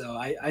games. So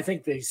I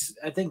think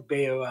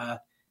Bayo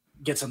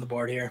gets on the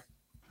board here.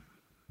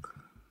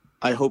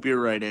 I hope you're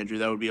right, Andrew.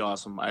 That would be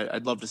awesome.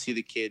 I'd love to see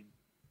the kid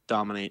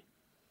dominate.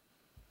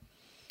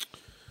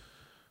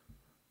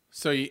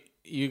 So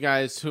you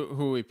guys, who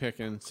are we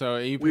picking? So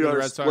are you picking the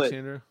Red Sox,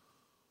 Andrew?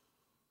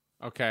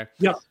 Okay.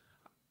 Yeah.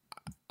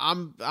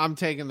 I'm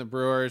taking the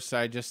Brewers.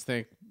 I just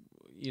think,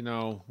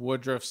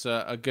 Woodruff's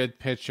a good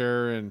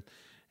pitcher,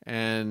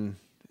 and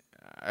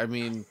I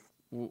mean,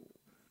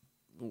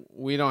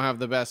 we don't have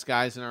the best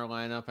guys in our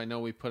lineup. I know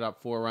we put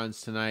up 4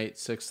 runs tonight,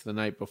 6 the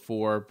night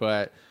before,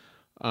 but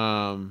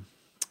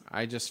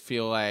I just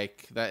feel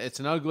like that it's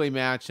an ugly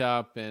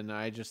matchup, and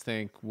I just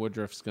think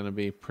Woodruff's going to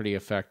be pretty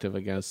effective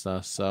against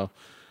us. So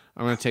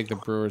I'm going to take the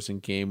Brewers in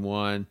Game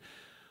 1.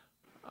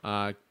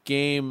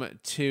 Game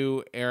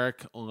 2,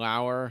 Eric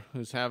Lauer,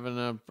 who's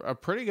having a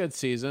pretty good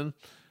season.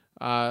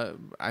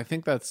 I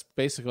think that's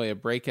basically a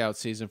breakout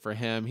season for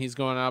him. He's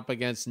going up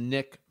against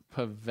Nick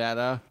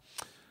Pivetta.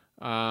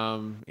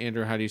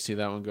 Andrew, how do you see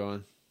that one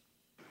going?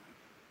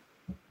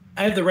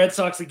 I have the Red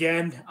Sox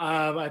again.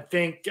 I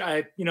think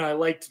I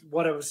liked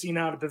what I was seeing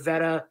out of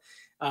Pivetta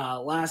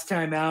last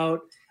time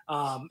out.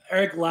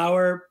 Eric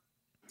Lauer,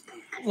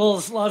 a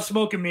lot of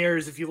smoke and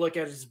mirrors if you look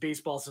at his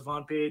baseball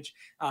savant page.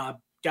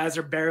 Guys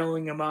are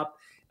barreling him up.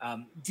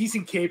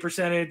 Decent K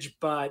percentage,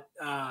 but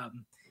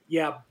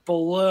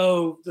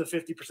below the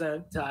 50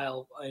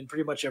 percentile in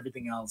pretty much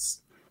everything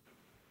else.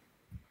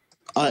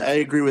 I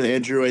agree with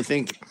Andrew. I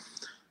think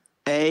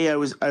I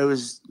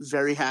was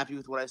very happy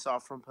with what I saw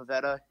from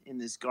Pivetta in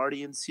this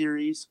Guardian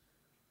series.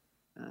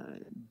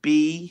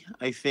 B,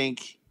 I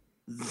think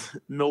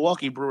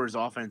Milwaukee Brewers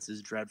offense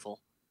is dreadful.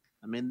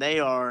 I mean, they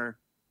are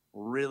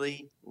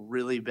really,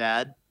 really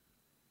bad.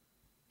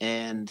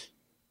 And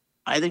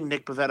I think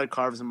Nick Pivetta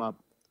carves them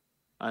up.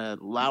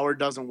 Lauer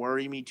doesn't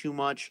worry me too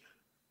much.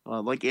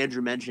 Like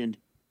Andrew mentioned,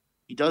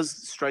 he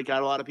does strike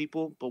out a lot of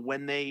people, but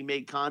when they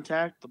make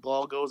contact, the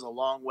ball goes a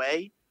long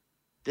way.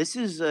 This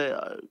is,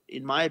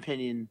 in my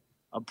opinion,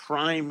 a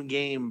prime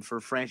game for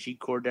Franchi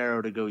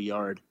Cordero to go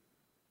yard.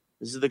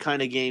 This is the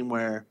kind of game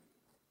where,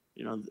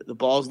 the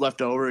ball's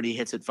left over and he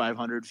hits it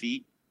 500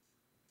 feet,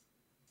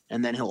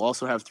 and then he'll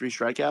also have 3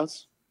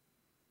 strikeouts.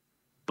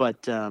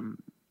 But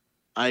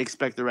I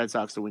expect the Red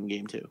Sox to win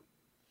game 2.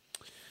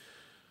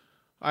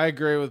 I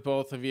agree with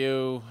both of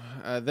you.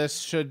 This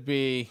should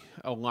be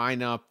a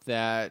lineup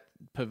that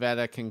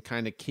Pivetta can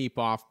kind of keep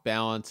off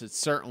balance. It's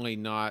certainly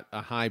not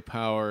a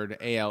high-powered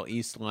AL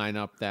East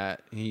lineup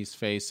that he's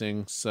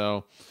facing.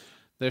 So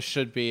this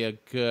should be a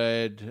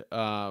good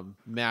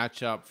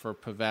matchup for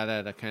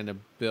Pivetta to kind of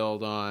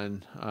build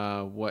on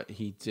what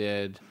he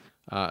did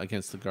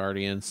against the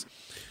Guardians.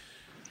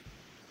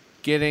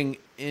 Getting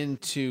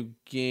into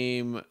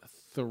game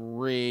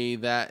 3,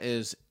 that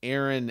is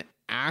Aaron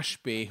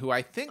Ashby, who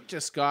I think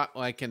just got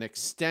like an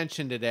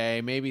extension today.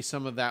 Maybe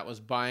some of that was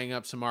buying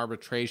up some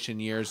arbitration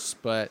years,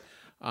 but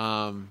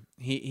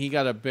he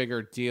got a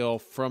bigger deal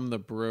from the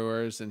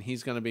Brewers, and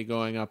he's going to be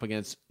going up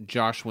against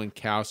Josh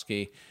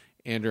Winkowski.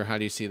 Andrew, how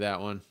do you see that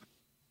one?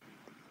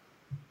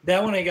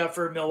 That one I got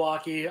for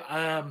Milwaukee.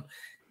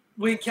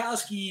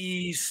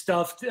 Winkowski's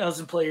stuff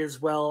doesn't play as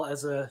well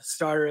as a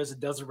starter as it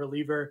does a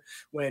reliever,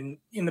 when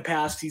in the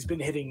past he's been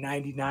hitting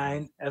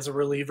 99 as a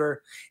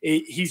reliever.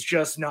 He's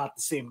just not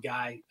the same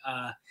guy.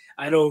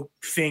 I don't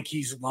think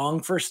he's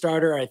long for a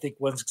starter. I think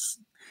once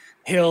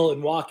Hill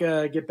and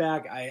Waka get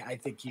back, I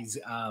think he's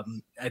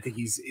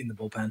in the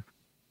bullpen.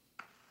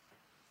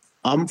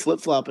 I'm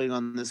flip-flopping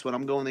on this one.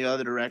 I'm going the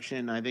other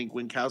direction. I think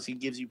Winkowski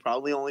gives you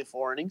probably only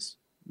 4 innings,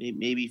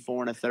 maybe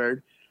 4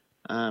 1/3.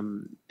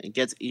 It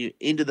gets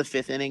into the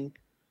 5th inning.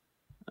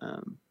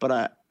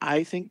 But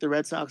I think the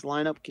Red Sox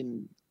lineup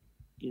can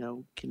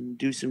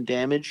do some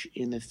damage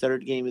in the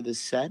 3rd game of this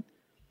set.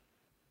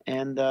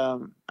 And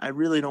I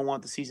really don't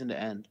want the season to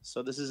end.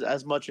 So this is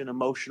as much an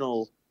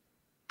emotional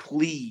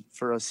plea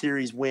for a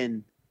series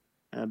win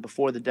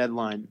before the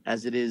deadline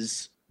as it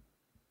is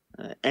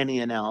any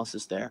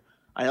analysis there.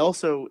 I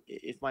also,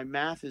 if my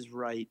math is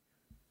right,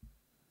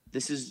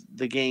 this is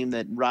the game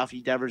that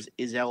Rafi Devers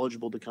is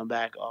eligible to come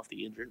back off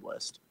the injured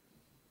list.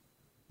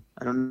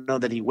 I don't know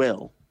that he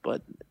will,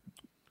 but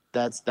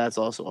that's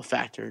also a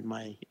factor in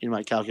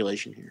my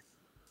calculation here.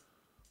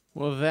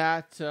 Well,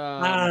 that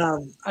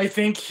I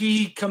think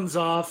he comes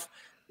off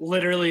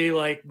literally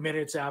like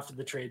minutes after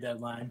the trade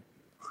deadline.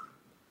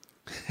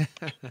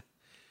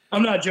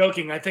 I'm not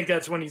joking. I think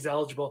that's when he's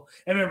eligible.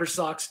 I remember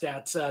Sox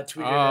Stats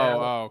tweeted it out.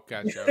 Oh,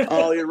 gotcha.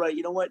 Oh, you're right.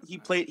 You know what? He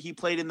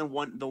played in the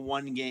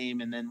one game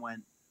and then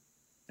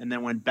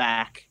went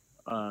back.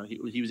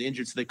 He was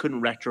injured, so they couldn't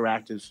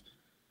retroactive.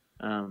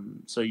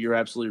 So you're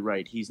absolutely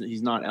right.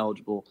 He's not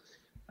eligible.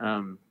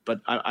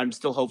 But I'm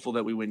still hopeful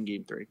that we win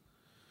game 3.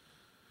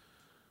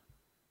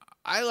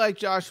 I like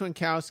Josh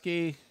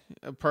Winkowski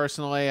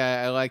personally.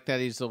 I like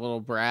that he's a little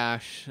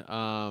brash.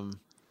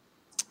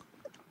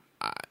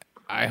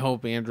 I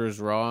hope Andrew's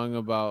wrong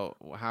about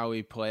how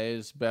he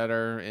plays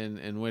better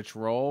in which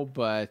role,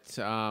 but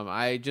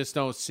I just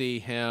don't see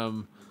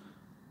him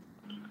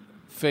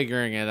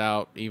figuring it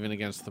out even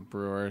against the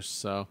Brewers.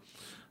 So,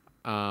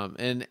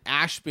 and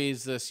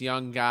Ashby's this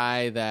young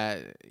guy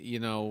that,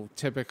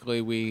 typically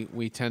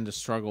we tend to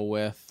struggle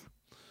with.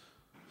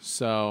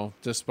 So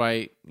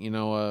despite,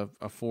 a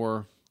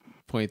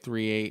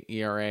 4.38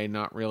 ERA,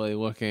 not really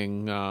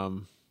looking,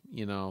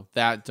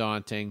 that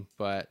daunting,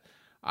 but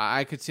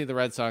I could see the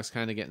Red Sox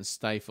kind of getting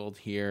stifled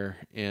here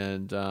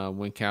and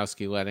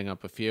Winkowski letting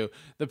up a few.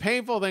 The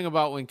painful thing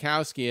about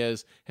Winkowski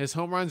is his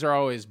home runs are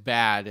always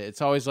bad.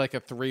 It's always like a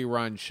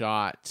 3-run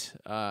shot,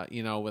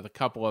 with a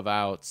couple of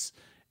outs,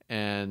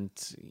 and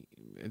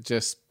it's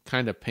just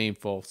kind of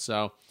painful.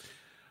 So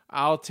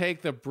I'll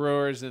take the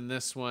Brewers in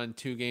this one,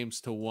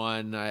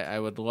 2-1. I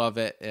would love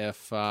it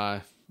if,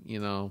 either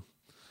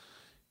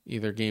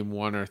game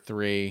 1 or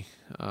 3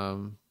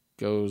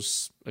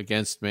 goes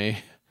against me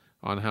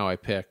on how I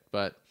picked,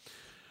 but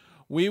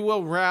we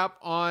will wrap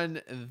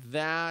on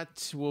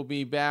that. We'll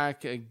be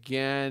back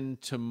again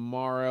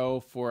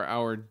tomorrow for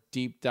our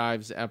deep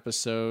dives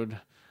episode.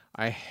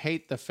 I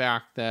hate the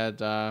fact that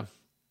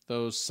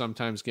those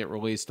sometimes get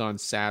released on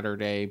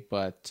Saturday,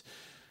 but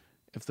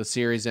if the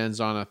series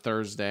ends on a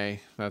Thursday,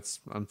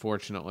 that's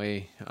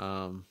unfortunately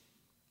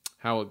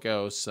how it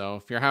goes. So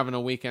if you're having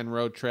a weekend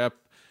road trip,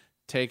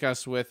 take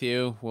us with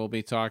you. We'll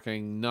be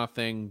talking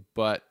nothing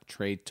but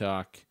trade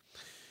talk.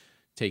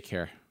 Take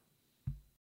care.